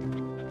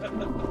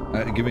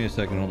 Give me a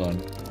second. Hold on.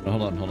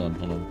 Hold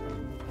on.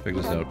 Check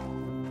this out.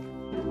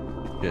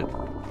 Shit.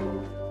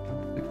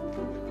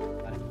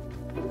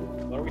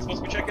 What are we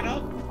supposed to be checking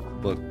out?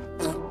 Look.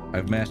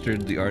 I've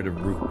mastered the art of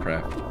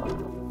roofcraft.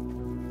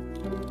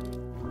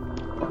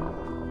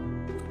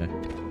 Okay.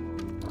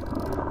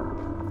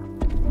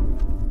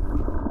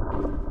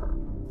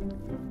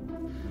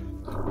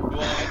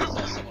 Well, I just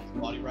saw someone's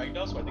body right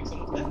now, so I think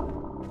someone's dead.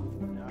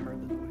 Yeah, I heard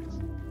the noise.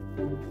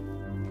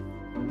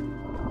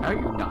 How are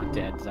you not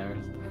dead,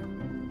 Cyrus?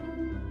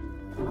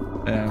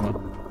 Yeah, I'm I don't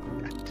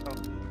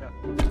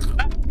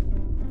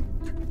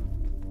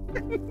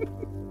know.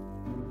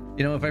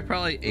 You know, if I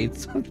probably ate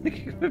something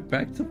and went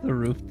back to the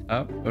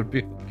rooftop, it would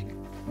be okay.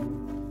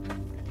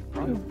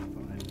 Probably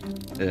fine.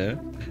 Yeah.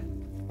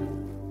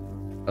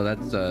 Oh,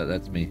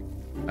 that's me.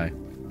 Hi.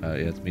 Yeah,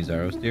 it's me,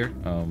 Zyros dear.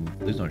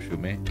 Please don't shoot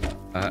me.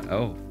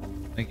 Oh,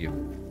 thank you.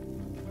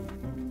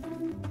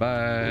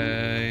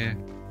 Bye.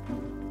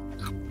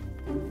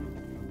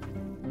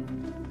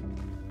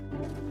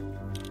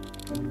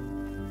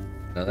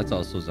 No, that's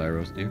also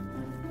Zyros dear.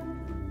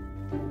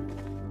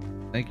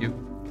 Thank you.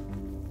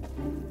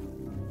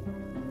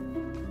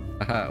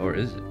 Haha, or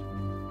is it?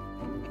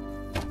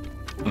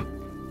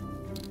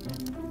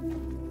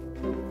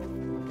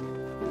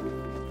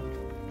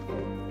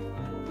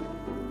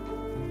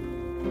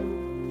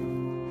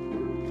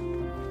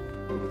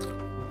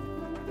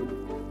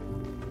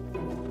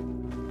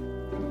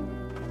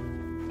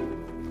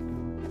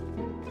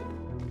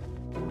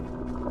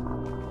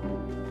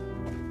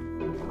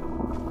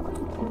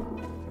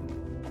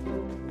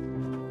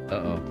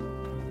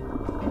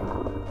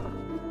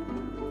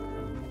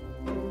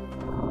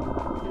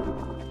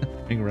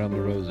 Hang around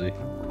the rosy.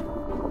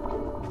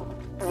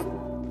 Oh,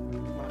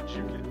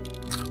 shoot it.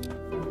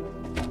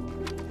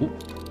 Ooh.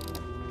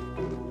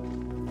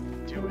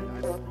 Do it. I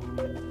don't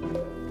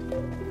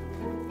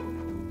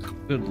know.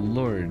 Good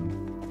lord.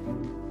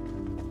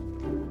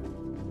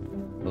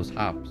 Those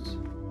hops.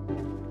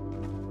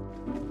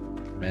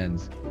 Man,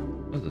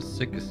 that was a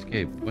sick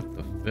escape. What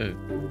the fuck?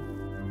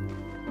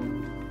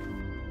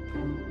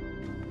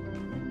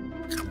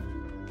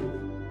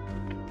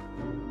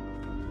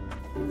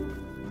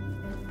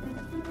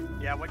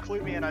 Yeah, what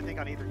clued me in, I think,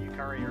 on either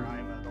Yukari or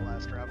Ima the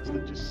last round was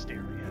them just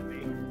staring at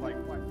me. Like,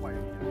 why are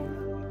you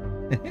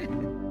doing that?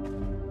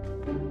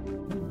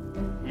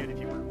 Even if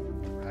you were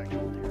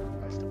actual deer,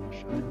 I still would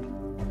shut it.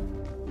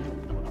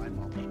 Don't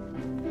eyeball me.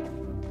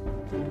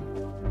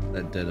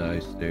 That dead eye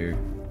stare.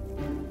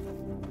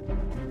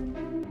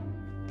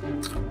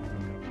 Good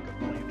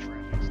volume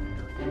traffic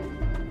stare.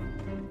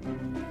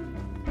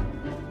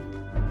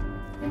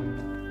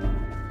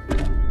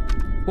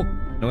 Oh,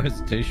 no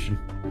hesitation.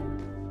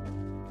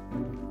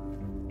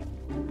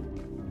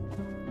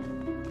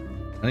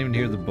 I didn't even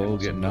hear the bow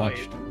get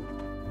notched.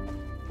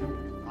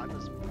 I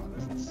was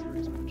in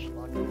serious much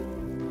luck.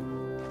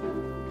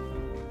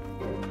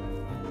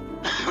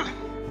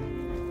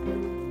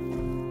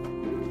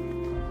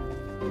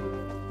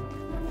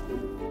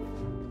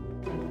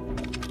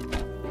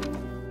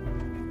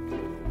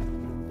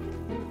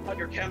 On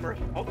your camera.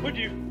 How could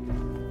you?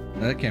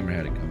 That camera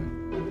had it coming.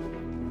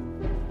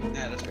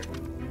 Yeah, that's fair.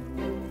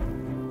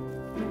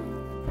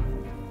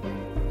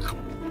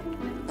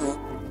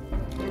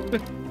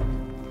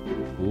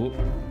 Ooh.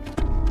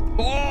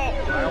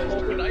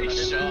 Oh,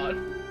 nice shot.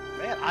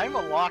 Man, I'm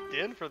a locked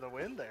in for the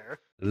win there.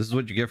 This is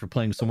what you get for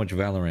playing so much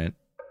Valorant.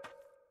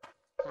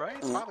 Right?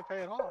 It's finally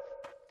paying off.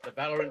 The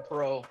Valorant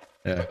Pro.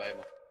 Yeah.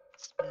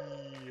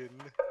 Spin.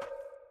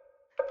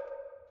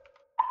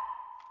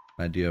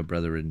 My dear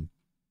brethren.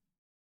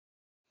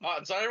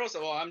 Sorry,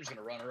 well, I'm just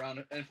gonna run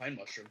around and find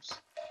mushrooms.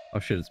 Oh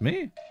shit, it's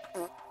me?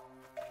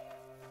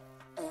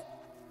 We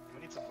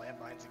need some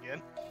landmines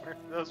again.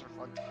 Those were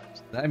fun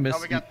times. I miss Oh,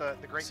 we got the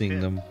great seeing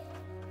pit. them.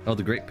 Oh,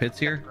 the Great Pit's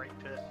We got here? the great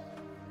pit.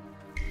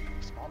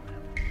 Small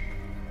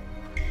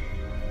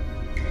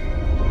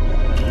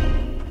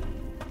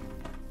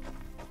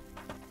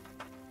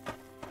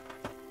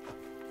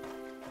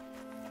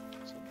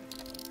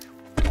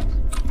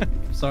map.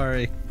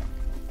 Sorry.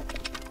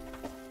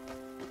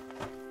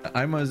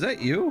 Ima, is that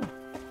you?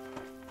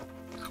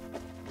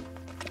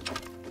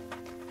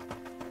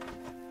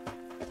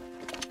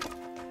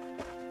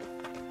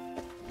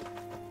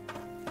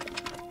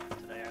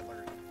 Today I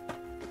learned.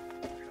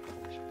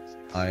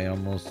 I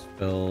almost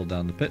fell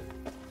down the pit.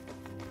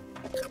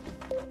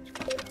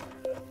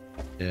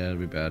 Yeah, it'd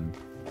be bad.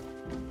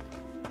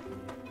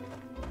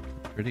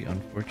 Pretty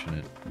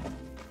unfortunate.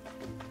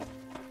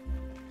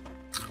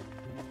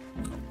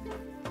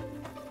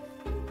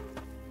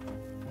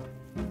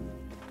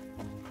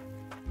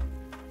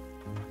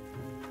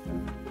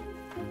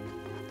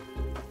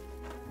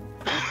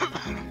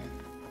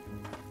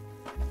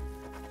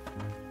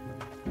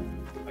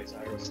 Hi,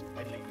 Cyrus.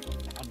 I lean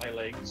on my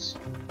legs.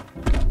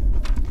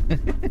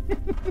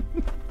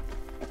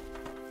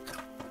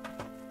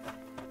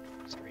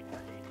 Straight in the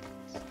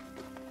 80s.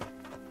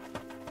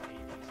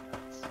 80s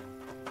nuts.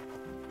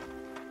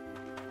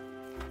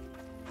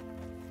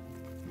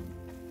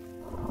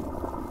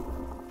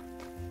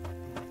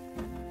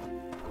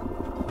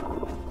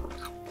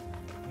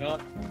 No,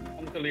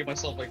 I'm gonna leave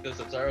myself like this.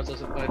 If Cyrus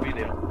doesn't find me,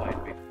 they don't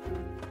find me.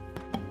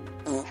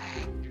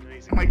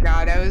 Crazy. Oh my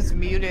god, I was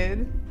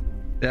muted.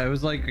 Yeah, I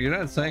was like, you're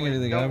not saying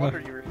anything, No Ima. wonder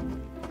you were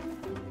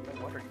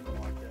locked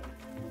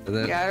in.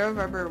 That- Yeah, I don't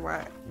remember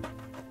what.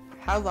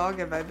 How long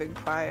have I been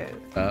quiet?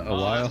 a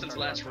while. Since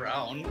last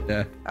round.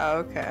 Yeah. Oh,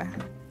 okay.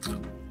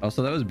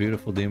 Also, that was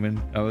beautiful,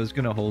 Demon. I was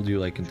gonna hold you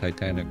like in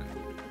Titanic.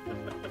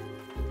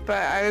 But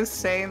I was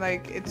saying,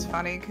 like, it's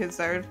funny because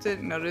I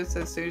didn't notice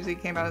as soon as he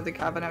came out of the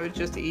cabin, I was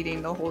just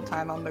eating the whole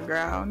time on the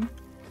ground.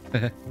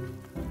 And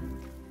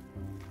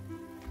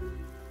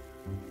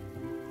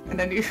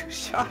then you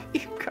shot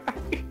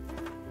Yukari.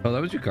 Oh, that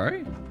was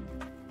Yukari?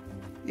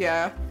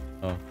 Yeah.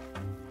 Oh. I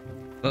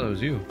thought it was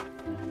you.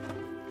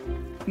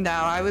 No,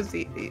 I was.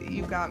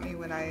 You got me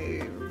when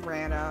I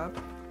ran up.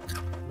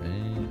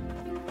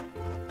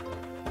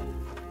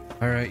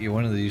 Alright, you're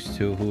one of these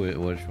two. Who?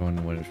 Which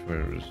one? Which?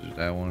 Where is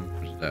that one?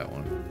 Where's that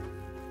one?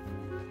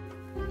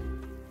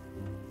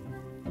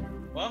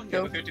 Well, you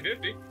have a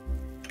 50-50.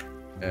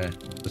 Yeah.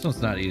 This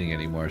one's not eating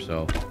anymore,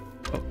 so.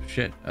 Oh,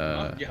 shit.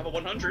 You have a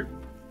 100.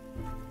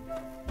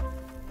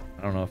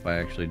 I don't know if I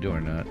actually do or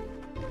not.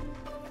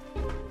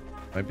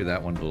 Might be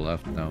that one to the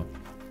left now.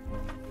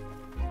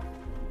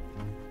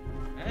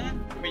 I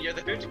mean, you're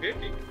the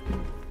 50-50.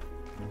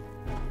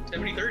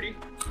 70-30.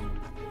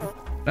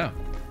 No.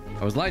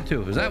 I was lied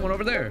to. Is that one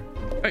over there?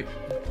 Hey,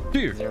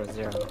 here.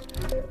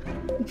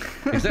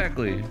 0-0.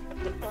 Exactly.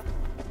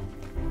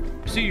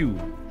 I see you.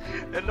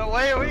 And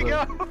away we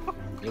go!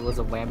 It was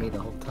a whammy the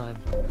whole time.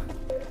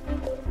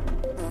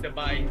 The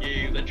mind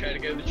games. I try to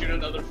get to shoot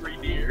another free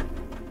deer.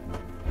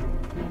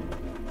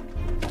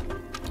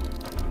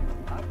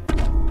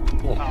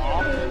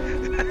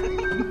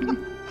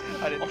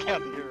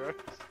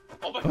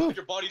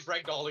 Your body's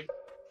ragdolling.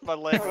 My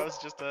leg was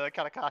just kind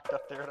of cocked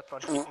up there at a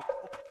funny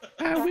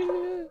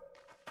angle.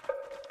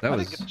 That I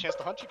was. didn't get the chance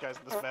to hunt you guys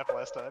in this map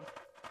last time.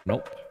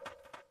 Nope.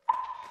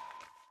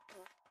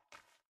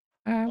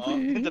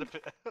 Ended up...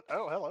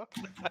 Oh, hello.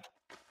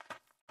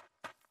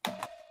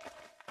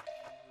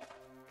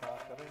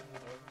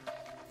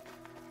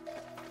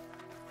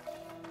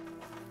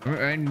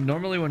 And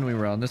normally when we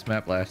were on this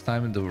map last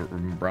time, the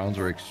rounds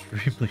were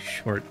extremely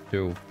short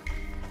too.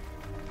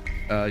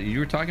 You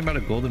were talking about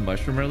a golden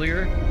mushroom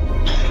earlier?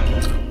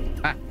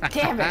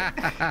 Damn it!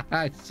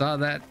 I saw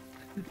that.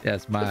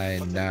 Yes,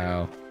 mine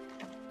now.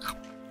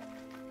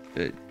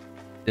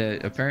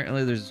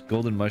 Apparently there's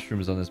golden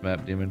mushrooms on this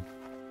map, Demon.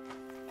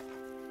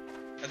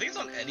 I think it's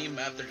on any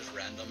map, they're just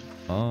random.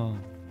 Oh.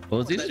 Well,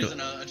 it's easy. That isn't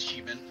an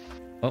achievement.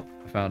 Oh,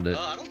 I found it.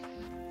 I don't...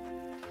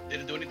 Did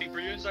it do anything for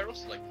you,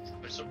 Zyros? Like,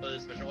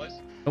 special-wise?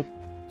 Nope.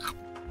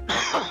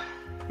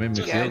 Made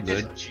me feel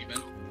good.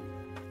 Achievement.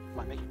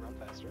 Might make you run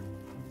faster.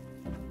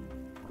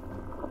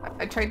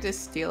 I tried to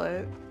steal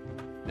it.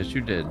 Yes, you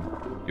did.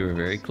 You were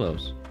very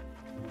close.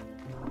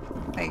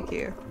 Thank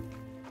you.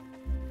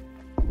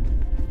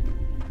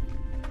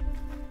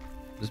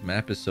 This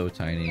map is so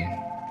tiny.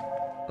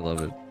 I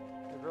love it. It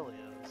really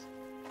is.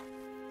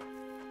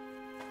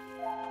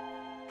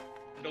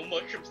 No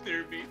mushrooms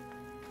near me.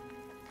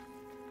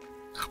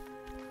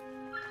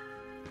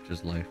 It's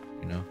just life,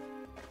 you know?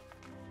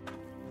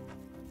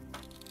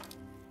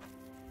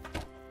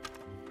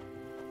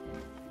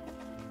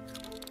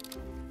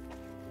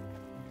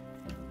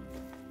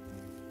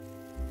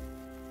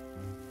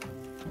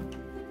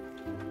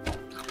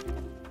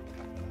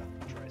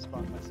 Try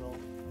spot myself.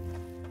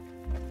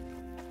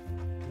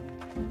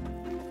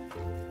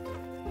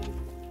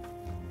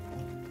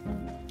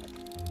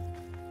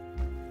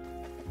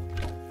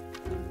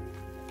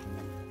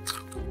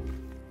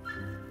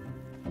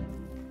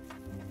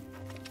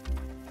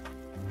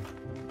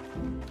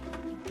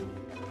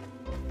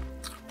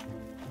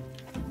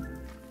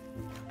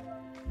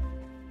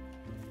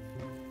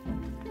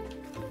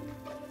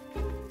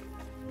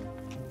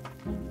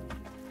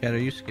 Cat, are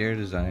you scared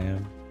as I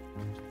am?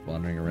 Just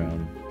wandering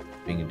around,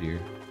 being a deer.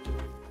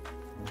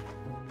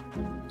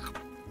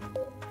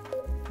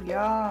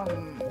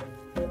 Yum.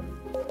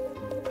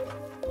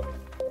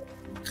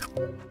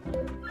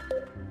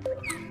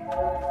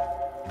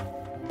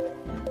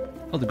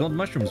 Oh, the golden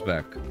mushroom's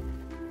back.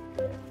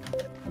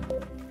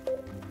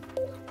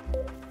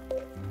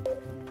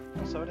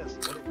 Oh, so it is.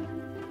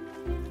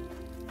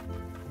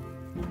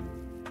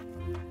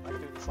 I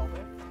can do this all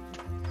day.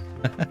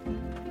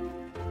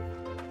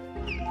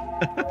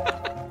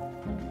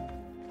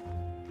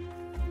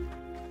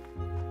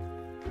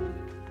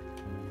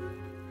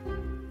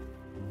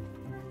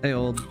 Hey,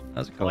 old.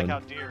 How's it I going?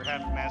 like how deer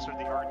have mastered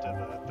the art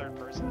of third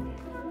person.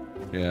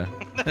 Yeah.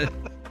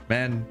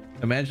 Man,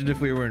 imagine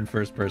if we were in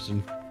first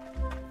person.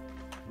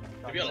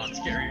 It'd be a lot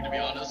scarier, to be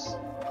honest.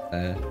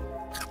 This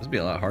would be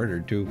a lot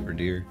harder, too, for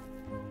deer.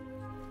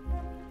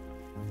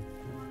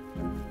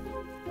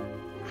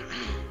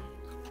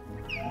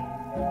 Who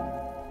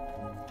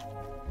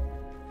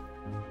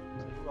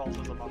else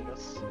is among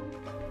us?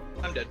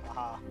 I'm dead.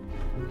 Aha.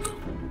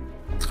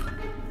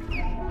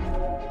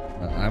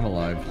 I'm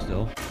alive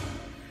still.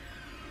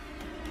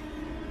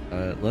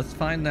 Let's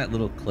find that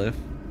little cliff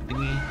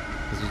thingy,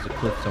 because there's a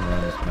cliff somewhere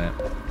on this map.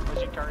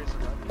 Was Yukari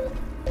survived?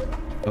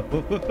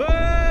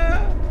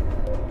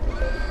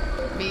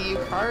 Me,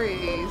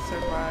 Yukari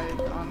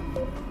survived on...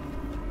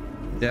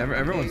 Yeah,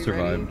 everyone Okay,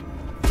 survived.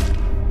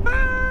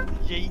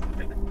 Yeet.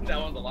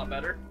 That one's a lot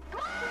better.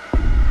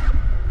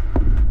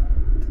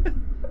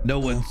 No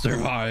one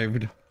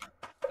survived.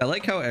 I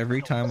like how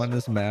every time on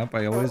this map,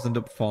 I always end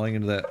up falling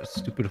into that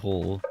stupid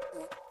hole.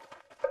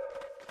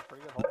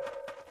 Pretty good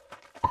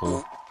Hole.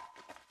 hole.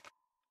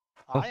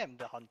 I am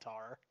the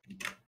hunter.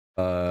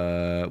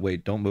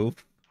 Wait, don't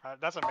move.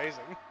 That's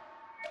amazing.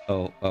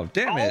 Oh,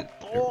 damn it.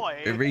 Oh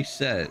boy. It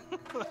reset.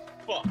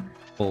 Fuck.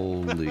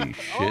 Holy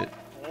shit.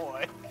 Oh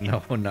boy.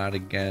 No, not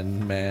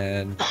again,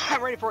 man.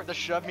 I'm ready for it to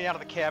shove me out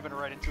of the cabin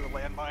right into a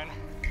landmine.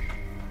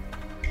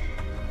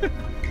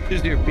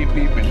 Just hear beep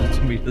beep and just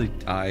immediately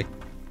die.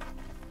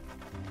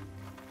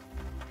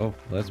 Oh,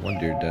 that's one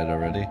deer dead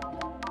already.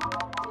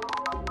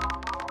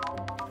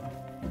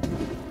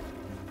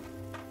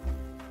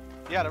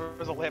 Yeah, there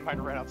was a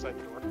landmine right outside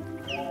the door.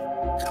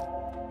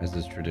 As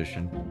is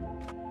tradition.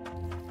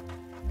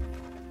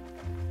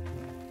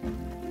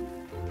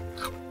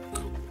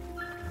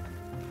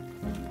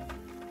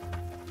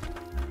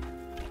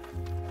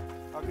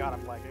 Oh god,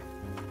 I'm lagging.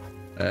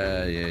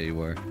 Yeah, you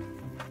were.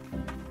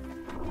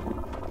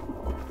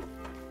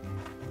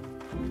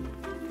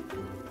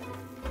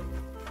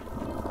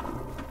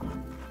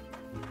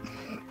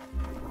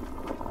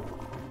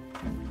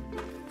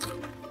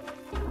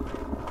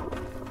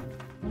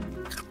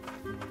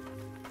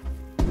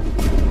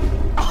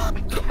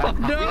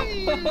 No!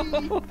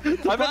 I'm in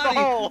the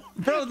hole!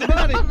 Bro, the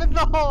body! I'm in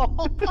the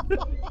hole!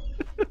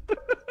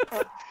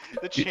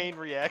 The chain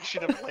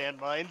reaction of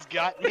landmines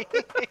got me.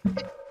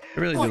 I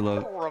really do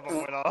love. 4 of them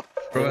went off.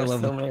 Bro, I There's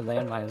love so many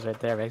landmines right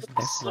there next to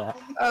that.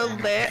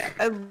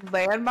 A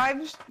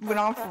landmine just went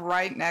off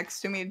right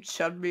next to me and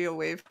shoved me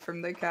away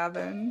from the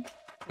cabin.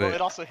 Well, Wait.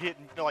 it also hit,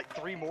 like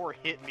 3 more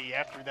hit me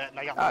after that, and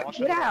I got launched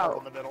get into the hole out.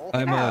 in the middle.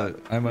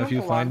 I'm You if you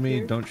don't find belong me,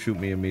 here. don't shoot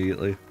me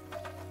immediately.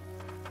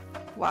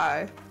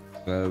 Why?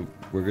 We're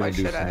Why gonna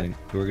do should I? something.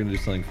 We're gonna do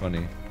something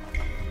funny.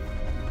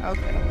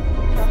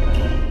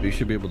 Okay. You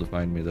should be able to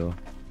find me though.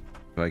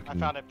 If I I can.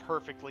 found a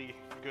perfectly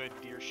good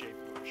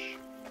deer-shaped bush.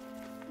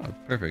 Oh,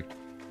 perfect.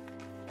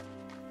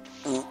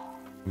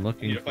 I'm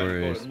looking Need to find for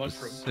a golden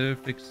mushroom.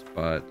 specific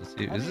spot to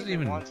see. I Is did this it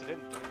even once, it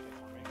didn't do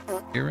anything for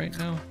me. here right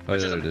now? Oh,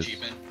 Which yeah, is there an it is.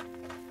 achievement.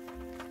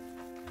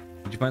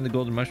 Did you find the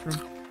golden mushroom?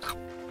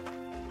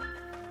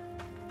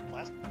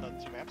 Last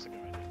 2 maps ago,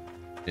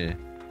 I did. Yeah.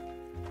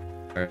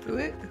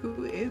 Alright.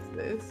 Who is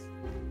this?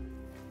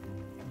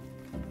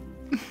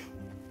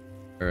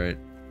 Alright.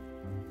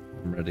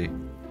 I'm ready.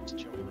 Just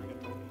chilling right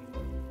up there.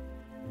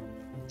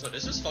 So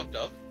this is fucked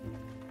up.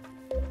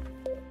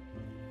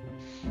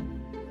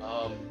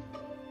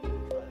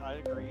 I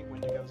agree.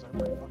 Wendigos are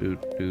pretty fucked Do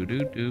up. do do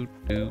do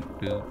do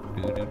do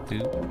do do do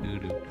do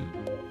do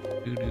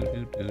do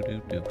do do do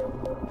do.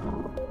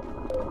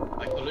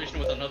 My collision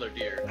with another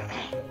deer.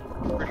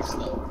 Pretty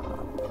slow.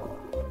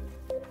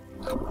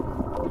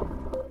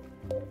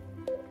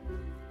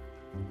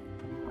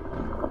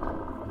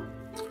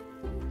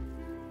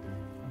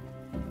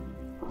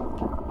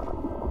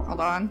 Hold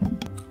on.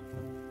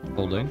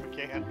 Holding. We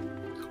can't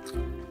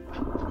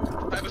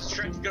I have a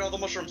strength to get all the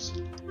mushrooms.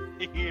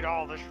 eat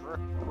all the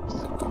shrooms.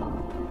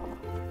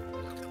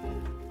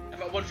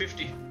 I'm at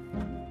 150.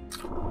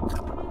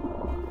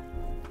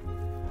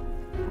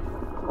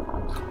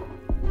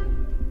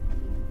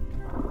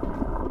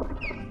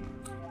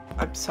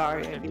 I'm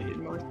sorry, I needed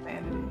more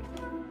sanity.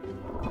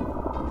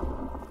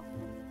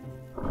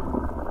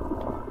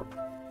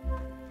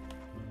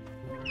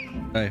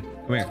 Hey,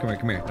 come here, come here,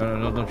 come here.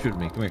 No, don't shoot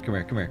me. Come here, come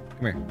here, come here,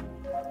 come here,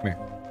 come here.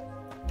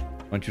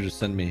 Why don't you just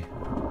send me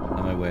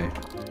on my way?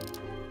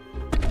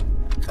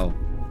 Oh,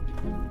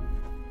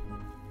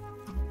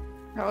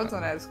 That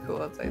wasn't as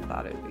cool as I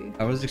thought it'd be.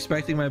 I was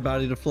expecting my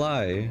body to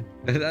fly.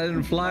 I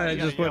didn't fly, I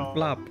just went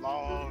flop.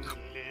 Long live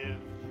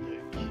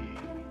the king.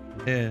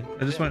 Yeah,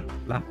 I just went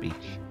floppy.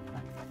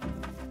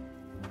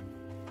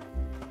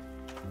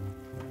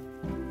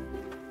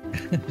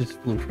 Just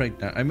flew right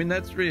down. I mean,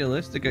 that's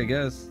realistic, I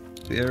guess.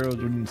 The arrows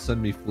wouldn't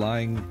send me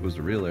flying if it was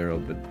a real arrow,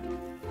 but...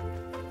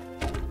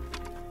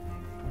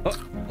 Oh,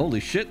 holy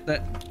shit,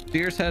 that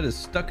deer's head is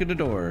stuck in the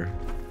door.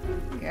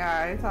 Yeah,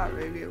 I thought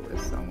maybe it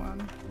was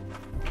someone.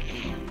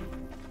 Hey,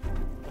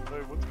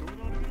 what's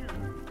going on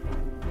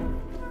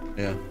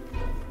here? Yeah.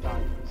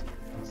 Dying for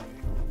curiosity.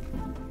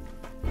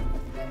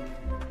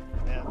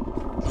 Man,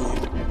 it's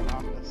getting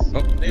ominous.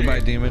 Oh, goodbye,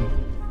 demon.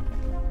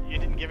 You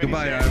didn't give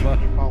Goodbye, any sanity Irma.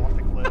 when you fall off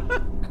the cliff.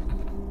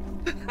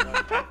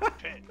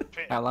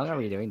 Pit. How long are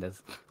we doing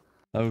this?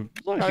 As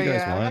long as Oh, you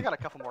guys yeah. I want. got a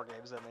couple more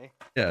games in me.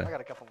 I Yeah. got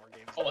a couple more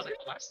games. Oh, was it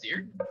last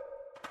year?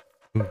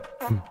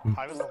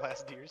 I was the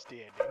last deer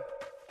standing.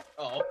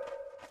 Oh.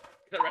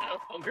 I ran out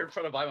of hunger in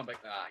front of him. I'm like,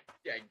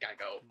 yeah, I gotta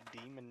go.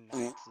 Demon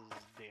Knights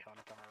is the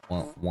hunter.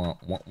 Wah, wah,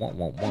 wah, wah,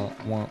 wah, wah,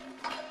 wah.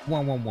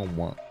 Wah, wah, wah,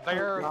 wah.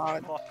 Bear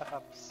God.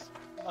 claps.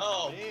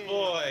 Oh Man.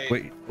 boy.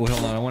 Wait, hold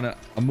on.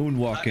 I'm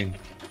moonwalking.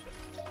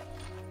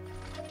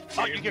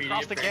 Oh, you can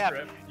cross the Bear gap.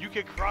 trap. You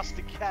can cross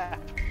the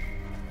gap.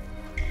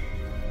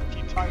 If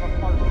you time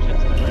apart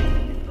just right,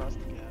 you can cross the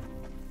gap.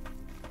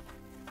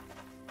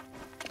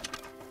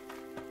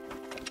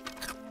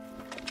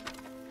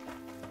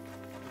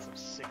 Get some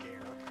sick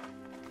air.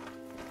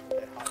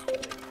 That hot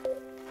thing.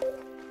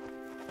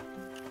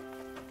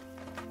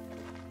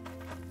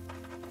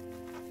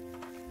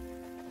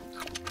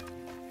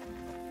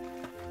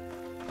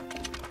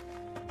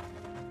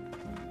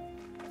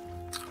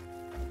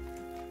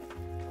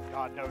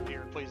 God, no,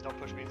 dear. Please don't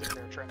push me into the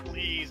bear trap.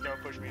 Please don't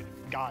push me into...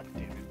 God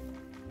damn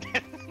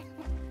it.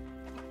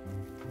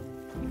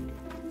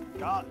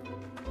 God.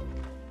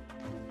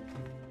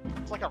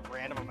 It's like a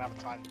random amount of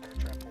time the bear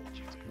trap holds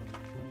you to.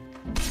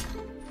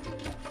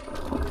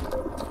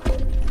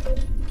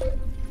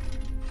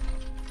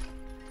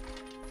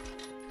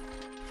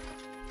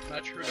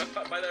 Not sure who got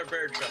caught by that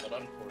bear trap,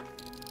 but unfortunately.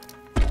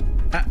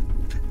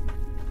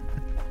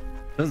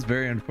 That was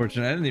very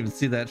unfortunate. I didn't even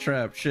see that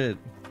trap. Shit.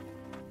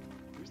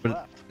 Who's But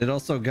left? it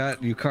also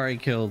got Yukari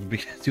killed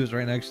because he was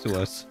right next to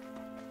us.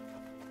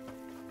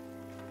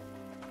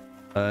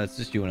 It's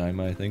just you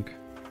and I think.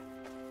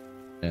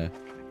 Yeah.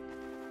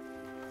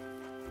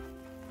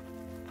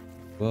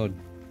 Well,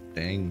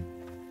 dang.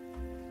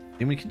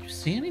 I mean, can you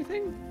see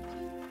anything?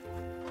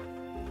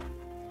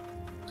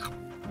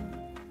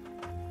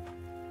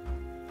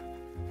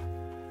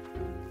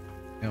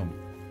 Damn.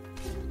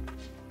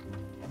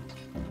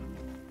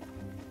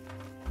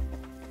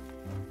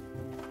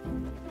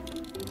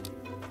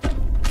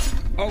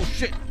 Oh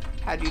shit!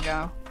 How'd you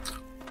know?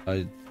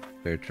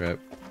 Bear trap.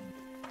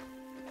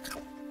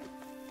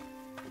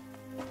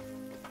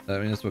 I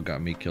mean, that's what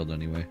got me killed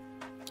anyway.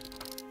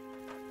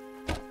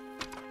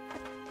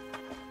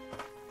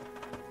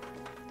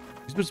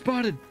 He's been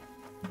spotted.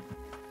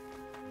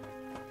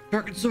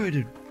 Target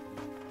sighted.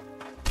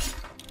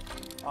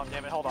 Oh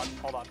damn it! Hold on.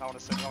 I want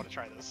to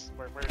try this.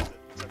 Where is it?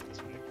 It's over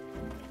this way.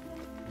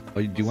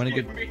 Oh, do you want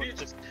to get?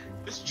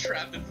 Just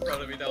trapped in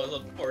front of me. That was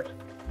unfortunate.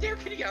 Dear,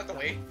 can you get out the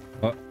way?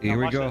 Oh, here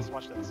we go.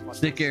 Watch this.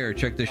 Stick air.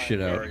 Check this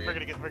shit out. We're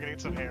gonna get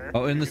some air.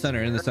 Oh, in the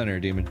center,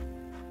 demon.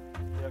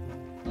 Yep.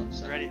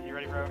 You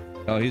ready, bro?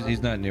 Oh,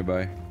 he's not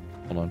nearby.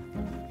 Hold on.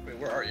 Wait,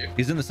 where are you?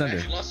 He's in the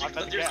center.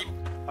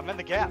 I'm in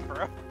the gap,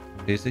 bro.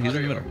 He's in the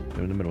middle.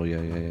 In the middle.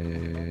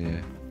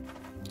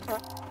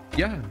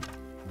 Yeah.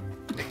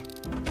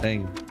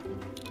 Dang.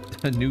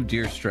 A new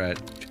deer strat.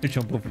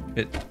 Jump over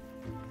pit.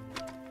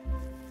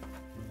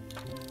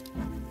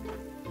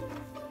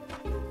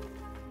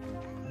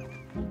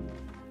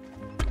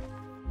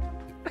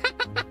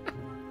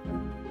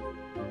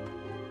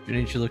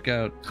 Juinichi, look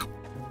out.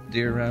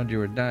 Deer around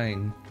you are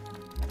dying.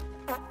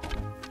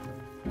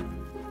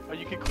 Oh,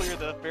 you can clear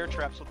the bear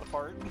traps with the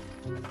fart.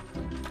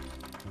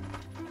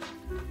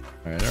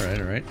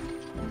 Alright.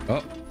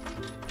 Oh.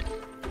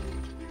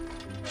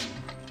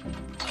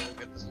 I will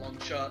get this long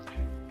shot.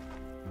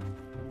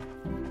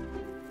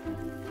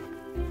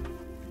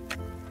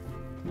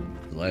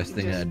 The last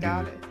thing I do.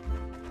 Got it.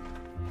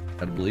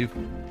 Gotta believe.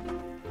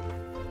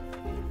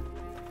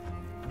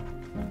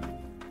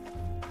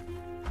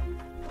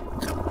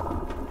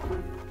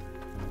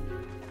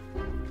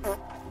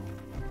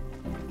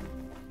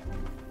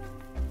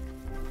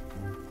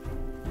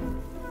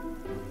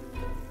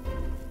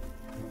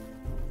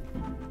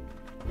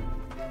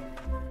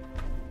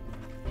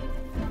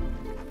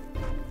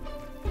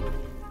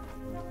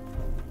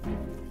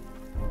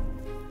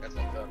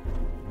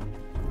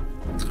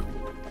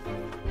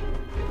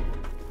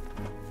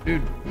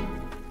 Dude.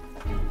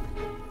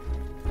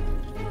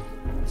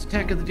 It's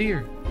attack of the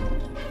deer.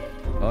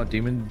 Oh,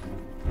 demon.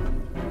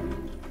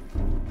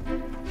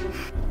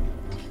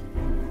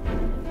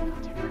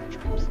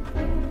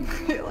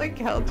 It like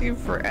held you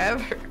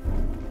forever.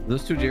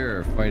 Those two deer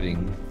are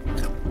fighting.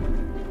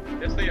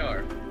 Yes, they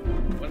are.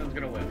 One is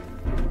gonna win.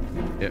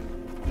 Yep.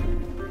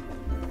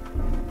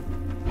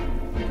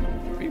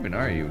 Where even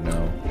are you?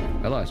 No.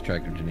 I lost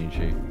track of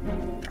Juinichi.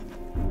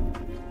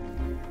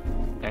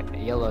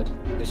 Yellowed.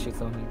 Just shoot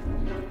something.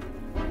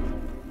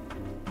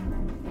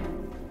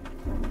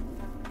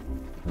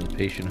 The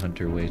patient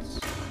hunter waits.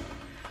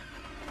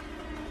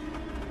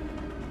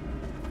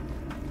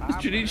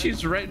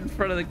 Juinichi's right in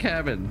front of the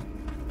cabin.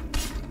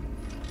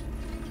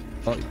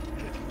 Oh.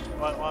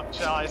 Well,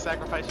 shall I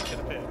sacrifice you to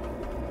the pit?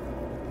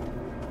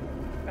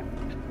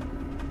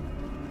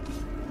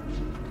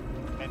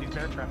 Man, these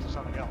bear traps are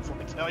something else, let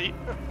me tell you.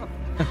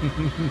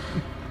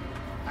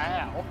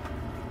 Ow.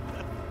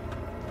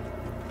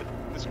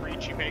 The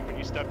screech you make when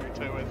you stub your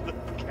toe in the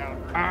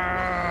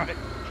counter.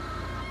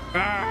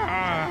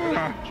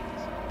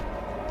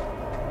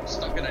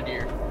 Stuck in a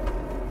deer.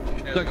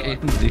 Stuck in a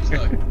deer.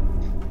 Stuck.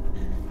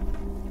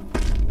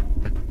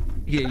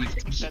 Yeah,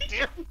 That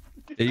deer.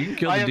 Yeah, you can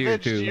kill the deer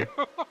too. You.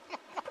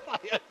 I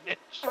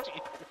avenged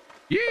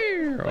you.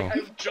 Yeah. Like, I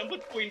jumped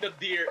between the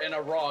deer and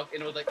a rock,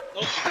 and it was like,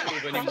 nope, you can't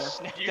move anymore.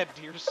 Snapped that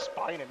deer's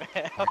spine in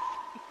half.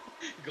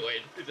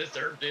 Good, it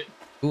deserved it.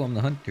 Ooh, I'm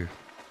the hunter.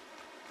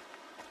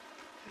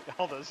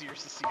 All those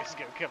years to see us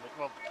go coming.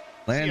 Well,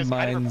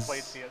 Landmines.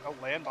 Oh,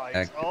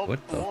 landmines. Oh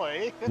What the?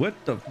 boy. What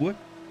the?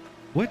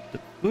 What the?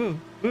 Whoa,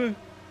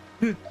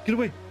 get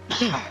away!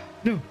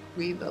 No.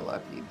 We the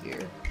lucky deer.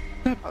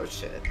 Stop. Oh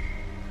shit.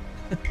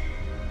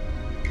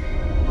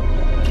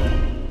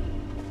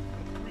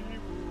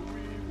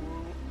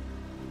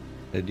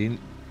 Dean,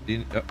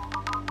 oh.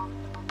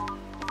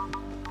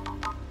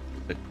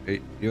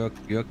 Hey, you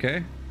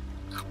okay?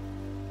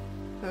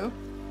 Who?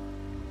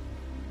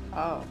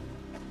 Oh.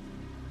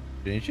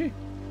 Juinichi?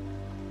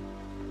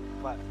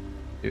 What?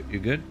 You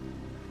good?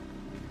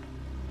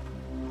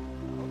 I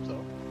hope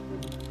so.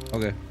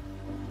 Okay.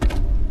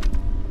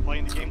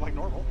 Playing the game like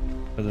normal.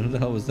 What the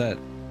hell was that?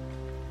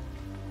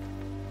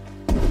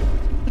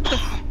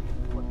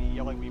 What, me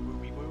yelling wee woo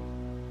wee woo?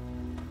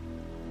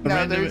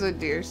 No, there's a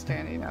deer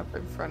standing up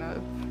in front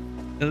of.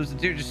 There was a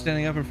deer just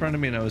standing up in front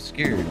of me and I was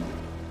scared.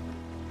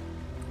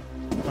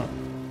 Huh.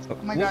 Oh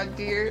my god,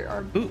 deer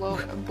are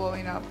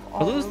blowing up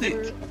all Are those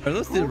over. are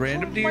those the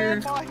random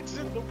deer? Landmines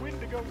in the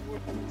Wendigo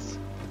woods.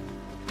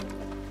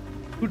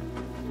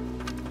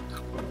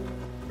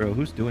 Bro,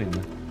 who's doing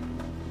that?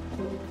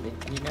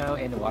 You know,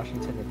 in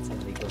Washington, it's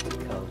illegal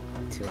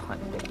to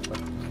hunt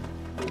Bigfoot.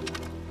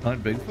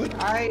 Hunt Bigfoot?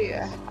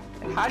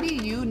 How do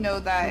you know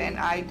that and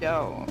I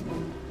don't?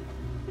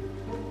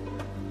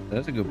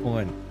 That's a good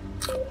point.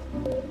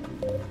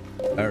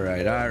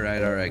 Alright,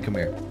 come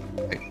here.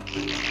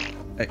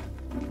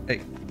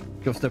 Hey,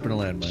 go step in a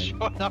landmine.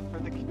 Showing up for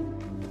the.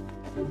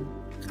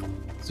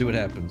 See what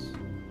happens.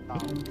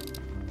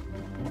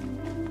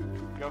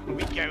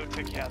 We go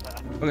together.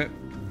 Okay.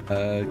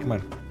 Come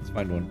on. Let's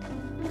find one.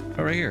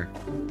 Oh, right here.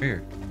 Right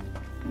here.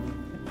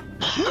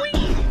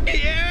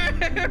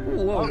 Yeah!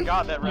 Whoa. Oh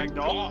god, that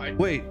ragdoll.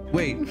 Wait.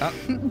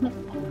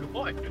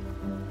 What?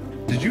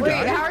 Did you Wait,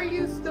 die? how are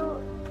you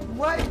still?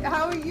 What?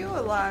 How are you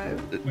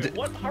alive? Wait,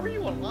 what? How are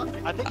you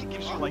alive? I think it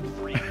gives you like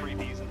 3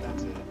 freebies and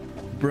that's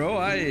it. Bro,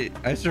 I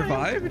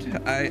survived.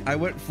 I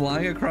went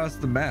flying across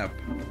the map.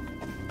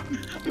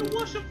 You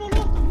watched it fall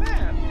off the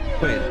map.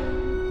 Wait,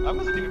 I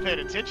wasn't even paying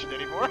attention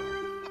anymore.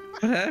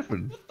 what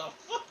happened? What the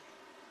fuck?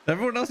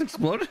 Everyone else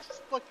exploded?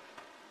 Just like,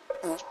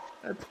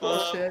 That's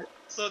bullshit.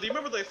 So do you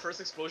remember the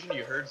first explosion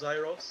you heard,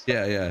 Zyros?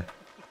 Yeah, yeah.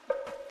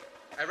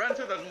 I ran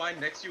through that mine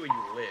next to you and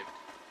you lived.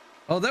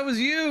 Oh, that was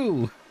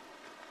you.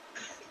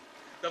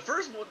 The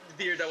first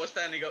deer that was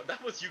standing up,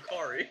 that was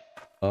Yukari.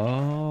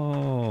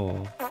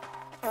 Oh.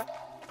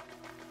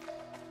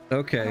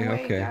 Okay, Oh,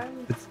 okay.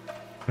 guys.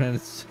 Man,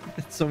 it's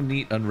so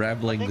neat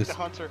unraveling I this.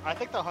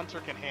 think the hunter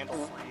can handle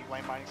 3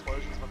 landmine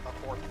explosions, but the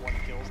 4th one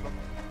kills them.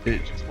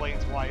 It- Which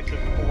explains why it took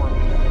 4 of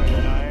them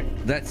to die.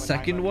 That When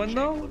second 9 one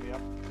though, blew me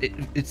up.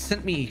 it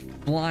sent me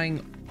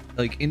flying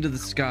like into the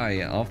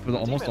sky off of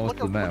almost Demon, off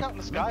the look map. out in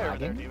the sky over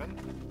there, Lagging? Demon.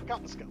 Look out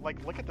in the sky.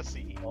 Like, look at the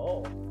sea.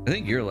 Oh. I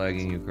think you're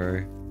lagging,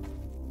 Yukari.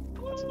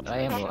 That's I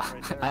am.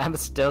 right there. I am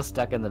still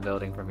stuck in the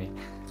building for me.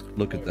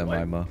 Look at them,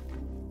 What? Ima.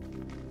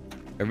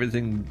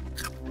 Everything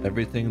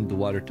the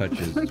water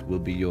touches will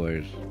be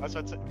yours. That's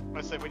what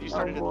I said. When you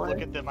started to boy. look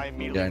at them, I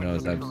immediately. Yeah, I know went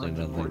it's to the absolutely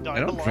current or nothing. I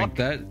don't drink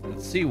that.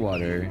 It's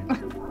seawater.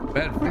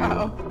 Bad for you.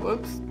 Oh,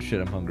 whoops. Shit,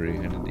 I'm hungry.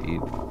 I need to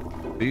eat.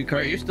 Are you,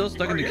 are you still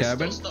stuck in the Yukari is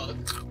cabin? still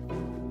stuck.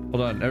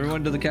 Hold on,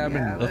 everyone to the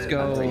cabin. Yeah, Let's but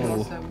go. I'm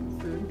taking some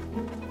food.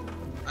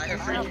 I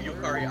have freed you,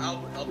 Yukari.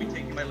 I'll be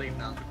taking my leave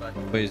now. Goodbye.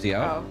 Wait, is he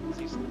out?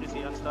 Oh, Is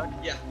he unstuck?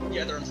 Yeah,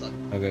 they're unstuck.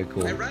 Okay,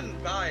 cool. I ran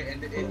by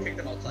and it kicked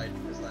them outside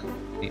this time.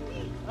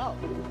 Oh.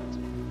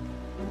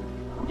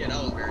 Yeah,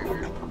 that was very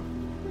weird.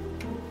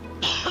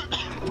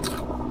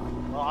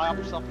 Well, I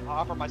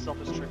offer myself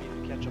as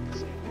tribute to catch up the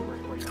same.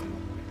 Where you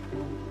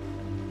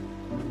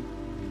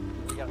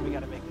at? We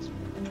gotta make this.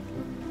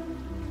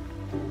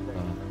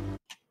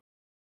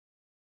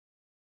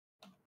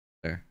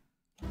 There.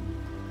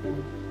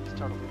 It's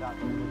totally not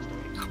very close to me.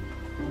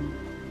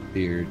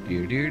 Deer,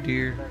 deer, deer,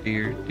 deer,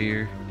 deer,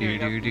 deer, deer,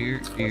 deer,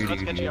 deer, deer,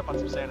 Let's get you deer, up on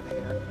some sanity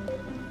here.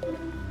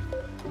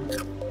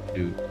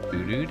 do,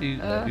 do, do, do,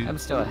 do. I'm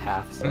still at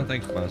half. Oh, So.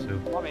 thanks,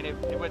 Masu. Well, I mean, it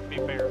wouldn't be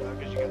fair though,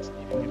 because you didn't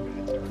get a good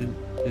head Do, start. do,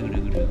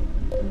 do, do.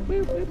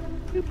 Boop, boop,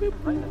 boop, boop,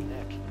 Right in the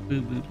neck.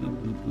 boop, boop, boop,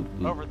 boop, boop,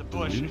 boop. Over the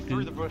bush, Do,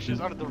 through the do, bushes,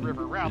 do, under the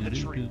river, round the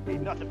tree.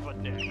 Nothing but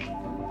neck.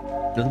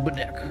 Nothing but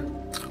neck.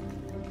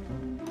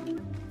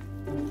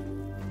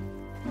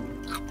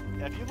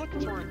 Yeah, if you look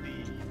toward the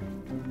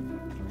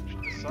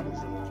sun is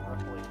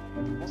roughly,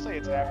 we'll say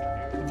it's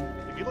afternoon.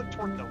 If you look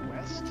toward the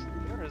west,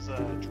 there is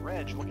a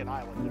dredge-looking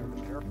island there.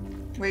 Be careful.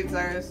 wait,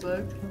 Cyrus,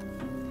 look.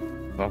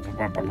 I'm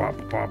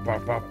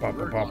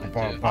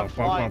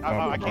flying.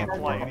 I can't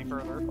fly any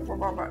further.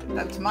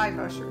 That's my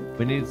mushroom.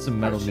 We need some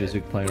metal Oh, shit.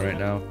 music playing right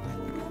now.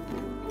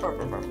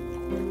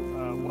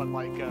 What,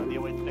 like, the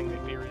only thing they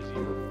fear is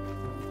you?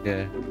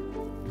 Yeah.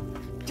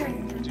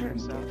 Cartoon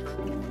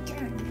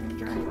soundtrack.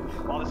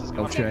 While this is Oh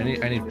going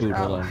shit, I need food.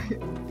 Hold on.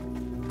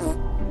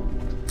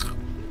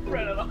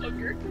 Ran out of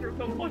hunger. There's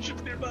no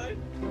mushrooms nearby.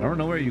 I don't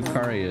know where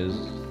Yukari is.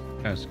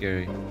 Kind of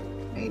scary.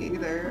 Me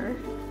either.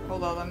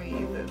 Hold on, let me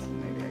eat this.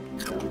 Maybe I can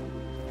go.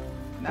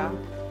 No.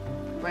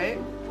 Wait.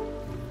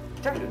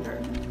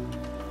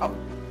 Oh.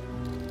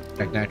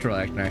 Act natural,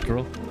 act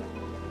natural.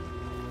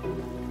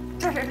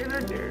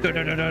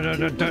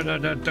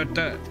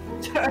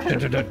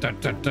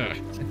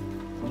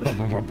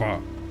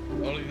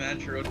 Only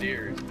natural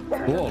deer.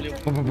 Whoa.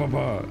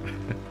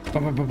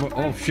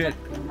 Oh shit.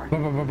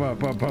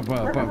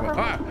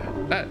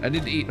 Ah, I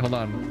need to eat. Hold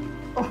on.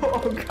 Oh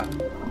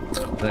god.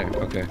 There.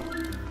 Okay.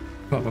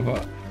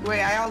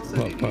 Wait, I also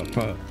need to eat.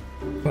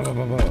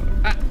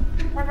 Ah,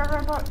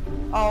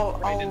 I'll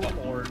Right in the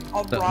horn.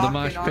 The rock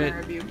mosh in honor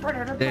pit. of you.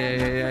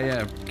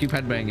 yeah. Keep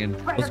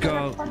headbanging. Let's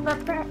go.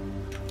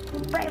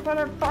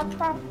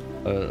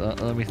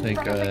 Let me think.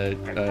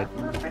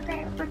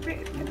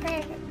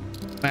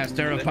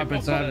 Master of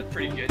puppets on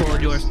Pretty good.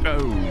 toward your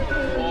stove.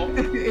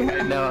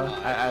 Yeah. No,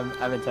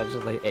 I'm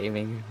intentionally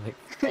aiming like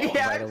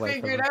Yeah, right I away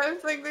from figured. him. I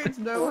was like, there's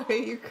no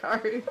way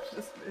Yukari is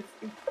just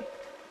missing.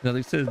 No,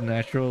 this says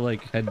natural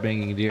like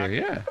headbanging deer.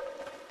 Yeah.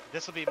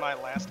 This will be my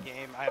last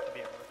game. I have to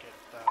be at work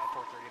at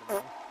 4:30 in the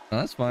morning. Oh,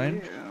 that's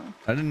fine.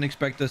 I didn't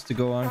expect us to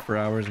go on for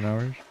hours and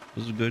hours.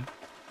 This is good.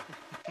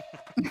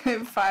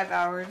 5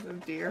 hours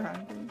of deer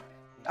hunting.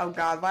 Oh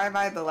god, why am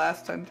I the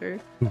last hunter?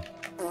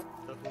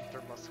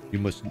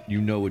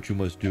 You know what you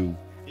must do.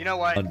 You know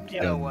what? Hunt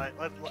You know them. what?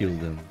 Kill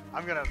them.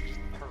 I'm gonna just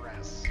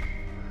harass.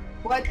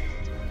 What?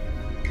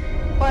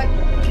 What?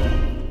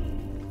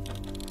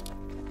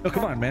 Oh,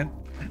 come on, man.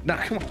 Nah,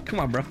 come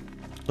on, bro.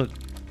 Look.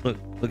 Where'd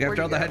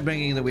After all the you go?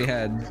 headbanging that we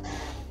had.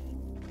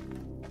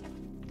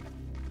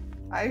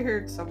 I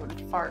heard someone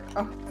fart.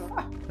 Oh.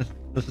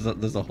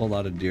 There's a whole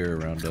lot of deer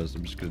around us.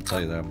 I'm just gonna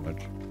tell you that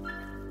much.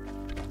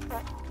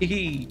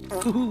 Hee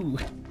hoo.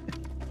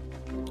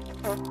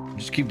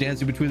 Just keep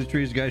dancing between the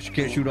trees, guys. You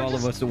can't shoot all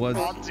of us at once.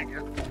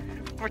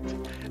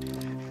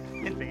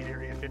 Invade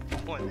Area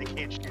 51. They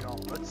can't shoot all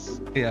of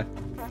us. Yeah.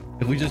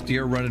 If we just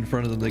deer run in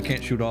front of them, they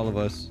can't shoot all of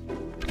us.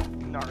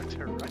 No,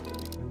 character, right?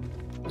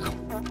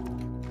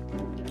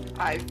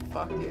 I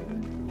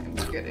fucking am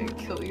gonna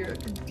kill your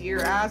dear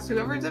ass,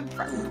 whoever's in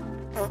front.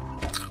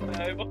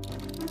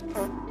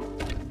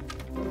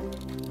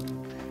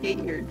 Hate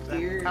your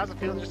deer. How's it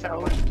feel to just have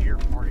a bunch of deer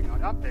partying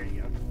on? Oh, there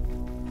you go.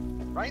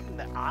 Right in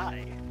the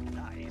eye.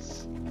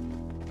 Nice.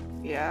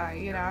 Yeah,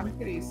 you know, I'm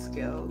pretty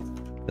skilled.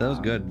 That was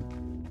good.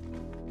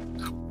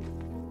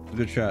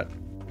 Good shot.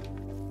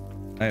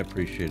 I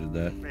appreciated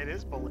that. It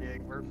is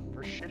bullying. We're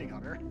shitting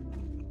on her.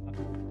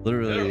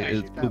 Literally, Yeah,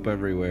 it's poop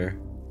everywhere.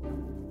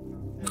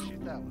 Yeah,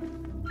 shoot that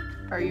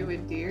one. Are you a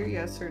deer?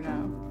 Yes or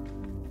no?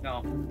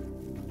 No.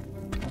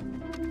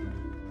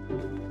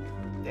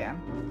 Damn.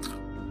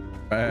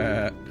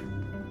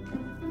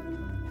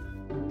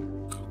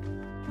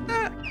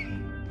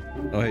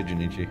 Oh, hey,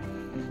 Juinichi.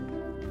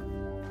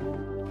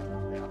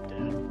 Yeah, I'm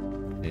dead.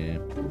 Yeah.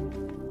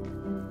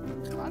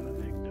 I'm a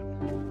victim.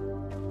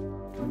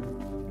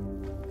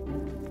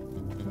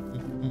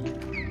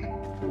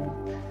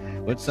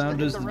 What sound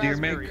does the deer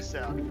make? raspberry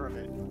sound from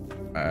it.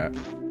 And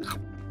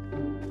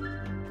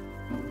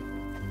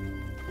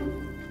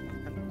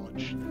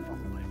lunch and all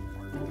my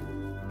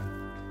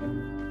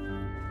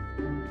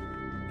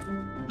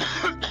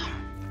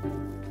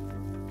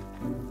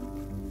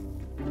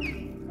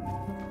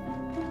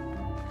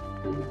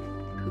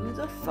Who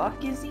the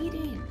fuck is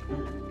eating?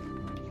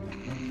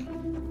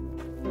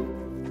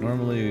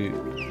 Normally,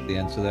 the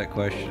answer to that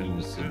question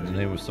is the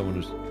name of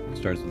someone who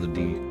starts with a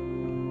D.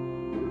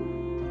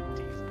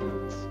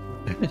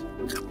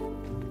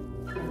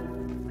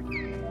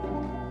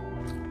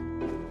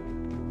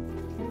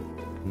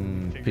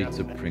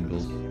 Pizza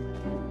Pringles.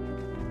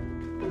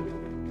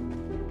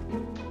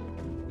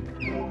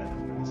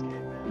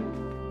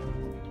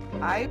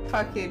 I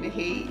fucking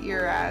hate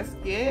your ass.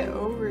 Get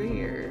over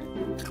here.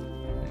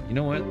 You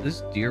know what?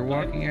 This deer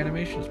walking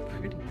animation is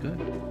pretty good.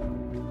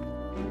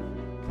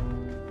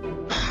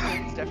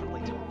 It's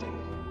definitely tilting.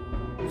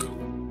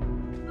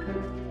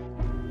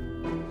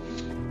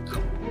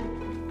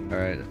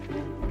 Alright.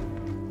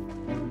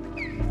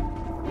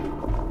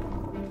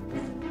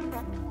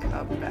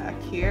 Come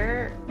back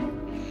here.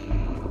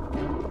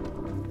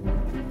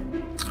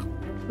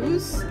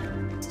 Who's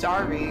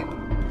starving?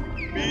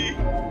 Me.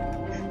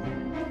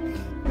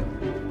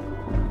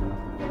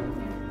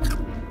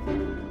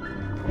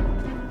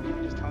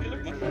 Just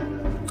hungry for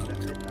that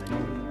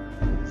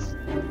midnight.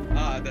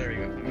 Ah, there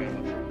you go.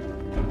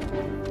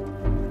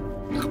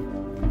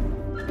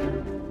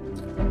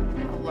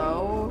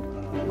 Hello?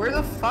 Where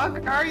the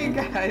fuck are you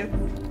guys?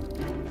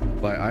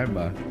 But Are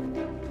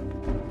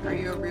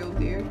you a real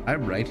deer?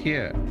 I'm right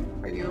here.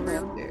 Are you a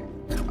real deer?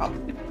 Oh.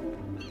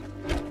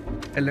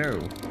 Hello.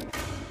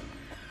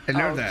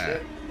 Hello Oh, there.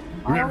 shit.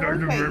 Oh, look at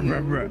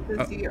you with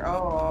this deer.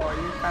 Oh,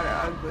 you're kind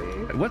of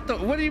ugly.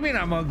 What do you mean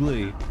I'm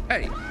ugly?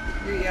 Hey,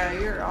 Yeah,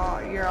 you're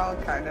all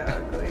kind of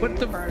ugly. what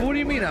do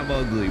you mean I'm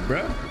ugly,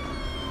 bro?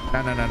 No,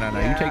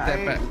 you take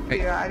that back. Hey,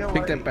 Yeah, I don't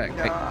take want that back.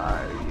 Hey.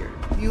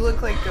 You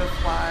look like a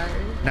fly.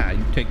 Nah,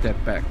 you take that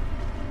back.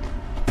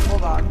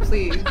 Hold on,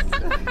 please.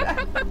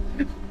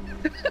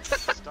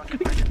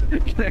 You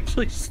can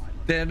actually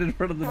stand in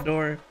front of the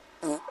door.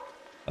 You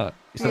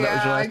said that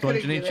was your last one,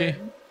 Juinichi?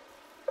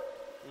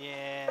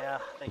 Yeah,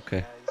 thank Okay.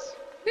 you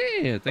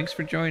guys. Yeah, thanks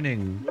for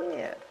joining.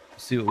 Yeah.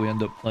 See what we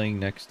end up playing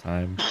next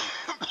time. Oh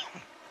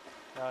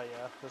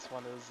yeah, this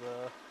one is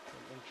an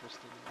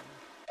interesting one.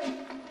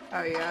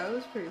 Oh yeah, it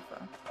was pretty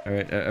fun. All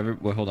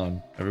right, well, hold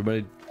on.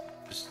 Everybody,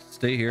 just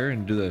stay here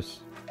and do this.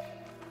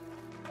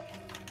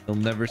 They'll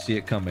never see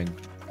it coming.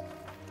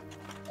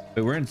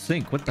 Wait, we're in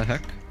sync. What the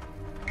heck?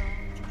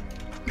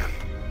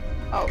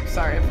 Oh,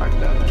 sorry, I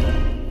fucked up.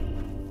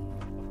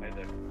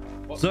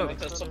 So-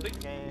 That's something?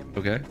 Game.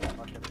 Okay.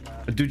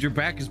 Dude, your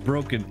back is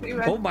broken. Hey,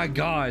 man. Oh my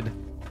god.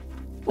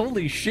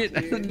 Holy shit.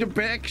 Dude. Your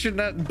back should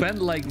not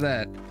bend like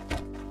that.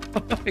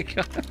 Oh my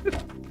god.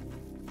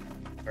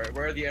 Alright,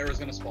 where are the arrows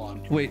gonna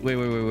spawn? Wait.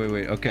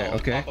 Okay, Oh,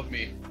 okay. Top of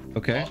me.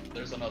 Okay. Oh,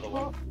 there's another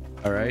one.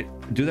 All right.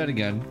 Do that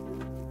again.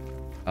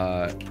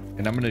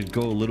 And I'm gonna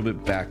go a little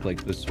bit back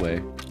like this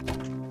way.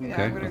 Yeah,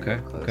 Okay, I'm gonna okay,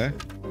 go closer. okay.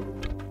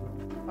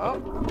 Oh,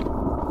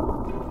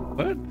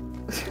 What?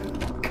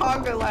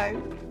 conga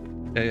line.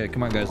 Yeah,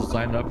 come on guys, let's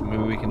line up.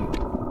 Maybe we can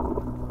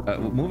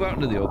move out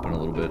into the open a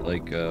little bit,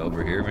 like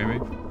over here maybe.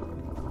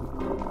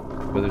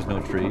 Where there's no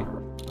tree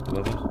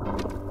above us.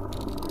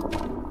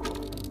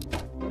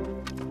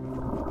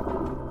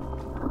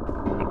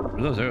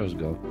 Where those arrows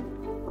go?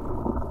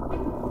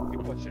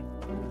 Keep pushing.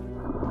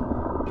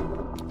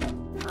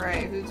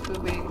 Alright, who's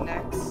moving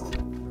next?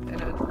 In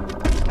a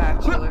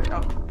bachelor.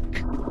 Oh,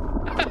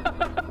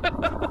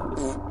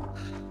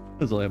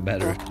 It's only a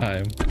matter of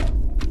time.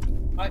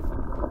 I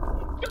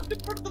jumped in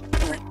front of the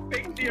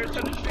fake deer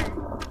trying to shoot.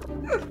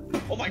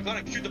 Oh my god,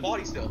 I can shoot the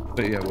body still.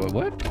 But yeah,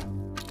 what?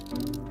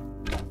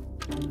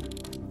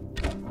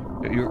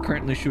 You're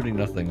currently shooting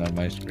nothing on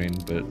my screen,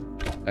 but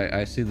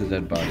I see the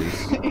dead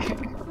bodies.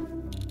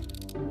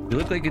 You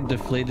look like a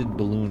deflated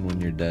balloon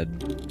when you're dead.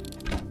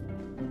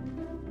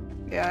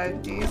 Yeah,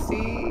 do you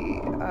see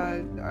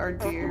our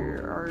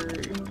deer,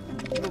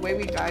 the way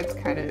we guide's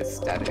kind of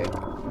aesthetic.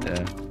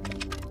 Yeah.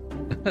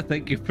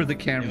 Thank you for the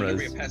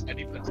cameras. Past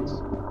any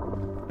places.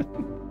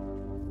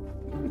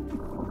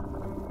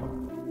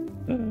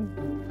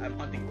 I'm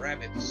hunting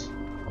rabbits.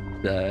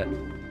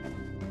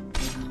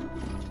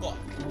 Fuck.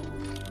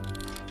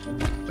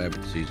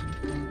 Rabbit season.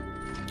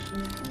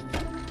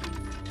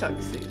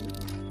 Duck season.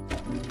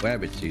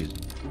 Rabbit season.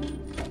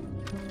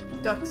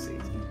 Duck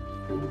season.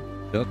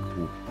 Duck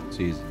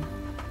season.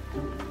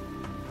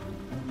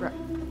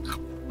 Rats.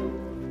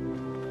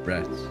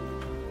 Rats.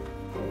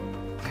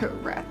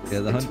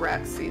 Yeah, it's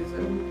rat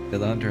season. Yeah,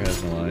 the hunter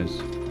has no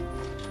eyes.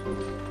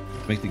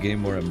 Make the game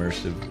more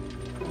immersive.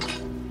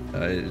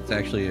 It's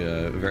actually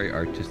a very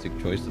artistic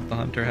choice that the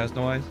hunter has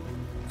no eyes.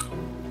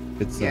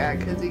 It's yeah,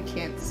 because he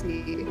can't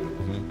see.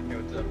 Hey,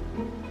 what's up?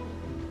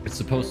 It's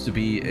supposed to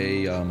be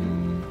a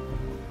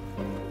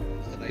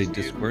Nice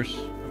discourse.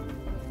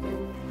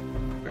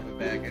 Grab a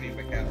bag. I need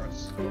my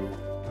cameras.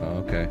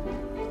 Oh, okay.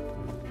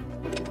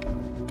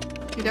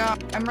 You know,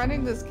 I'm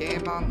running this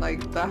game on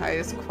like the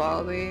highest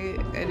quality,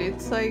 and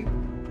it's like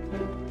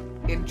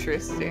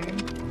interesting.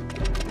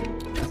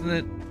 Isn't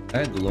it? I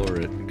had to lower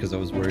it because I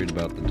was worried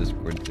about the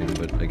Discord thing,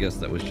 but I guess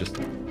that was just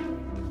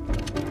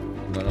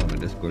not on my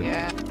Discord.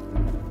 Yeah.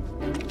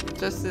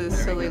 Just a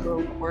silly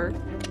little quirk.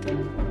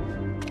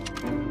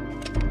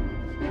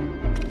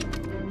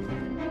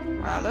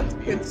 Wow, that's a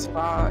good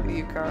spot,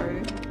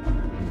 Yukari.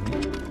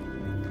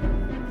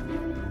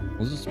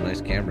 Those are some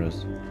nice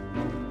cameras.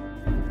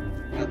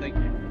 No, thank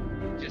you.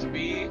 Just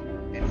me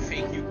and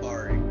fake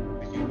Yukari.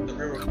 The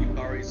real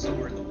Yukari is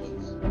somewhere in the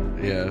woods.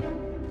 Yeah.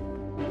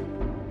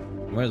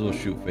 Might as well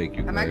shoot fake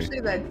Yukari. I'm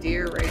actually that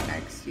deer right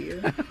next to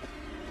you.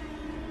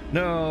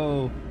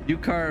 No!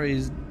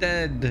 Yukari's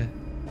dead!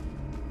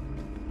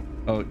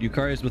 Oh,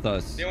 Yukari's with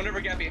us. They will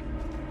never get me.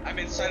 I'm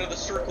inside of the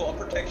circle of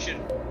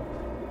protection.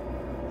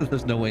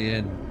 There's no way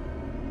in.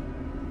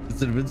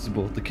 It's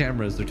invincible. The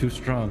cameras, they're too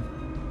strong.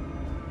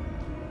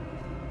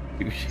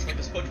 It's like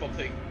the SpongeBob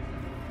thing.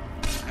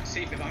 I'm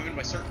safe if I'm in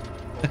my circle.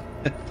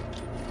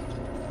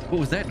 What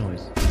was that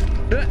noise?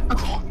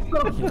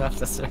 You left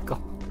the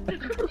circle.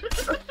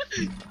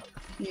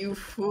 You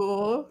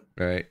fool.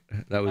 Alright,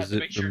 that was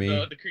it for me.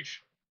 The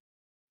creature.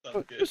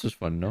 Oh, this was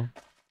fun, no?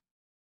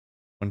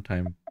 One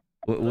time.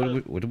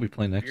 What did we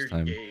play next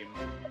time? Game.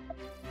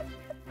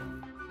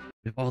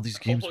 We have all these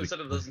games.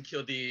 Hopefully, it doesn't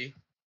kill the.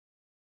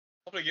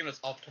 Hopefully, a game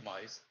that's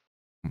optimized.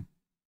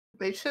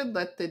 They should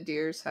let the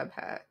deers have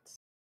hats.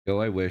 Oh,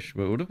 I wish.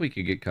 But what if we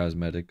could get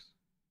cosmetics?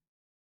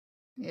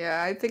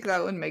 Yeah, I think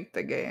that would make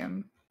the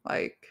game,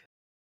 like,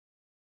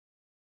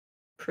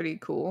 pretty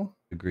cool.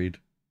 Agreed.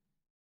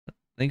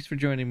 Thanks for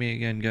joining me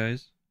again,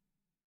 guys.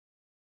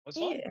 What's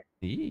fun?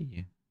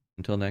 Yeah.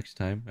 Until next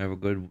time, have a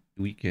good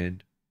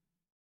weekend.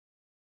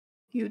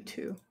 You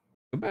too.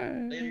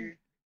 Goodbye. Later.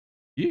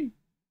 Yeah.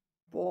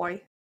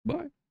 Boy.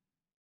 Bye.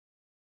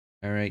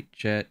 All right,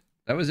 chat.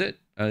 That was it.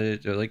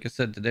 Like I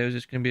said, today was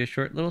just going to be a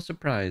short little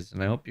surprise,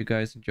 and I hope you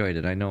guys enjoyed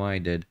it. I know I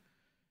did.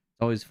 It's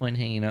always fun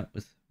hanging out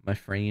with my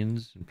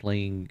friends and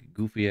playing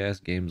goofy-ass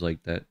games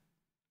like that.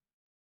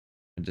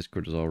 My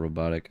Discord was all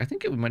robotic. I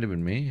think it might have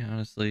been me,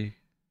 honestly.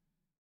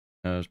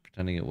 I was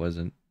pretending it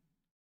wasn't.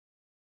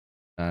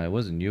 It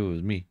wasn't you, it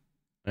was me.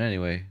 But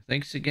anyway,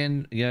 thanks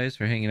again, guys,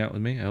 for hanging out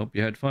with me. I hope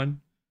you had fun.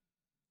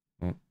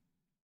 Well,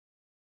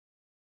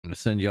 I'm going to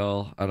send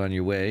y'all out on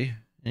your way.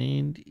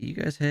 And you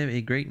guys have a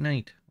great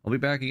night. I'll be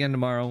back again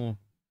tomorrow.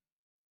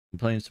 I'm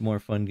playing some more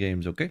fun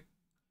games, okay?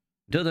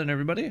 Until then,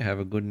 everybody, have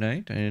a good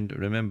night. And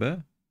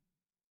remember,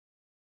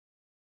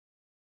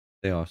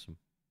 stay awesome.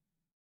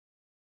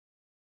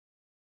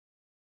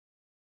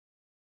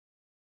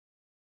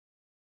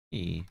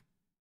 Hey,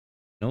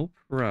 no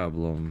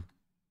problem.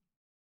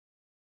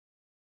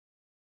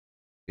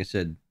 Like I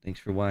said, thanks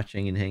for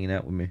watching and hanging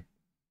out with me.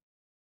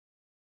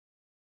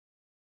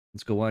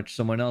 Let's go watch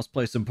someone else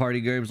play some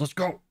party games. Let's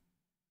go!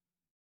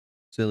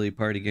 Silly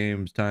party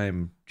games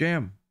time.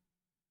 Jam!